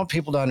ranches. I want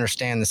people to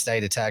understand the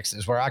state of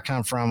Texas. Where I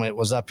come from, it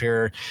was up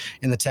here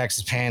in the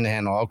Texas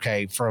Panhandle.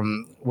 Okay,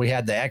 we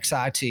had the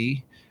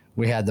XIT,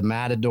 we had the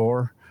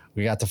Matador,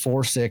 We got the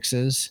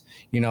 4.6s.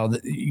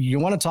 You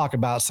want to talk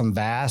about some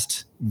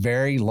vast,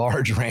 very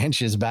large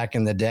ranches back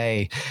in the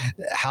day.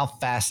 How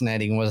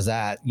fascinating was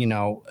that?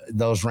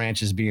 Those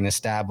ranches being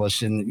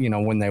established and,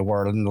 when they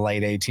were in the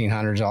late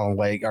 1800s, all the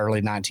way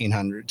early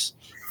 1900s.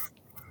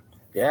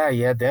 Yeah,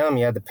 you had them.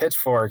 You had the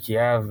Pitchfork. You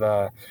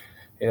have,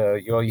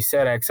 you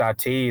said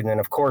XIT, and then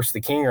of course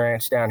the King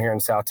Ranch down here in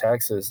South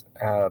Texas.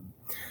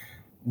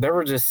 There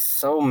were just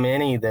so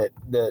many that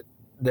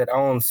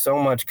owned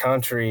so much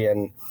country,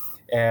 and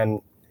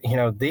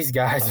these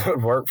guys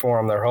would work for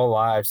them their whole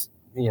lives,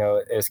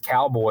 as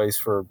cowboys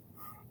for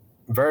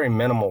very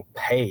minimal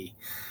pay.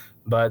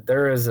 But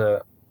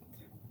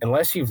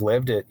unless you've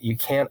lived it, you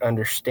can't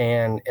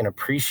understand and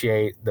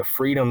appreciate the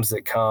freedoms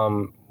that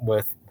come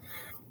with,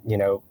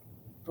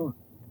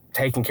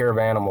 taking care of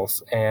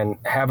animals and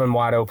having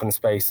wide open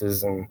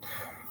spaces and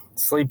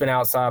sleeping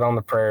outside on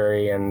the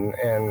prairie and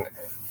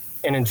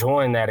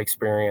enjoying that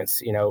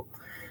experience.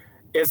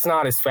 It's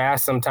not as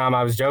fast sometimes.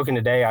 I was joking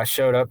today. I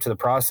showed up to the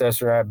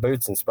processor, I had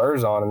boots and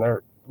spurs on, and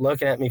they're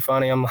looking at me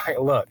funny. I'm like,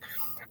 look,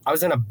 I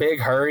was in a big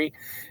hurry.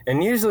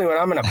 And usually when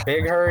I'm in a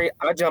big hurry,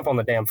 I jump on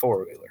the damn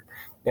four-wheeler.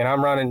 And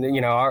I'm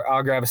running,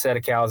 I'll grab a set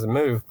of cows and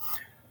move.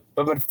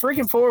 But my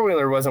freaking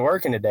four-wheeler wasn't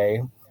working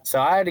today. So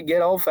I had to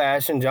get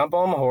old-fashioned, jump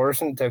on my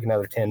horse, and it took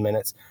another 10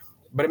 minutes.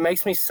 But it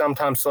makes me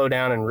sometimes slow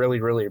down and really,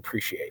 really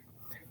appreciate.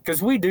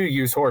 Because we do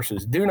use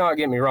horses. Do not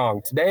get me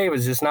wrong. Today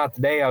was just not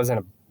the day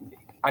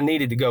I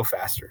needed to go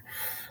faster.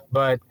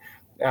 But,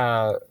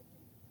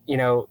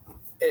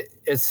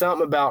 it's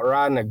something about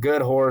riding a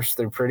good horse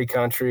through pretty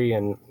country.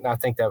 And I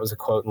think that was a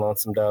quote in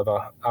Lonesome Dove.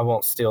 I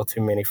won't steal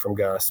too many from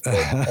Gus. But,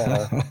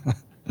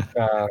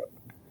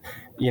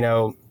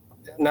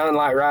 nothing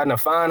like riding a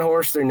fine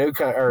horse through new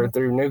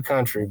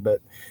country.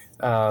 But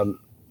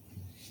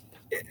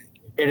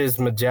it is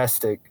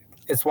majestic.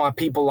 It's why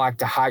people like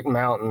to hike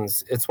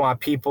mountains. It's why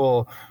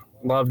people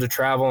love to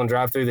travel and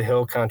drive through the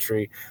hill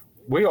country.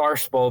 We are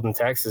spoiled in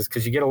Texas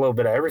because you get a little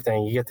bit of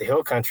everything. You get the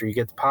hill country, you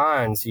get the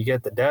pines, you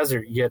get the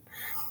desert, you get,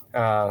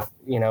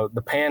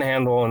 the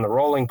panhandle and the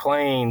rolling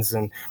plains,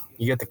 and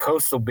you get the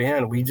coastal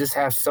bend. We just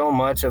have so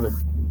much of an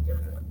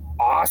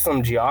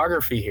awesome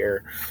geography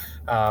here.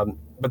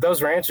 But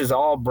those ranches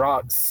all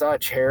brought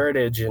such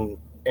heritage and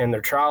their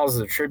trials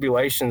and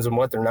tribulations and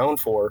what they're known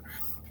for.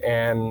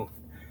 And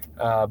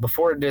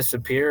before it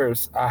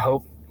disappears, I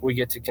hope we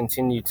get to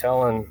continue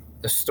telling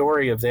the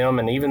story of them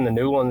and even the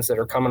new ones that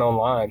are coming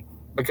online,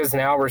 because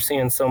now we're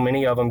seeing so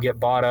many of them get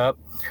bought up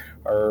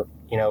or,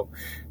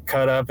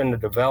 cut up into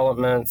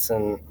developments,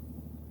 and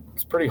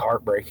it's pretty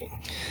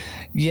heartbreaking.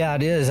 Yeah,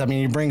 it is. I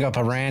mean, you bring up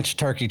a ranch,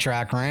 Turkey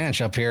Track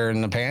Ranch up here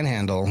in the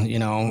Panhandle.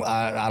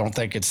 I don't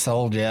think it's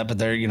sold yet, but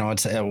there,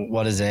 it's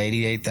what is it,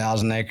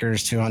 88,000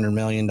 acres, $200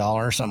 million,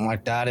 something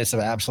like that. It's an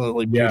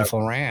absolutely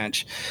beautiful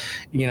ranch.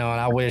 And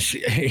I wish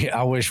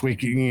we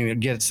could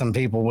get some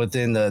people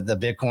within the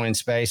Bitcoin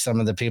space,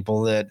 some of the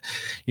people that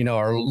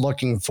are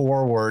looking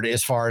forward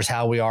as far as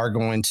how we are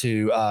going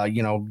to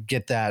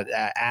get that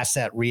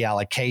asset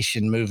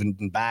reallocation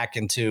moving back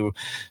into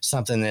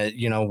something that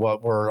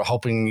what we're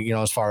hoping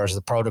as far as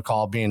the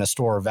protocol being a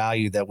store of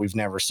value that we've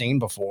never seen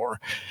before.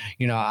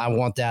 I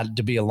want that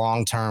to be a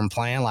long-term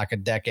plan, like a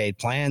decade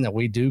plan, that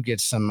we do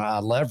get some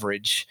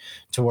leverage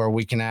to where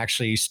we can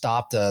actually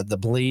stop the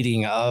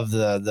bleeding of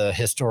the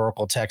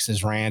historical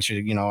Texas ranch,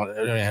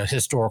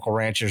 historical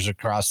ranchers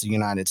across the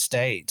United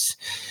States.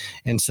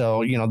 And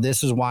so,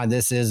 this is why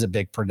this is a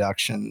big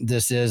production.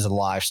 This is a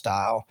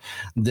lifestyle.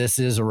 This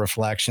is a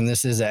reflection.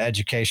 This is an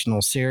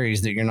educational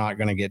series that you're not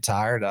going to get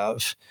tired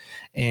of.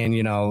 And,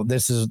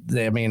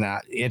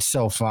 it's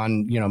so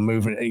fun,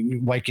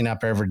 waking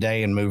up every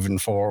day and moving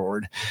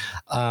forward.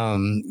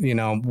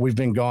 We've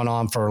been going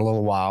on for a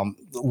little while.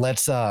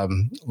 Let's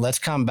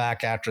come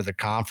back after the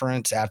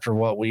conference, after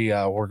what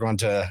we're going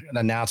to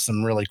announce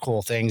some really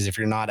cool things. If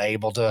you're not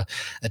able to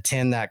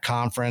attend that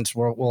conference,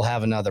 we'll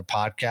have another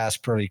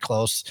podcast pretty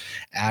close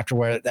after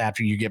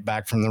you get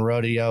back from the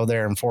rodeo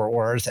there in Fort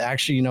Worth.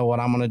 Actually, you know what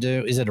I'm going to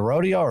do? Is it a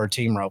rodeo or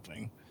team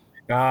roping?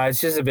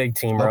 It's just a big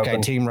team roping. Okay,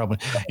 team roping.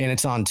 And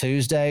it's on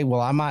Tuesday. Well,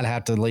 I might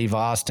have to leave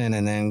Austin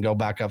and then go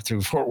back up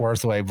through Fort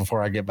Worth way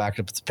before I get back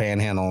up to the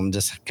Panhandle and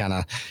just kind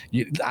of,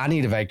 I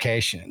need a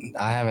vacation.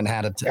 I haven't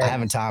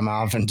time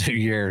off in 2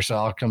 years, so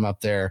I'll come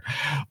up there.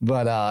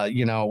 But,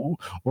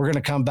 we're going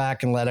to come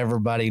back and let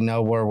everybody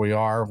know where we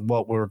are,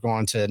 what we're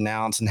going to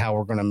announce, and how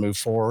we're going to move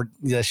forward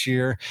this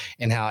year,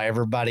 and how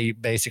everybody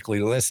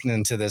basically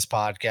listening to this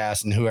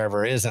podcast and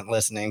whoever isn't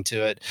listening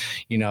to it,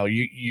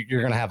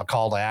 you're going to have a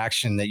call to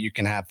action that you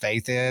can have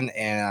faith in,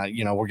 and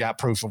we got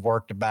proof of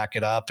work to back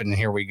it up, and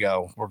here we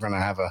go. We're gonna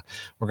have a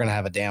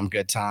damn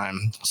good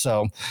time.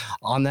 So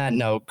on that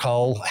note,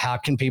 Cole, how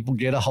can people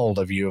get a hold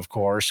of you? Of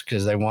course,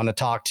 because they want to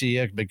talk to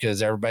you,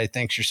 because everybody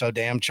thinks you're so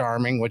damn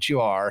charming, which you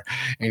are,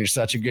 and you're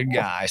such a good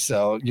guy.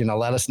 So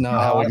let us know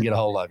how we can get a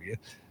hold of you.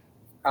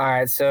 All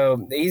right,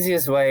 so the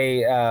easiest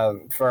way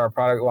for our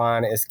product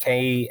line is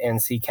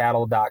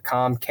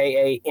kncattle.com,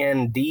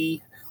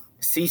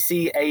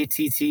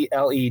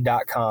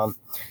 KANDCCATTLE.com.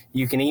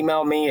 You can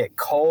email me at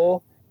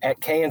Cole at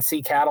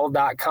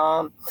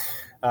knccattle.com.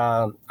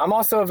 I'm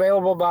also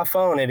available by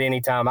phone at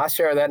any time. I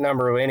share that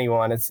number with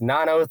anyone. It's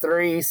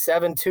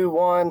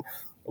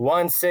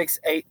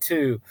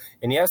 903-721-1682.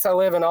 And yes, I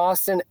live in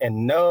Austin,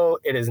 and no,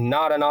 it is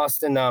not an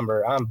Austin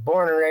number. I'm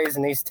born and raised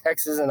in East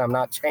Texas, and I'm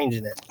not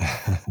changing it.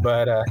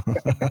 But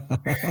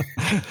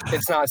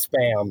it's not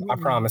spam, I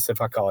promise, if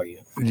I call you.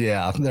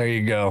 Yeah, there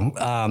you go.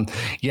 I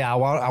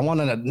want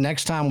to,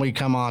 next time we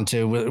come on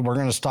to, we're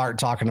going to start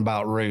talking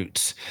about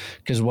roots,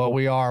 because what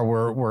we are,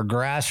 we're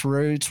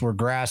grassroots, we're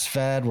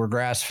grass-fed, and we're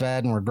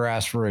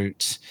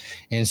grassroots.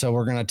 And so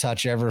we're going to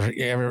touch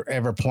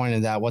every point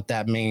of that, what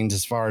that means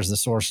as far as the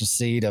source of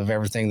seed of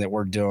everything that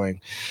we're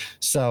doing.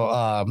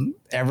 So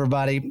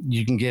everybody,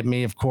 you can get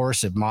me, of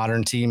course, at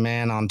Modern T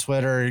Man on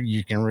Twitter.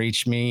 You can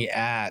reach me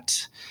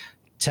at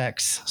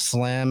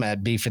TexSlim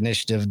at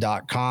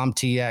beefinitiative.com,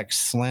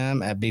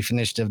 TXSlim at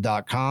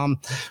beefinitiative.com.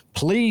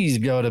 Please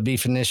go to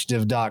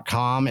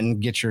beefinitiative.com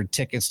and get your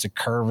tickets to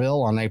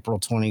Kerrville on April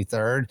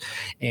 23rd.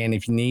 And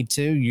if you need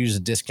to, use the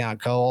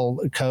discount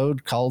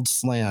code called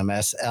SLIM,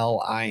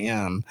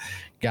 SLIM.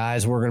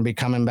 Guys, we're going to be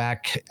coming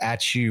back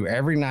at you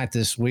every night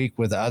this week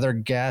with other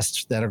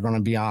guests that are going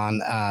to be on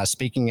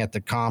speaking at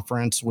the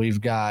conference. We've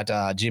got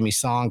Jimmy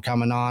Song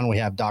coming on. We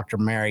have Dr.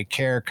 Mary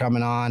Kerr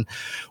coming on.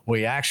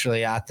 We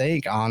actually, I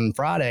think on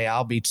Friday,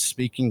 I'll be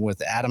speaking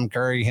with Adam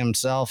Curry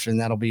himself,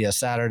 and that'll be a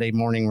Saturday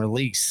morning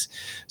release.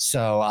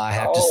 So I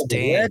have to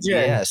stand. Legend.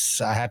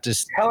 Yes, I have to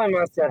tell him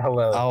I said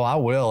hello. Oh, I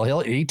will.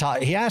 He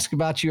asks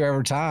about you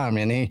every time,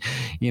 and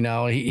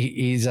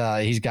he's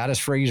got his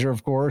freezer,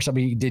 of course. I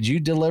mean, did you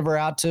deliver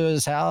out to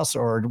his house,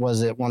 or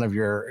was it one of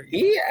your?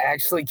 He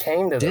actually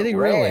came to Did the he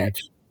ranch.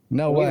 Really?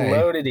 No way. We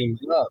loaded him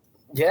up.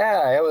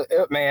 Yeah,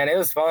 it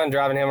was fun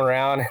driving him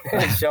around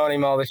and showing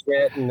him all the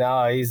shit. And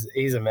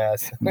he's a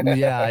mess.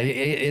 Yeah,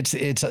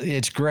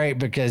 it's great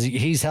because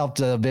he's helped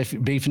the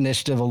Beef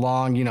Initiative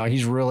along.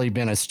 He's really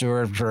been a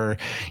steward for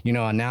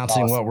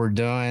announcing what we're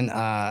doing.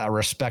 I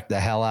respect the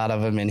hell out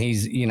of him, and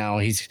he's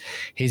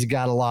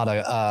got a lot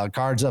of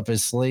cards up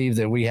his sleeve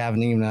that we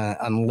haven't even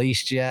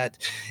unleashed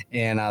yet,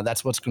 and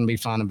that's what's going to be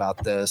fun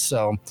about this.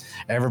 So,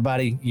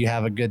 everybody, you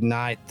have a good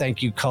night.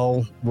 Thank you,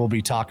 Cole. We'll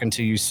be talking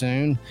to you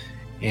soon.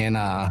 And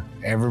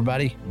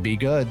everybody, be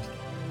good.